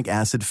hyaluronic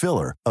acid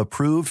filler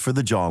approved for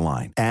the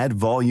jawline. Add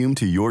volume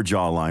to your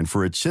jawline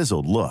for a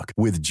chiseled look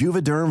with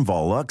Juvederm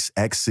Volux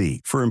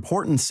XC. For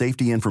important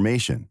safety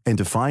information and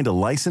to find a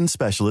licensed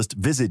specialist,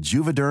 visit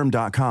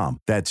juvederm.com.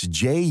 That's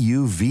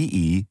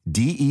JUVEDERM.com.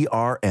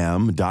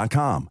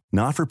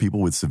 Not for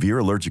people with severe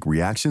allergic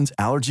reactions,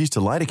 allergies to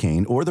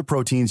lidocaine, or the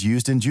proteins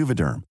used in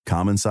Juvederm.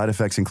 Common side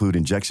effects include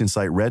injection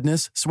site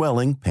redness,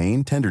 swelling,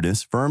 pain,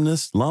 tenderness,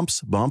 firmness,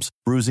 lumps, bumps,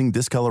 bruising,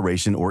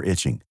 discoloration, or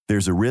itching.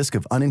 There's a risk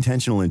of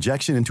unintentional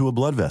injection into a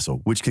blood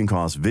vessel, which can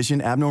cause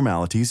vision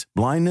abnormalities,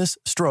 blindness,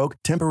 stroke,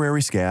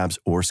 temporary scabs,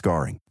 or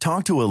scarring.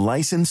 Talk to a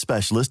licensed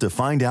specialist to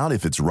find out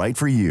if it's right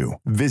for you.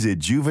 Visit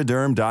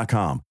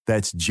Juvederm.com.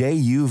 That's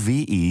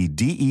JUVEDERM.com.